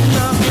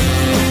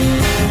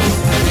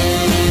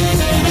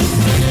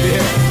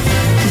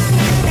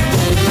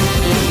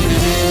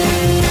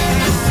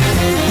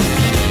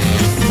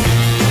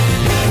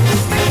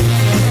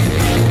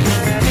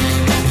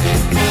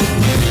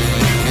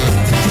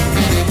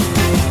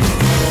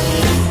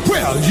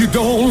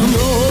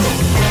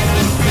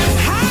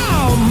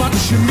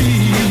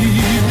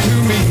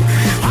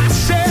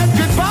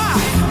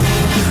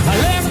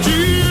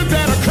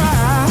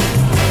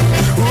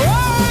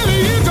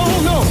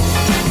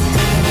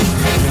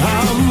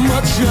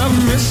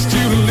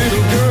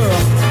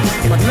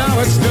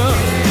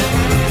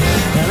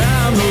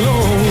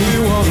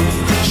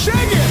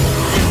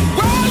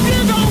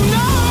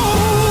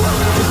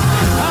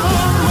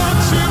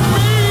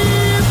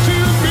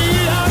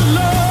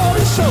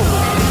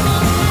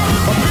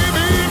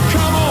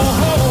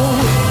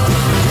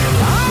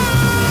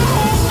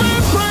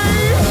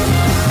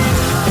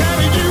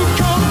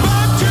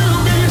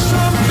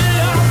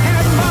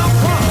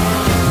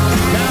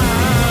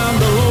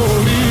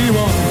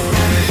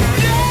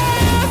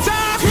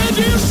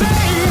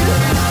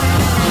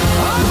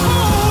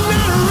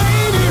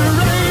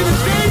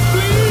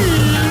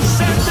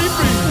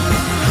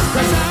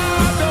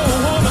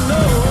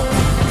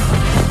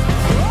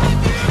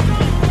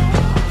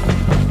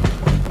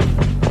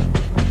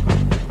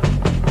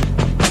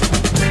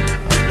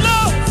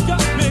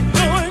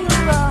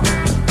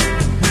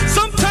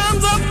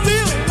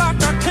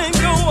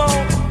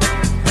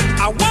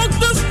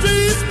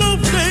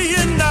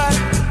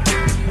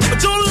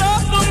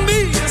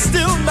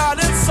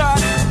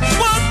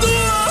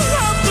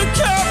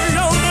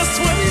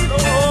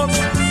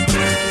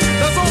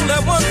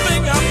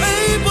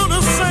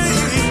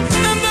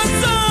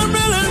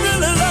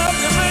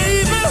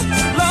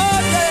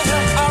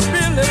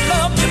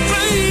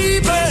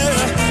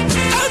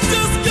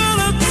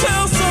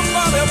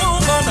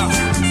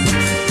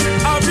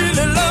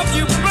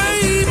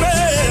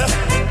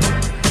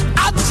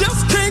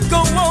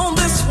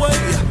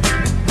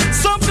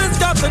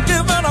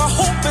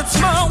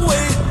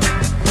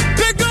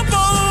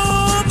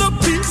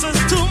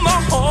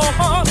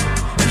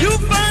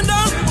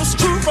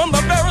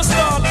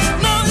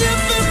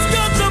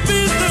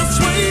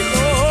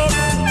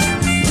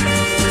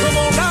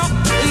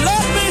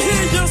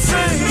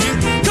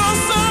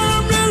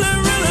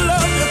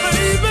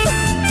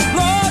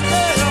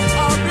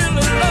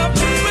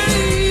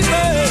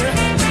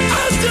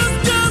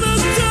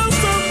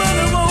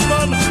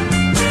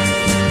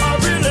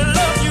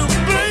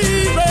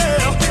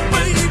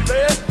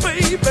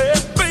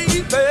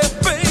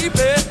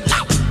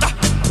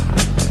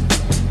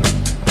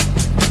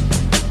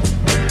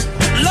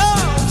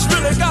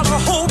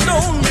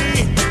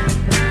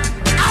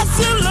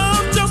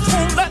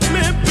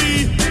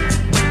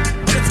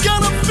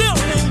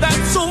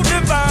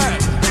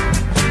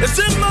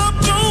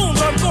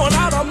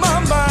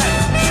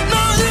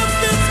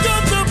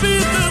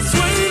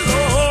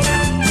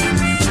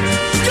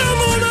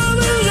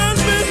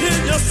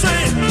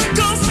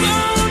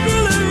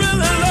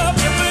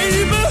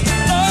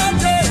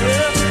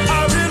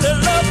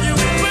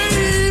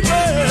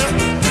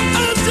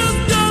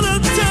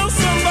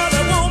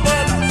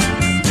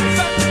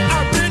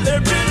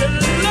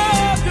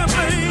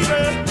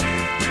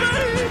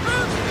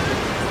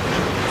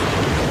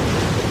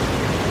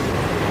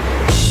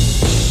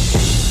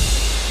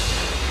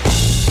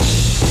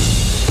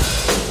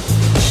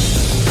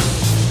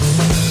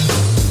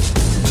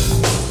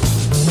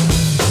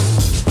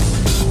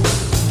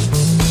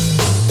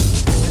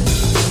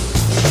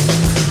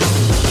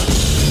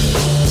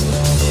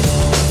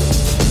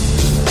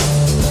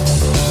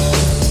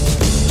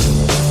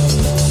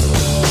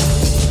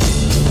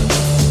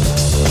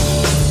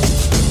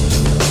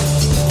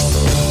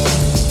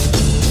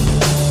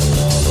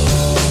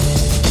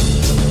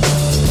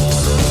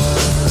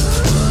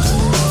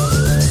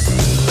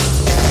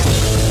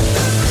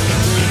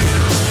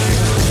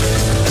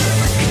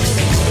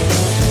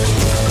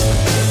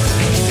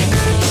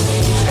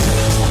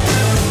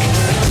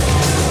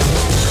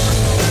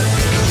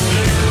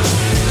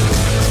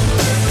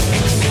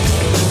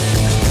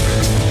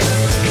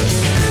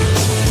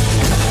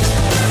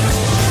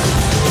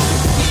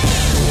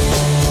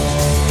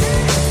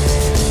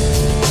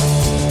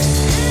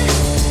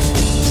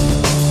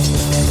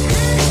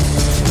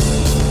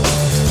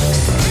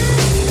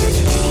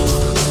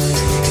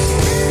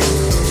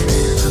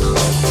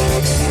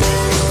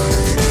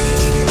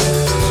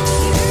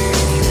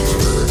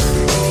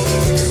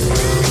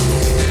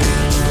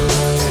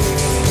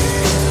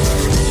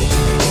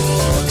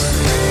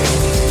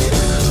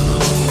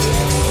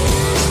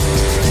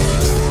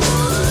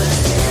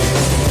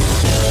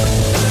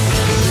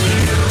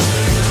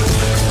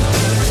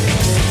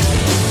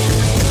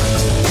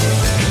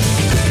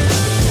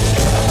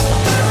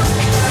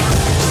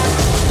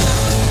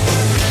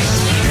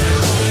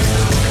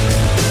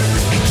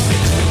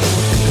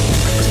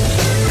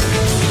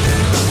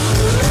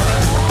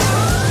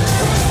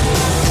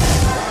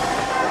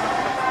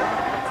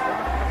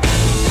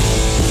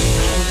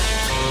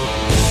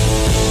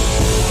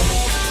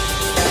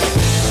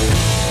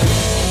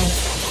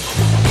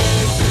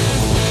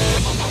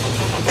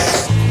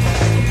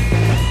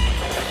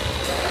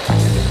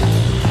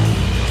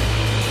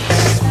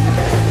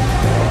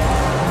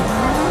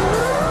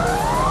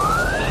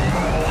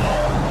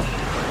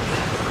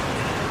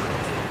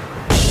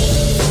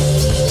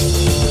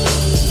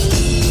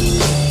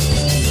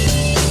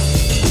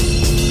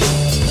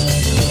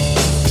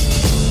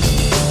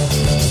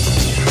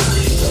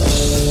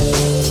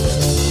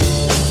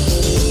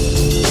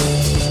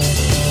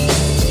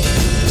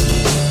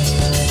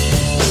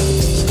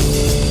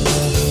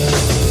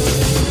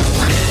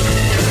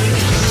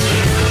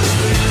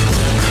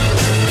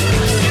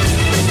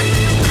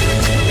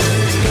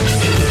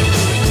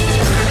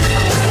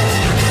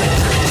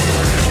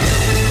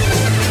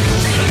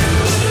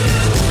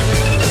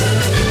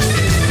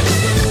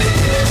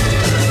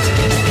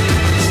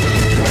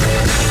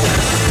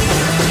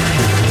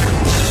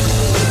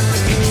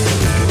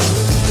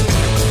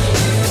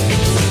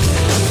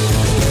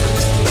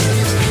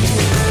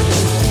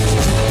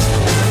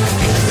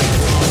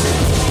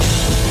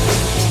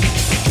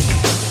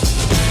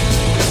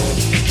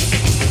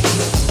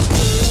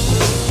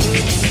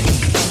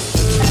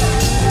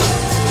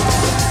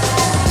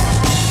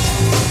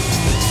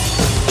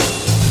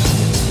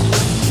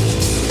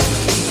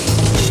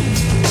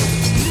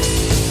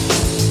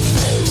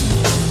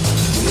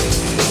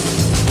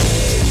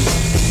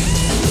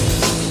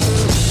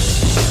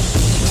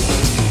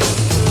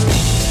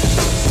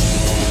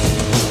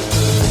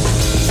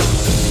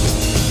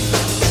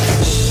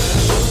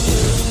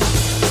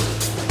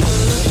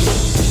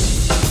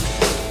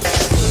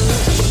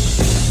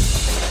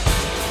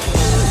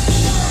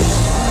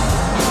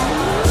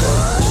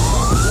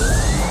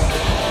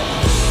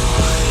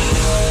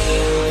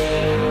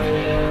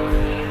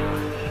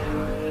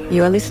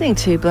You are listening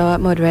to Blow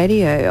Up Mod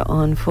Radio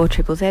on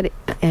 4ZZZ,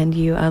 and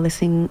you are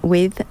listening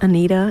with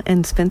Anita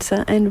and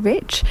Spencer and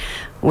Rich.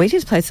 We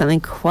just played something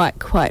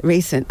quite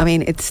recent. I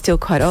mean, it's still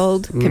quite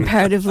old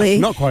comparatively.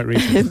 Not quite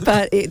recent.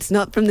 But it's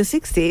not from the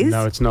 60s.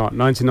 No, it's not.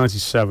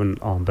 1997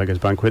 on Beggar's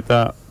Banquet.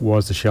 That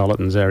was the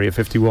Charlatans Area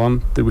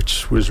 51,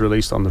 which was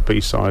released on the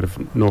B-side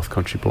of North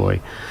Country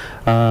Boy.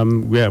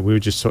 We were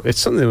just... it's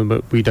something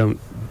that we don't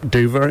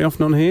do very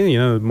often on here, you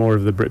know, more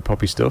of the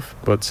Britpoppy stuff.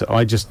 But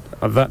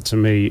that to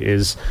me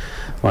is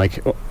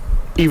like,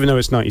 even though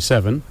it's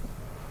 97...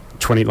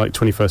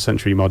 21st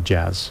century mod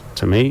jazz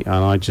to me,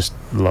 and I just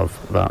love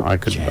that. I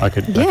could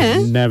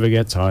never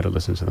get tired of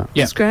listening to that.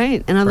 It's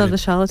great, and I love the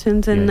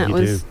Charlatans, and that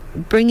was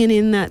bringing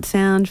in that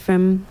sound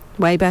from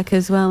way back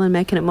as well and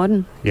making it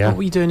modern. Yeah. What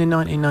were you doing in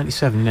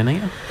 1997,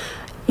 Anita?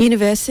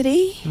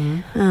 University.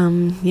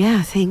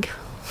 I think.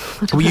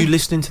 Were you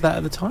listening to that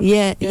at the time?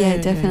 Yeah,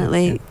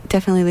 definitely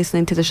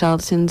listening to the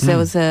Charlatans. There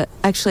was it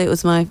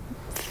was my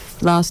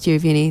last year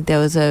of uni. There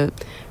was a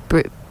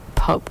Brit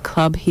pop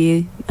club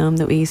here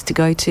that we used to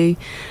go to,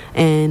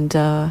 and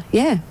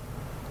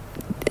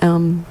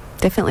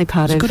definitely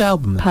part of good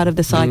album, part of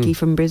the psyche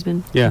from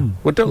Brisbane.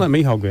 Well, Don't Let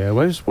Me Hog the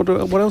Airwaves.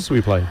 What else do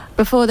we play?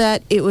 Before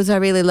that, it was I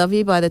Really Love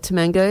You by the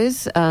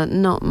Tamangos.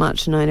 Not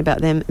much known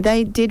about them.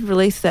 They did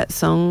release that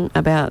song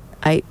about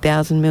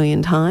 8,000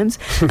 million times.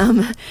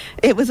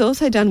 It was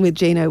also done with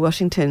Geno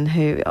Washington,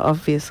 who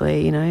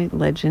obviously, you know,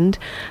 legend,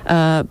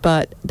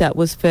 but that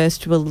was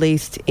first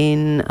released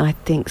in, I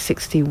think,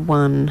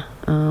 61.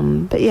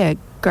 But yeah,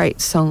 great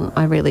song.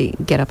 I really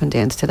get up and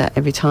dance to that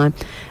every time.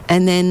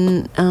 And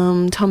then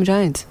Tom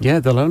Jones. Yeah,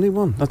 The Lonely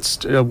One.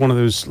 That's one of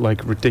those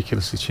like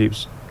ridiculously cheap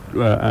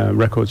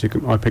records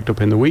I picked up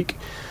in the week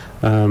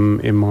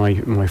in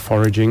my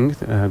foraging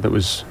that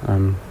was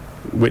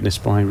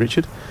witnessed by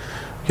Richard.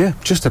 Yeah,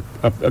 just a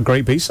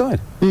great B-side.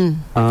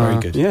 Very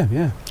good.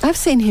 Yeah. I've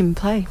seen him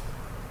play.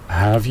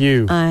 Have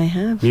you? I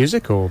have.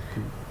 Music or?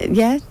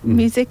 Yeah,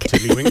 music.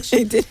 Tiddlywinks?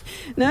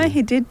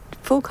 He did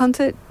full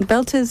concert,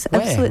 belters,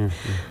 Where? absolute.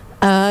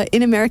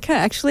 In America,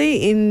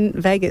 actually, in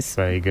Vegas.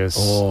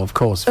 Oh, of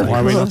course. Why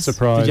are we not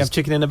surprised? Did you have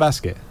chicken in a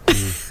basket?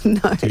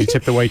 No. Did you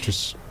tip the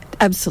waitress?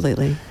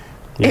 Absolutely.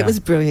 Yeah. It was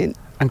brilliant.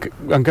 And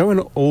going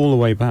all the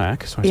way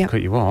back, sorry to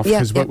cut you off,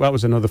 because that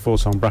was another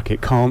 4-song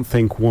bracket. Can't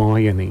Think Why,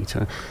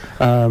 Anita.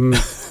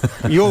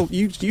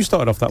 You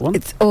started off that one.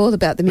 It's all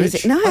about the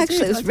music. Rich? No,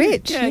 actually, it was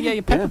Rich. Yeah,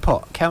 your Pepper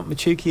Pot, Count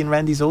Machuki and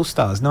Randy's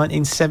All-Stars,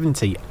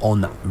 1970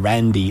 on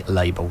Randy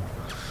label.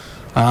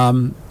 Bit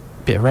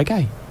of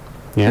reggae.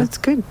 Yeah, that's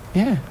good.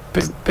 Yeah,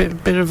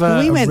 bit of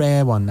a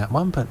rare one, that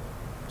one, but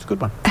it's a good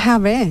one. How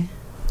rare?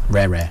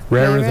 Rarer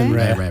than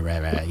rare.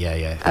 Rare.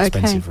 Yeah.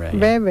 Expensive okay.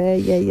 rare. Rare.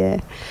 Yeah.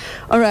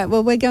 All right.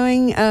 Well, we're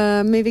going.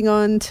 Moving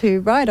on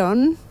to Ride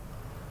On.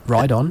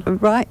 Ride On.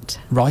 Right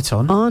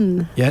on.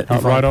 On. Yeah.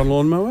 Ride On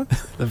Lawnmower.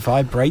 The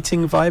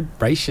vibrating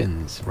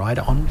vibrations. Ride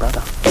On,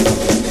 brother.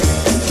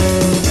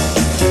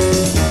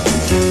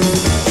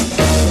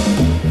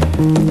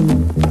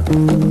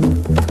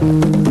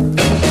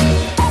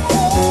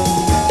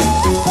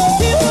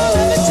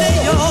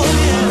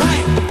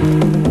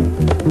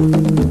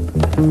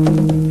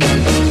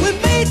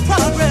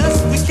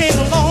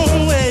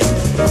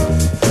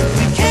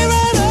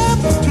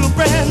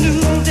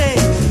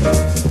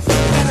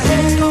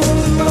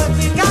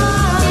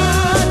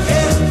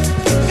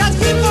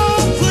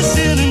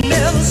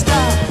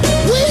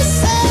 We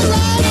say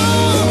right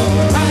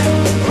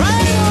on.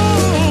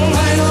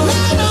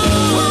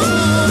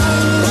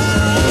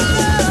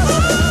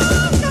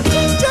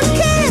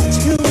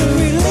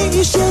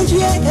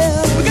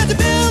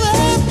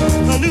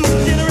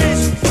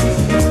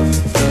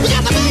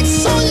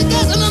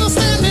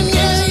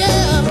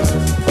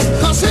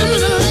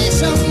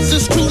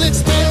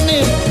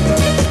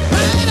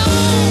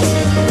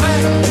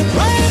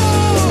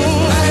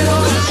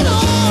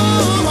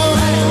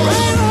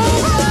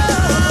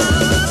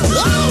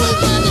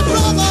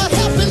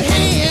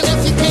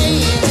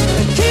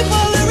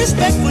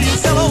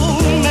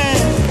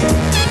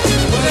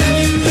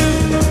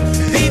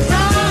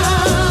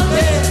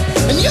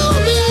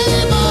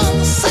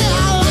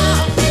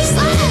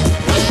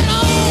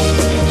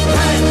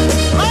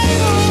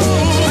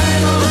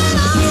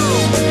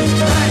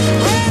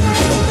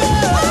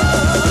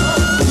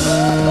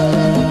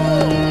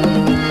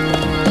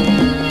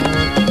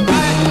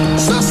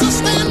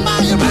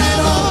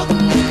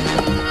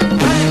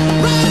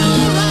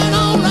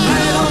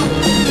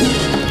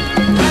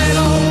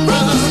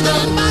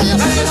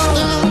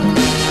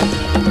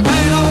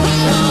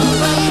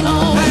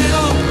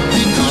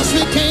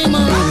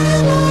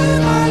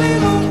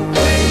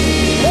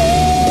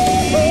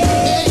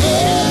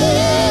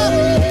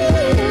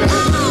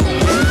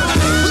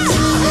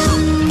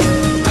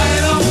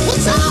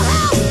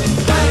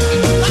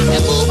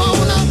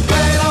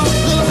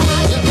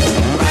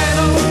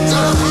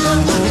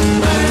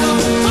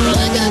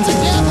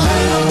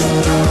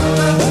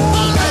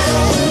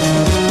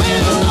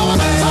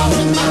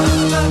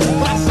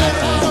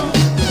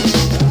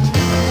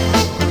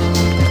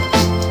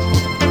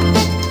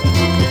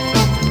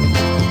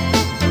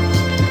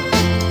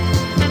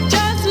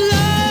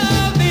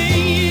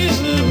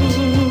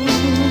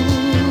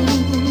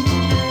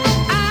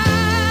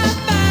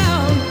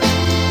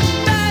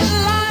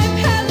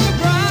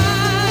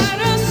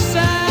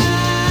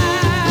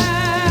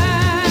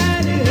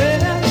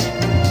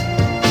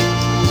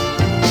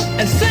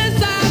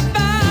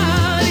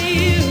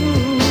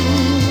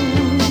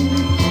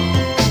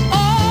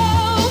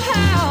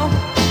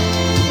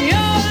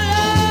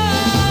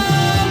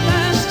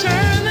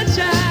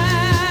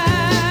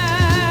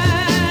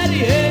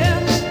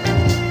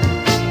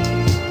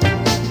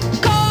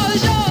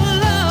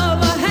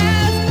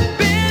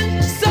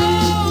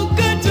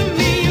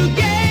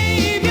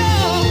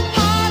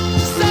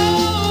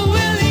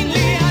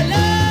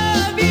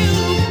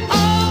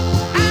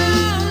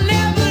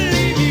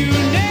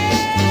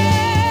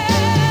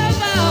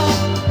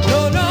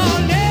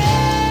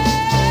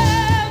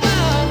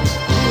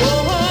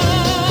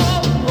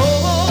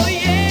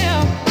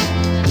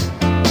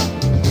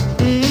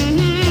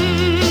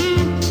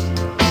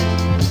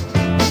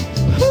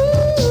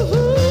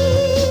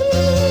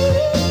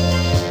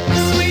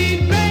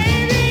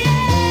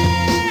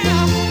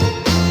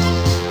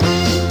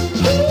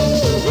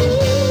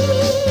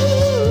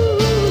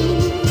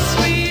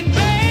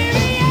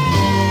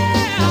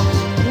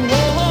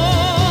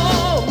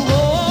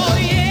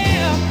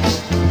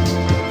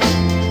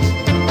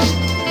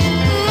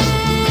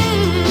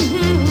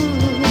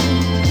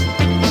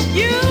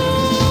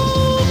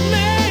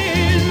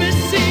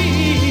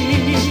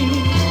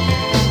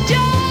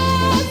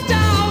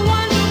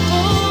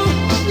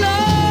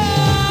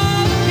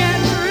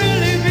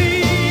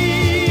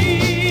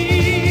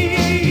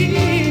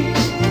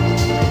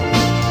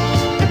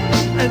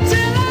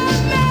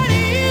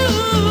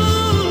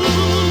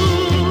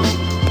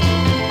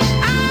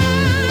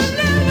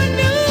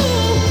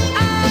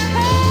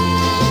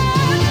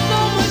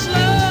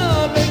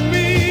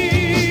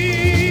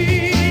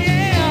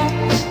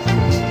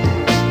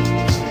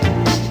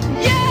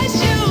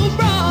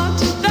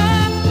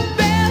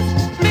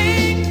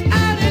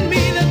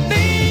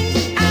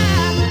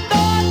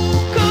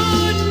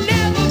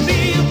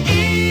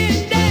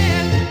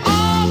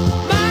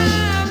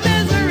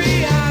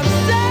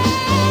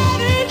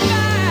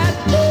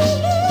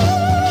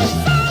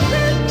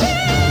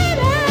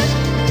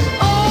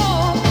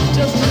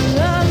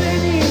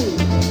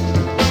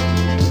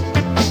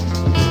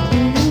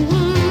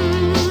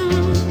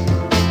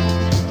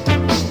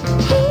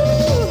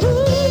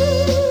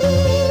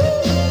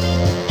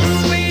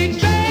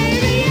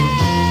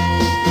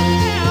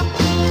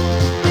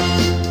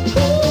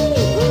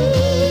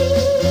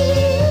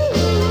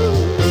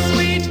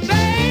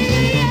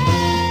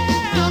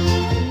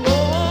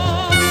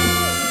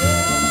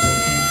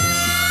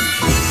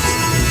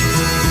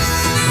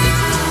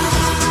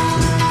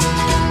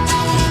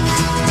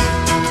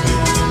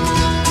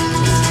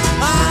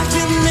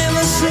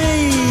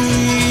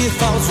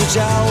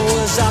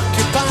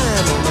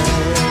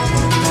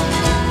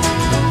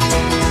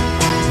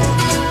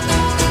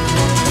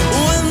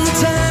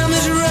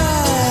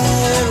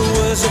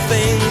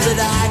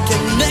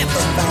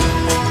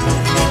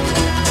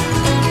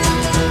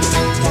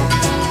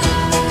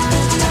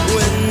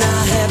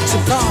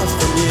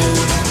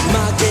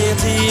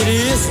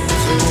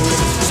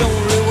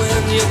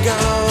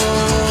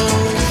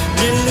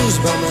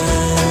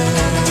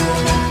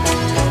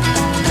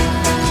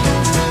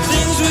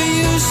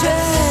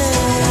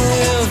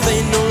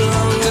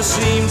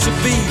 to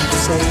be the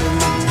same.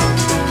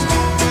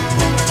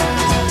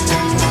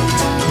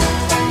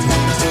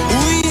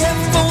 We have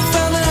both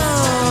found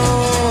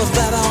out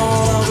that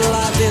all of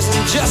life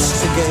isn't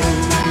just a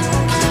game.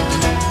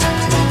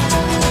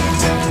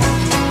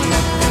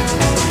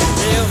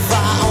 If I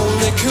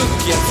only could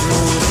get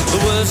through the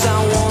words I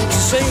want to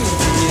say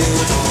to you,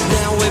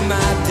 now we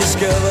might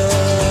discover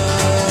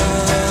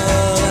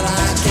that I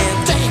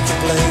can't take the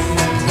blame.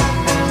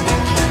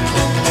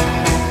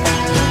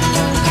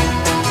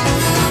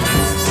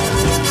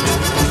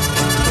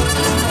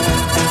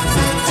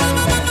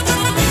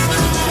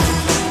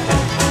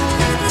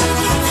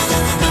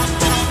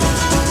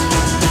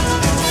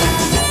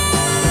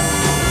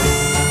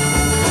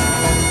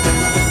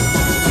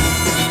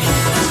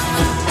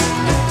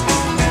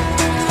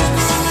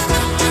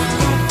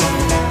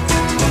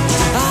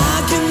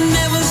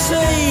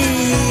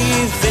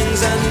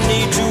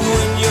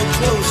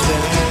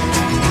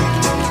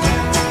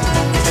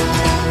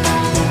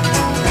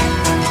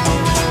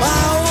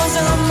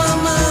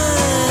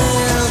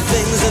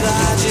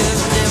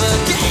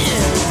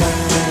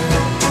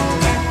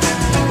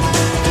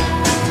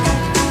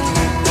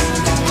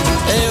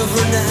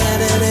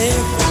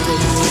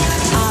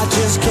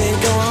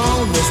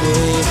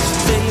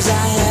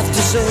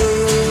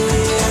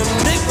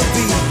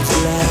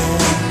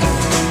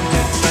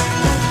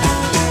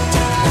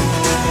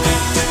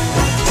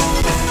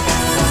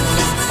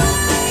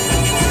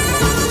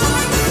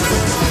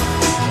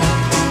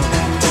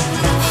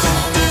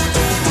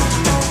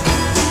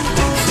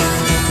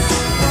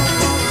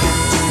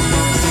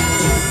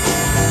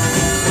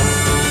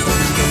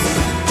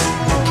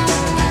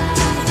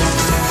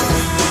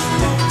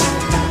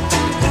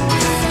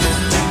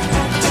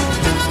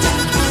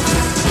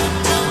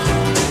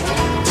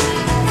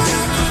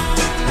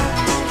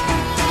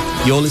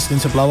 You're listening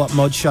to Blow Up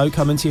Mod Show,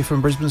 coming to you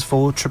from Brisbane's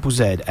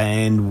 4ZZZ,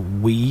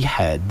 and we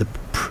had the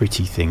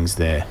Pretty Things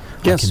there.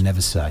 Yes. I can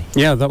never say.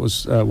 Yeah, that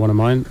was one of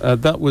mine.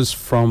 That was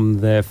from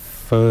their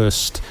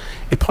first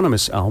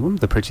eponymous album,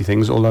 The Pretty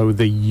Things, although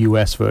the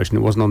US version, it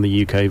wasn't on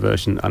the UK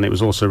version, and it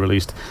was also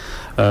released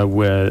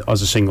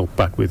as a single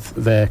back with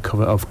their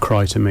cover of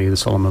Cry to Me, the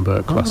Solomon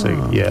Burke classic.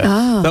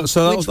 Yeah.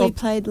 Which we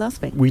played last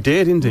week. We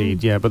did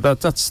indeed, yeah, but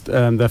that's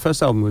their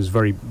first album was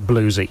very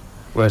bluesy.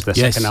 Whereas their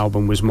second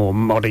album was more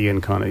moddy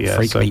and kind of,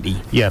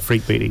 freakbeaty. Yeah,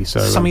 freakbeaty.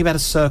 So something about a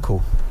circle.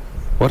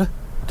 What?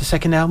 The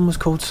second album was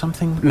called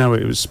something? No,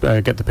 it was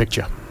Get the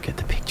Picture. Get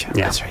the Picture.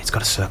 Yeah. That's right. It's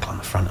got a circle on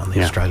the front on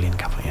the Australian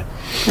cover, yeah.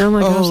 Oh my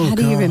gosh, how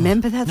do you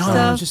remember that no, stuff?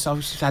 I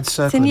was just had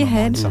circle it's in your my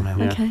head mind somehow.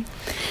 Yeah. Okay.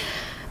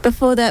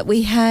 Before that,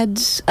 we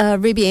had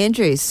Ruby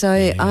Andrews. So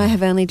I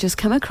have only just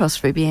come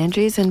across Ruby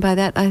Andrews, and by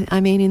that I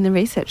mean in the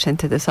research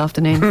centre this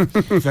afternoon.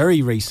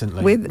 Very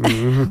recently. With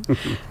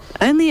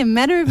only a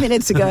matter of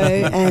minutes ago,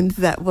 and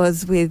that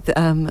was with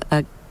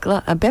a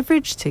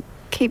beverage to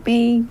keep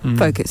me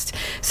focused.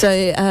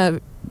 So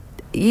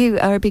you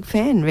are a big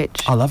fan,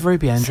 Rich. I love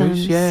Ruby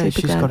Andrews. Yeah,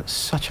 she's Supergirl. got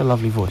such a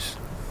lovely voice.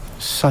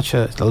 Such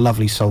a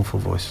lovely, soulful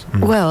voice.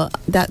 Well,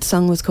 that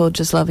song was called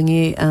Just Loving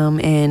You,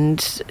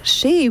 and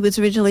she was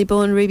originally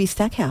born Ruby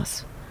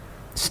Stackhouse.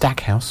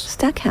 Stackhouse?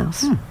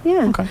 Stackhouse,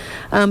 yeah. Okay.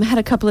 Had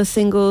a couple of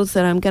singles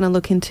that I'm going to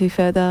look into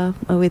further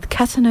with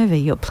Casanova,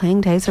 Your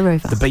Playing Days Are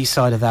Over. The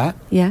B-side of that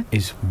Yeah.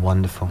 is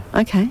wonderful.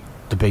 Okay.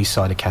 The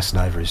B-side of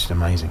Casanova is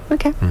amazing.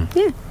 Okay.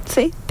 Yeah.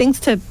 See, things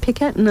to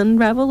pick at and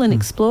unravel and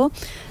explore.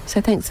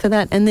 So thanks for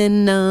that. And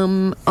then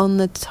on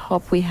the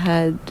top we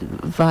had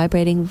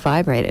Vibrating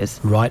Vibrators.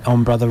 Right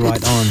on, brother,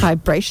 right on.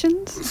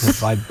 Vibrations? The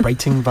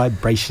Vibrating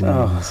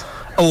Vibrations.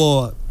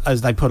 Or,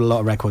 as they put a lot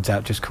of records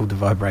out, just called The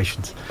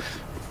Vibrations.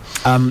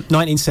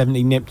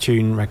 1970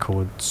 Neptune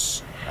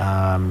Records.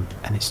 And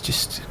it's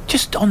just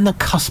on the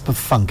cusp of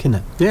funk, isn't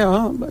it?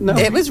 Yeah, no,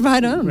 It was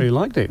right on. really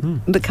liked it.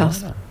 The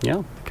cusp.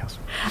 Yeah. The cusp.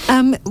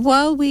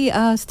 While we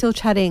are still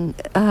chatting,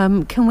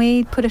 can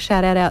we put a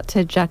shout out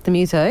to Jack the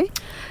Muso?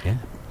 Yeah.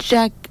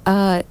 Jack,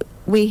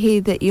 we hear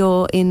that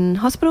you're in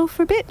hospital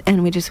for a bit,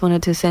 and we just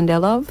wanted to send our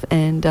love.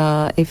 And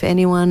if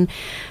anyone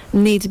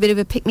needs a bit of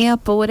a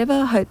pick-me-up or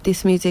whatever, hope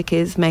this music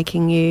is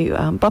making you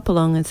bop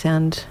along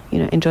and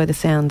enjoy the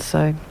sound.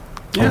 So,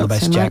 All the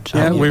best, so Jack. much.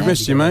 Yeah, Oh, we've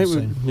missed you, mate.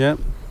 Yeah.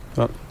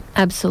 But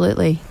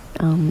Absolutely.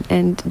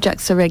 And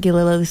Jack's a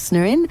regular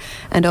listener in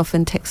and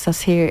often texts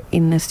us here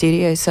in the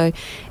studio. So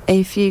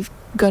if you've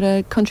got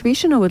a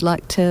contribution or would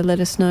like to let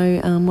us know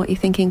what you're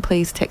thinking,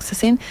 please text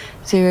us in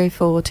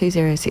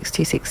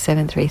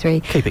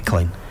 0420626733. Keep it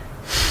clean.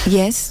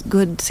 Yes,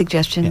 good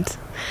suggestions.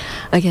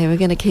 Okay, we're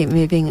going to keep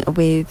moving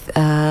with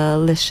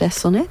Les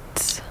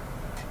Chansonnettes.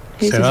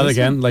 say that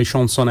again. Les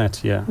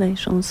Chansonnettes, yeah. Les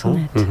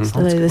Chansonnettes.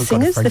 Mm-hmm. The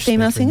singers, the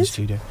female singers?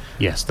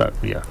 Yes,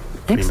 yeah.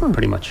 Excellent.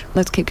 Pretty much.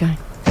 Let's keep going.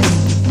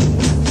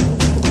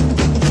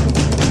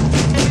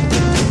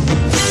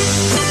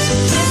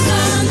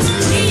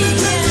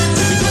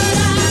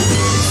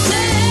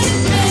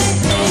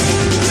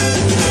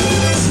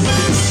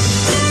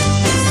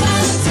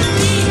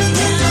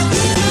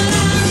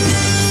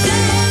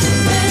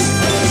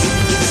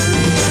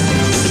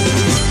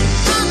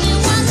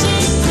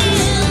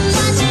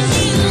 Watching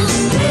you,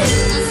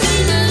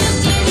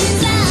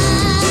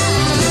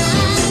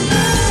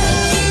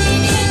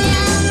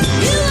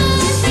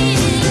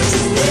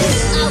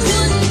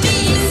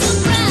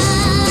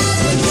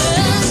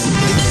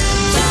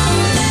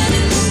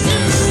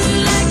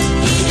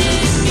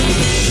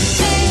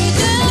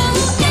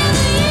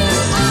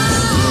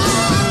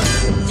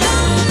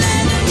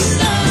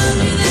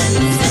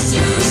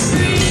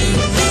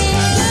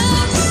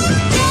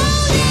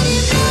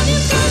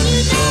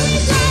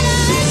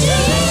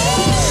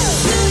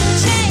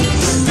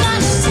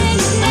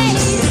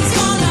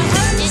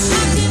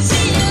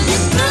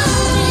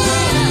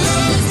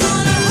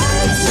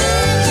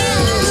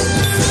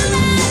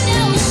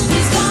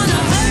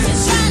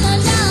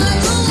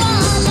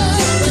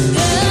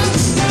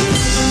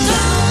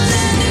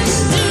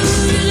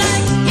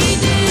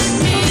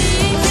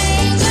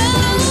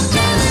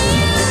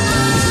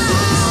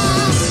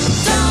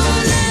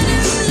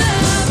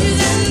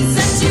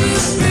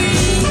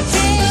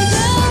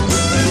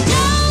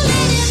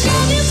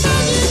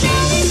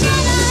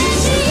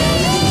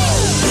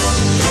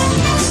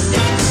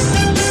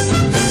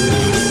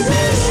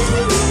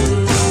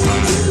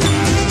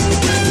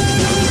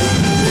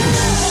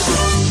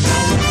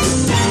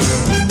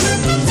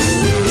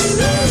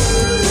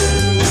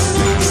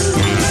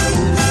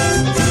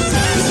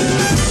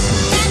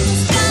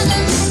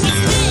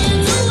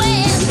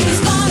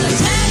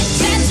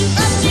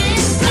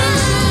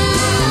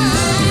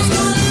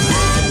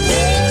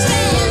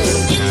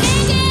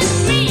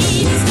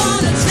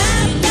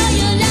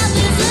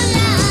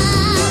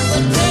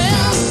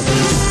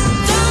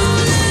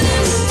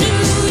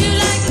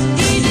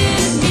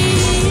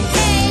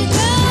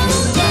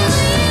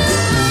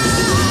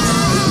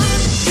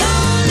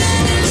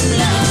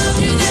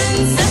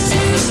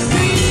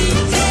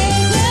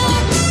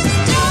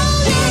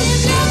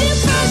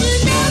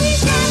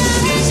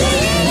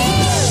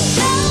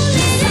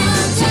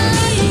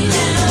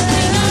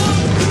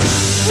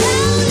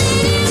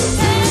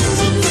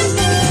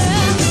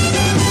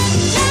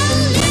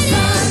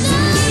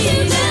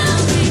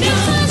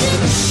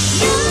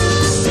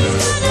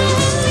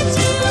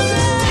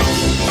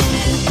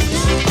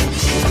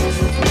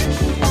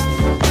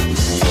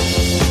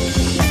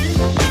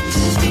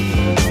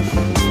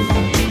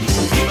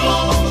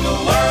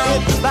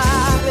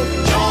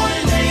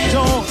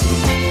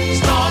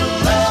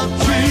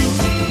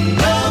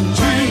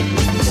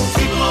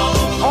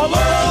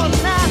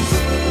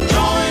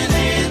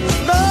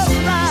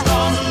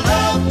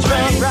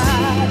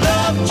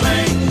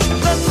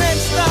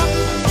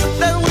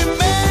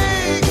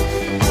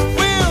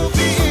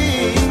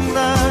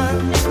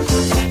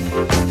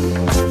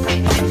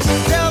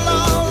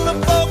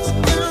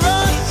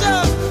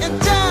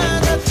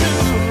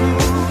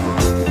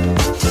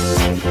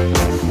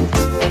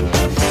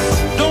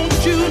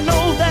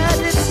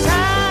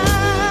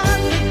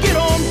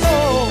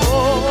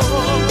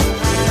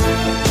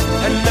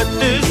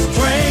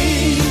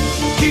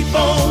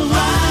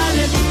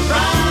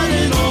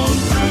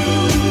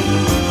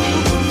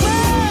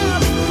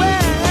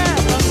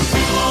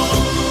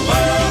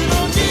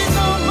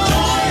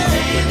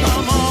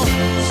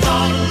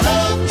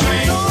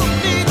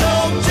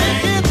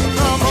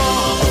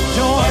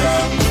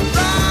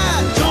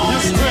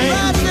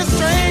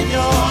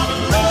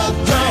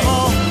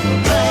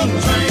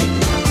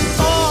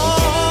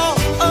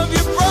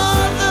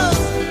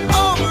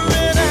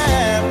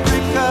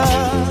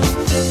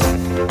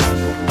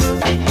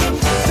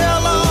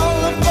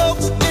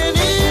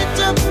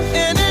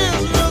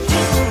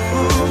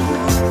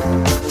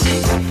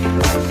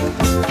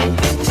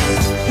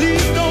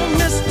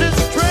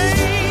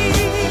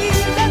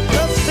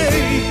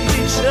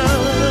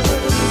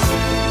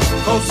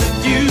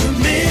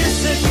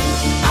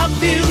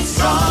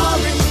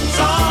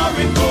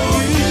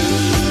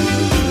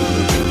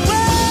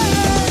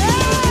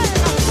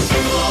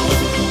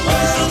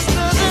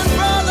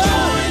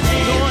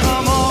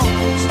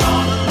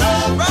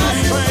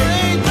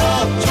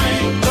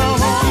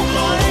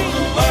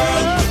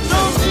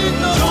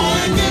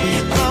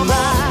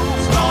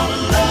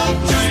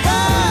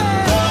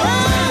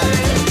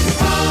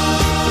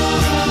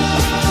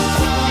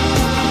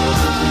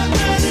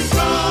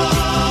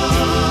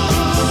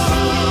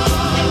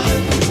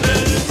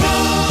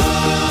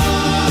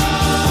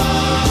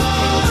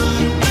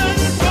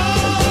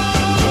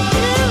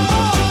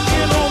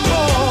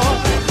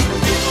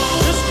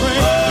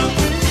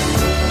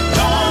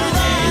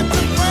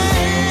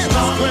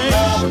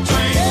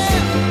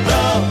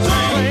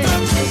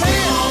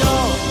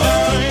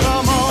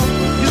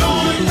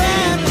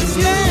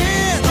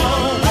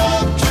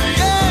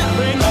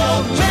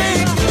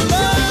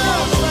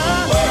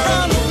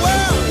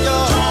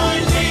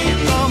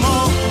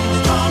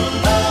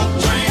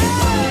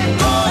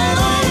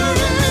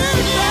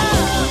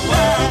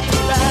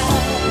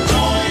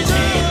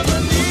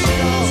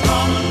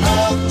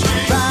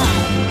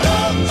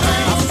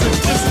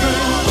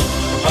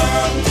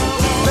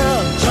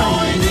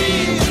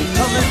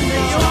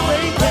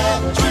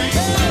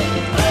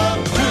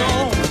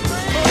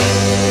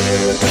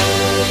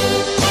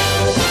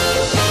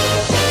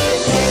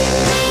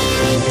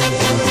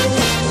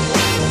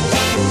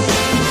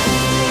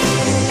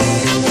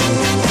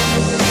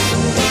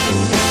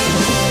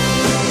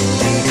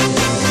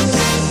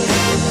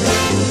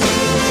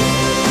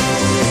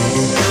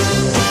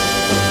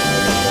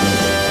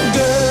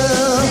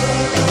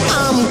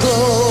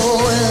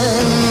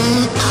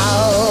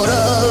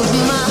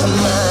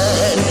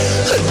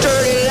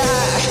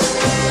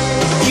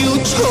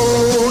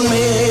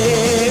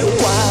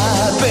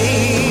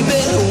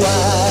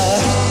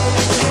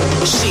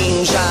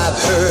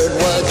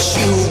 what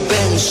you've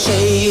been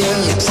saying,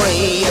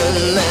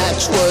 praying,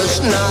 that was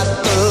not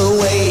the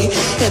way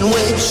in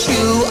which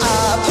you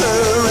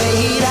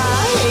operate.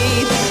 I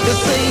hate to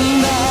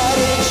think that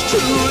it's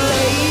too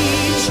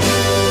late,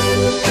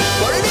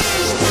 but it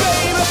is,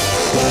 baby.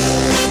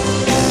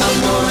 I'm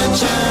gonna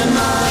turn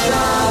my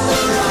life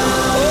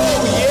around.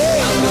 Oh yeah,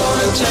 I'm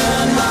gonna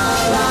turn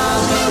my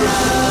life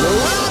around.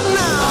 Right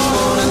now, I'm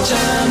gonna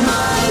turn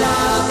my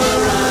life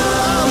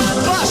around.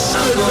 I'm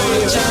busted, I'm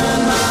gonna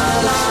turn my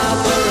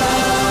life around.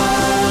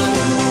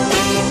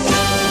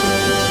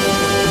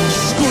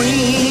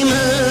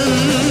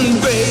 Screaming,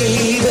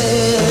 baby,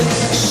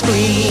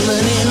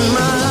 screaming in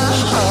my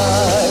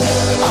heart.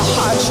 A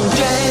heart so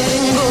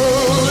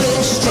jangled,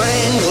 it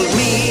strangled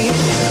me.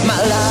 My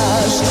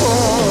life's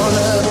torn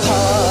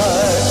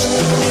apart.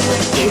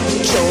 It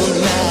don't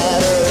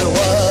matter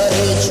what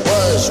it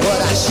was,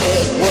 what I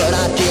said, what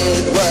I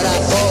did, what I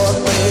thought,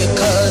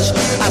 because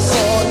I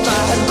thought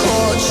I had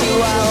caught you.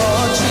 I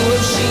ought to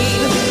have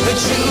seen that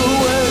you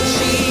were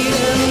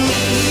cheating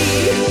me.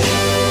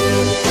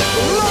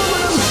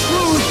 Moment of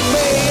truth,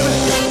 babe,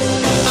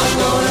 I'm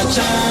gonna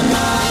turn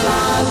my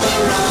life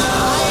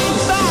around.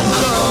 I'm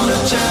gonna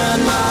turn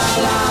my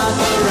life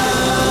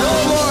around. No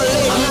more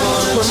late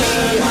nights for me.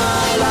 Turn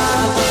my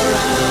life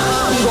around.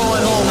 I'm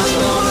going home to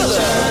mother.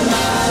 Turn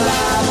my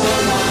life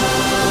around.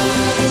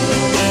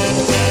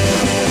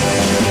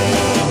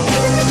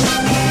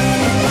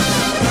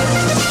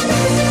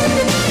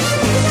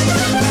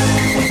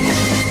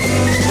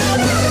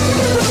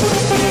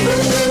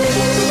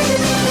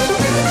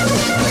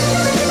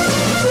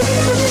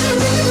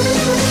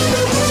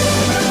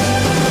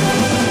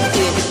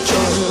 It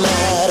don't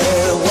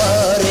matter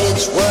what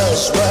it was,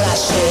 what I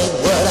said,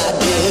 what I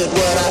did,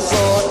 what I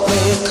thought,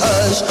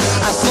 because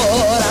I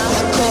thought I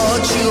had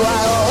caught you.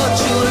 I ought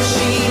to have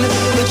seen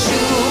that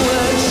you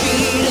were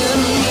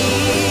cheating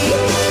me.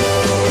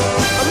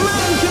 A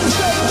man can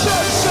take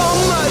just so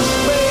much,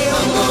 babe.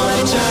 I'm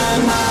gonna turn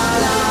my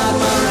life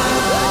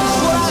around. That's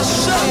what I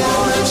say. I'm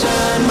gonna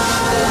turn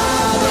my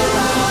life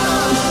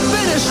around.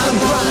 Finish the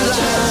grind.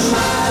 Turn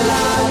my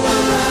life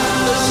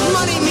around. This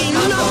money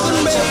means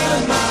nothing, babe.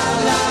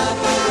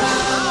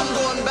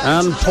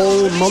 And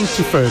Paul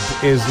Monteford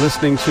is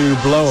listening to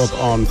Blow Up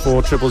on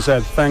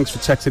 4ZZZ. Thanks for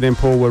texting in,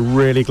 Paul. We're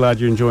really glad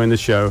you're enjoying the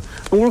show.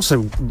 And we're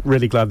also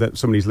really glad that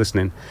somebody's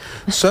listening.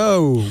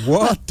 So,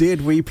 what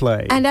did we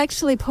play? And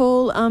actually,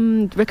 Paul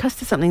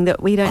requested something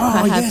that we don't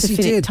quite have yes, he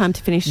to did. time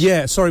to finish.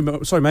 Yeah, sorry,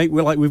 mate.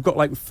 We've got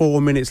like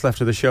 4 minutes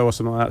left of the show or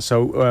something like that.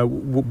 So,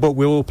 but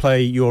we will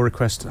play your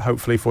request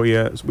hopefully for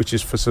you, which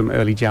is for some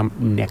early jam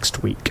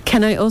next week.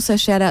 Can I also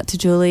shout out to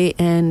Julie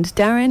and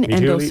Darren Hey,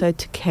 and Julie. also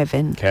to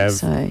Kevin? Kev.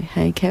 So,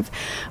 hey, Kev.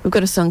 We've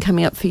got a song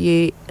coming up for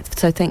you,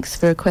 so thanks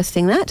for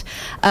requesting that.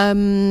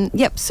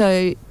 Yep,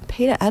 so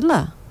Peter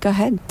Adler, go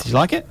ahead. Did you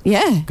like it?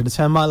 Yeah. Going to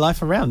turn my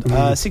life around.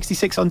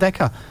 66 on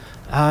Decca.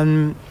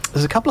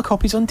 There's a couple of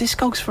copies on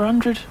Discogs for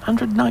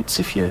 100 notes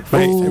if you...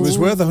 Mate, it was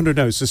worth 100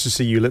 notes just to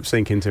see you lip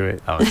sync into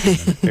it. Oh,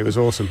 it was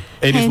awesome.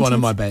 It is one of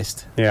my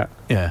best. Yeah.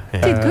 Yeah.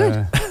 Did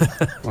good.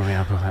 Oh,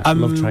 yeah,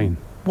 Love Train.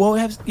 Well, we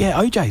have,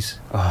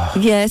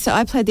 OJs. Yeah, so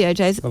I played the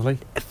OJs, Lovely.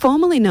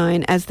 formerly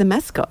known as the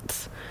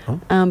Mascots,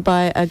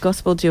 by a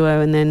gospel duo,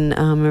 and then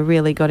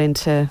really got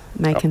into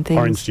making things.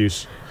 Orange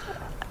Juice.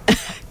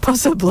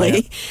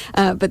 Possibly.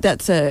 But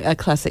that's a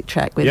classic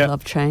track with Yeah.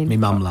 Love Train. My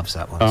mum loves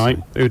that one. All right,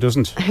 who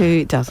doesn't?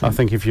 Who doesn't? I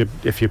think if you're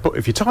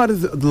tired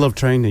of the Love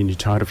Train, then you're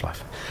tired of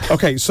life.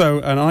 Okay, so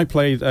and I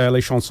played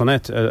Les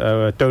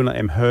Chansonnettes, Don't Let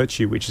Him Hurt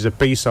You, which is a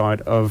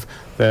B-side of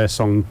their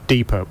song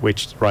Deeper,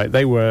 which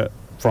they were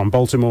from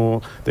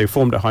Baltimore. They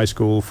formed a high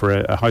school for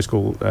a high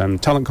school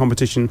talent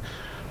competition,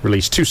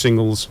 released 2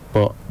 singles,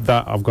 but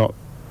that I've got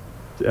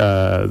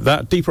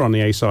that Deeper on the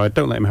A side,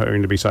 Don't Let Him Hurt You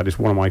on the B side is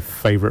one of my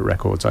favourite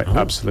records. I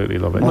absolutely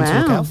love it. Wow. What to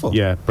look out for.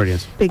 Yeah,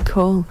 brilliant. Big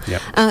call.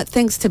 Yep.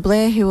 Thanks to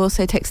Blair, who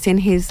also texted in.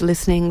 He's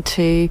listening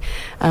to,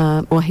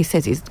 he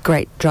says he's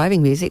great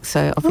driving music,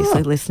 so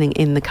obviously listening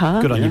in the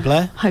car. Good on you,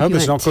 Blair. Hope you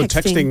it's weren't not good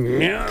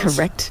texting. Yes.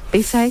 Correct.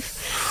 Be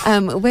safe.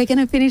 We're going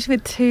to finish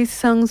with 2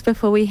 songs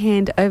before we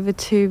hand over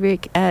to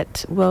Rick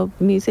at World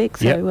Music,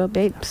 so Yep. World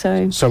Beat.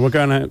 So we're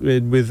going out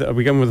with. Are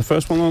we going with the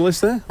first one on the list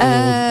there?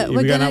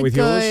 we're going out going to with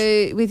go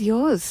yours? with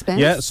yours, Spence.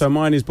 Yeah, so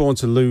mine is Born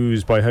to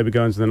Lose by Herbie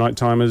Goins and the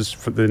Nightimers,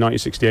 for the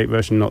 1968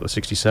 version, not the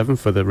 67,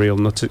 for the real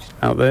nuts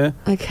out there.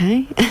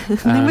 Okay. And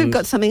then we've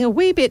got something a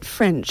wee bit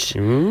French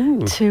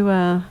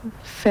to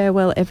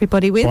farewell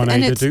everybody with. Bonnet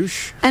and de it's,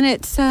 douche. and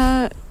it's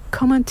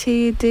Comment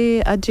te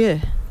dire adieu.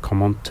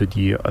 Comment te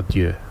dire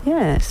adieu.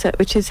 Yeah, so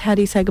which is how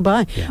do you say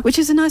goodbye? Yeah. Which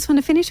is a nice one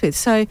to finish with.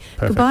 So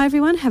goodbye,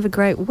 everyone. Have a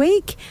great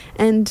week,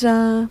 and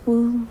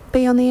we'll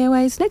be on the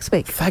airways next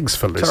week. Thanks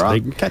for It's all right.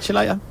 listening. Catch you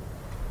later.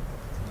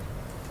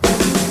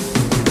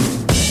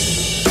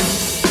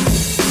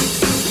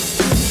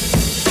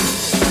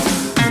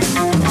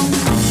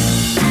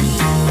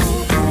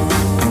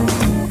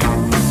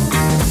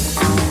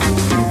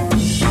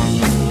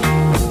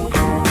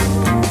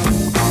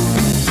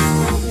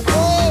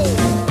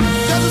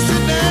 Just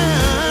sit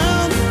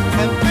down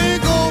and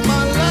think over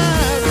my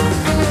life.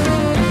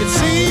 It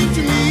seems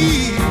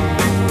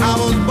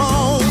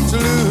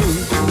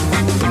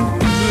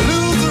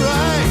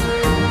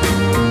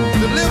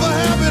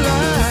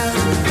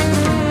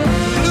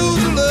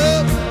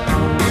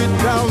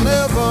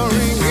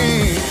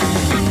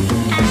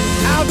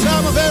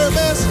very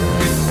best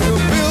to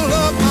build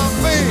up my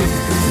faith.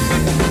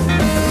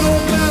 No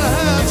matter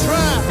how I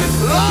try,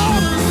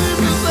 Lord, it seems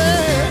to say,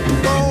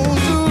 born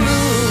to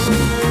lose.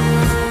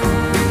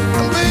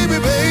 And baby,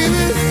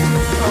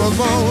 I was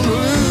born to lose.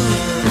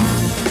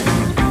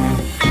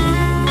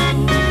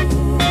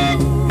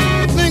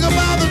 Think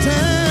about the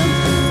time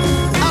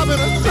I've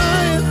been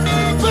trying,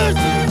 but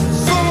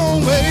so long,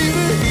 baby.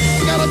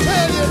 Gotta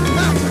tell you,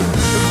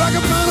 if I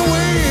could find a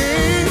way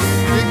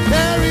to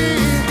carry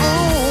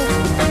on,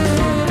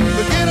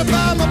 forget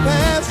about my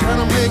past and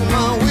to make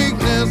my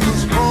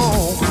weaknesses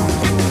strong.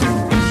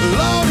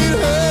 Lord, it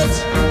hurts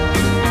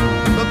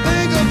to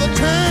think of the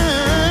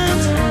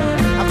times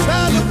I've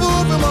tried to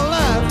fulfill my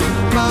life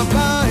by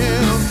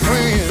buying a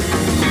friend.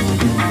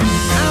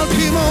 I'll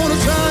keep on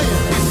trying,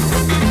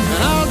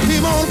 and I'll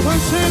keep on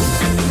pushing,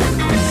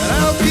 and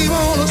I'll keep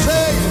on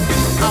saying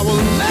I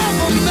will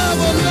never,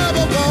 never,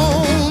 never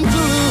born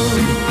to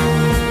lose.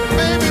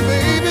 Baby, I'm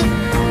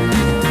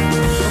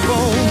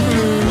born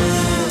to lose.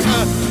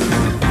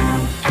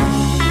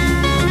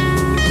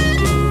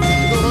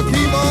 Gonna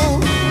keep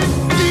on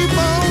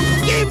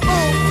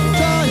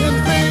trying,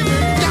 baby.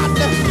 Got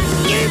to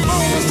keep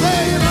on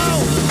saying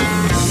on.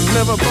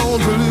 Never born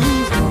to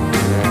lose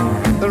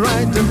the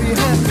right to be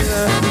happy.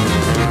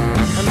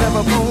 I'm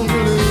never born to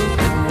lose.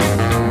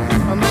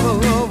 I'm never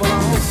love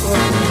lost.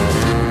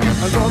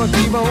 I'm gonna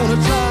keep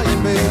on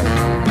trying, baby.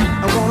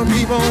 I'm gonna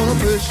keep on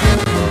pushing.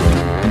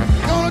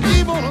 Gonna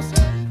keep on saying.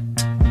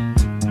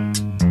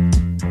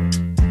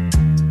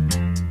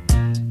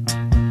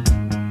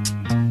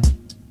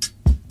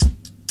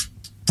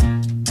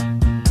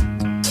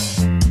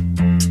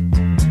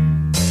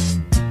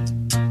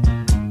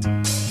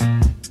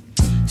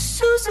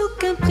 Sous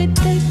aucun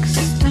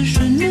prétexte,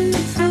 je ne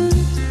veux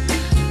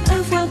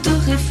avoir de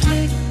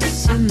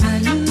réflexe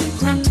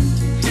malheureux.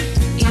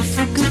 Il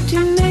faut que tu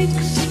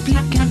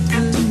m'expliques un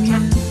peu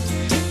mieux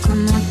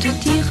comment te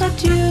dire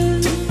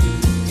adieu.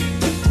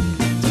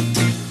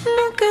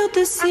 Mon cœur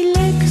de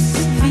silex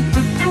vite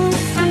prend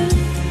feu.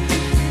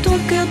 Ton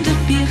cœur de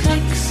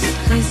pyrex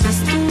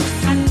résiste au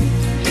feu.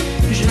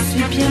 Je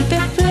suis bien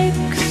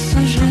perplexe,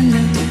 je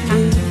ne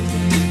peux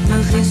me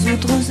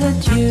résoudre aux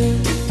adieux.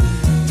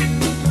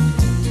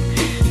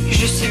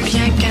 Je sais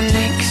bien qu'un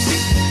ex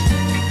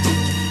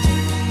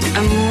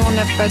amour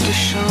n'a pas de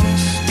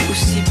chance, ou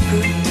si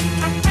peu.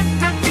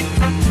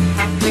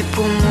 Mais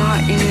pour moi,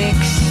 une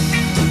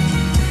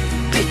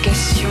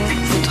explication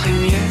vaudrait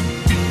mieux.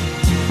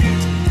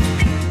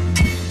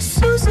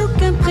 Sous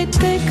aucun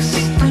prétexte,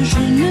 je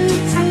ne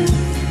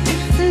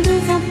veux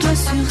devant toi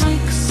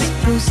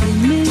surexposer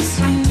mes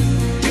yeux.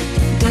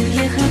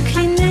 Derrière un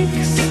Kleenex,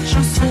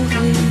 j'en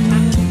saurais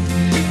mieux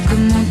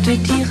comment te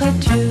dire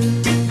adieu.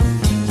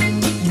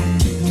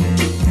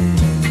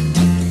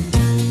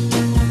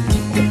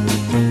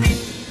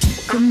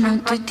 Comment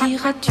te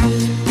dire adieu?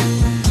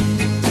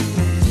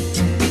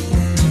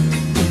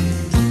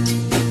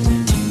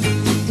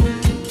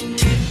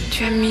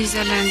 Tu as mis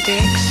à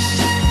l'index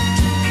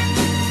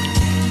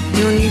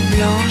nos nuits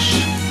blanches,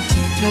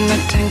 nos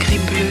matins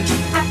gris-bleus.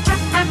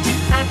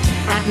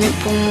 Mais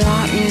pour moi,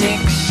 une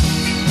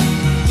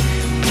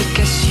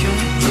explication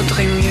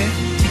vaudrait mieux.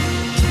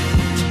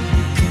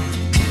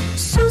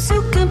 Sous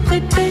aucun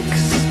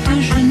prétexte,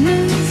 je ne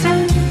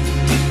veux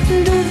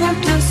devant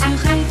toi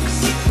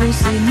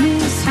surexposer mes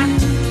yeux.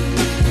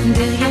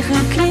 Derrière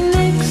un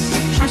Kleenex,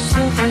 je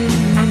saurais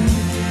mieux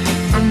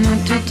comment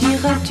te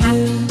dire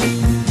adieu.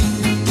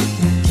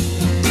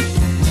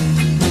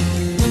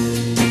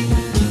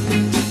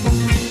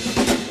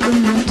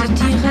 Comment te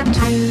dire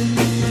adieu.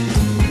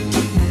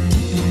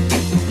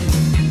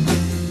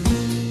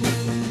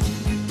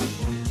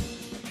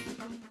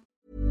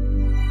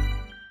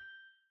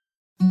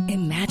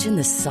 Imagine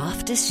the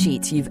softest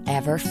sheets you've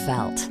ever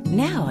felt.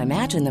 Now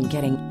imagine them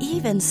getting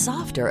even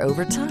softer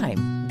over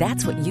time.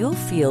 That's what you'll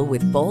feel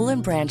with Boll &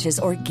 Branch's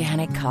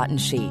organic cotton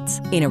sheets.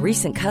 In a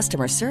recent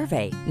customer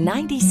survey,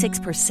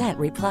 96%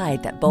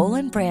 replied that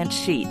Boll & Branch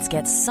sheets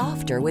get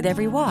softer with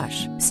every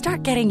wash.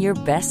 Start getting your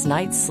best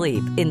night's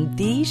sleep in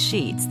these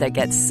sheets that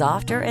get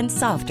softer and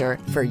softer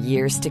for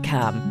years to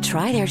come.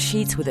 Try their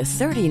sheets with a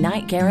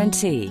 30-night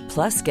guarantee.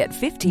 Plus, get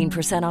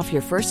 15% off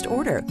your first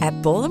order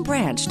at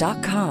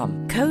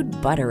bollandbranch.com. Code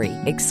BUTTERY.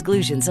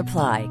 Exclusions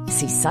apply.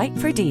 See site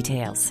for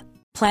details.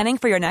 Planning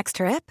for your next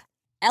trip?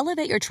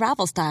 Elevate your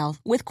travel style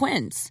with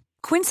Quince.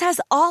 Quince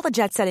has all the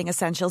jet-setting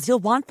essentials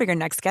you'll want for your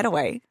next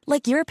getaway,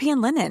 like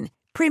European linen,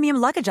 premium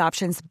luggage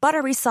options,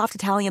 buttery soft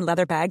Italian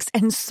leather bags,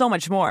 and so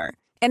much more.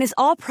 And is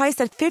all priced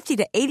at 50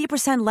 to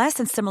 80% less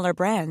than similar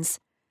brands.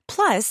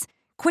 Plus,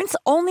 Quince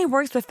only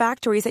works with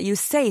factories that use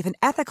safe and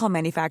ethical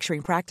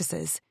manufacturing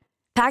practices.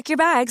 Pack your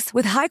bags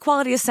with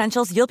high-quality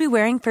essentials you'll be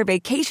wearing for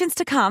vacations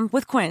to come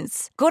with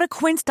Quince. Go to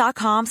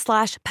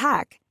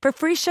quince.com/pack for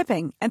free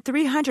shipping and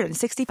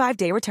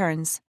 365-day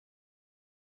returns.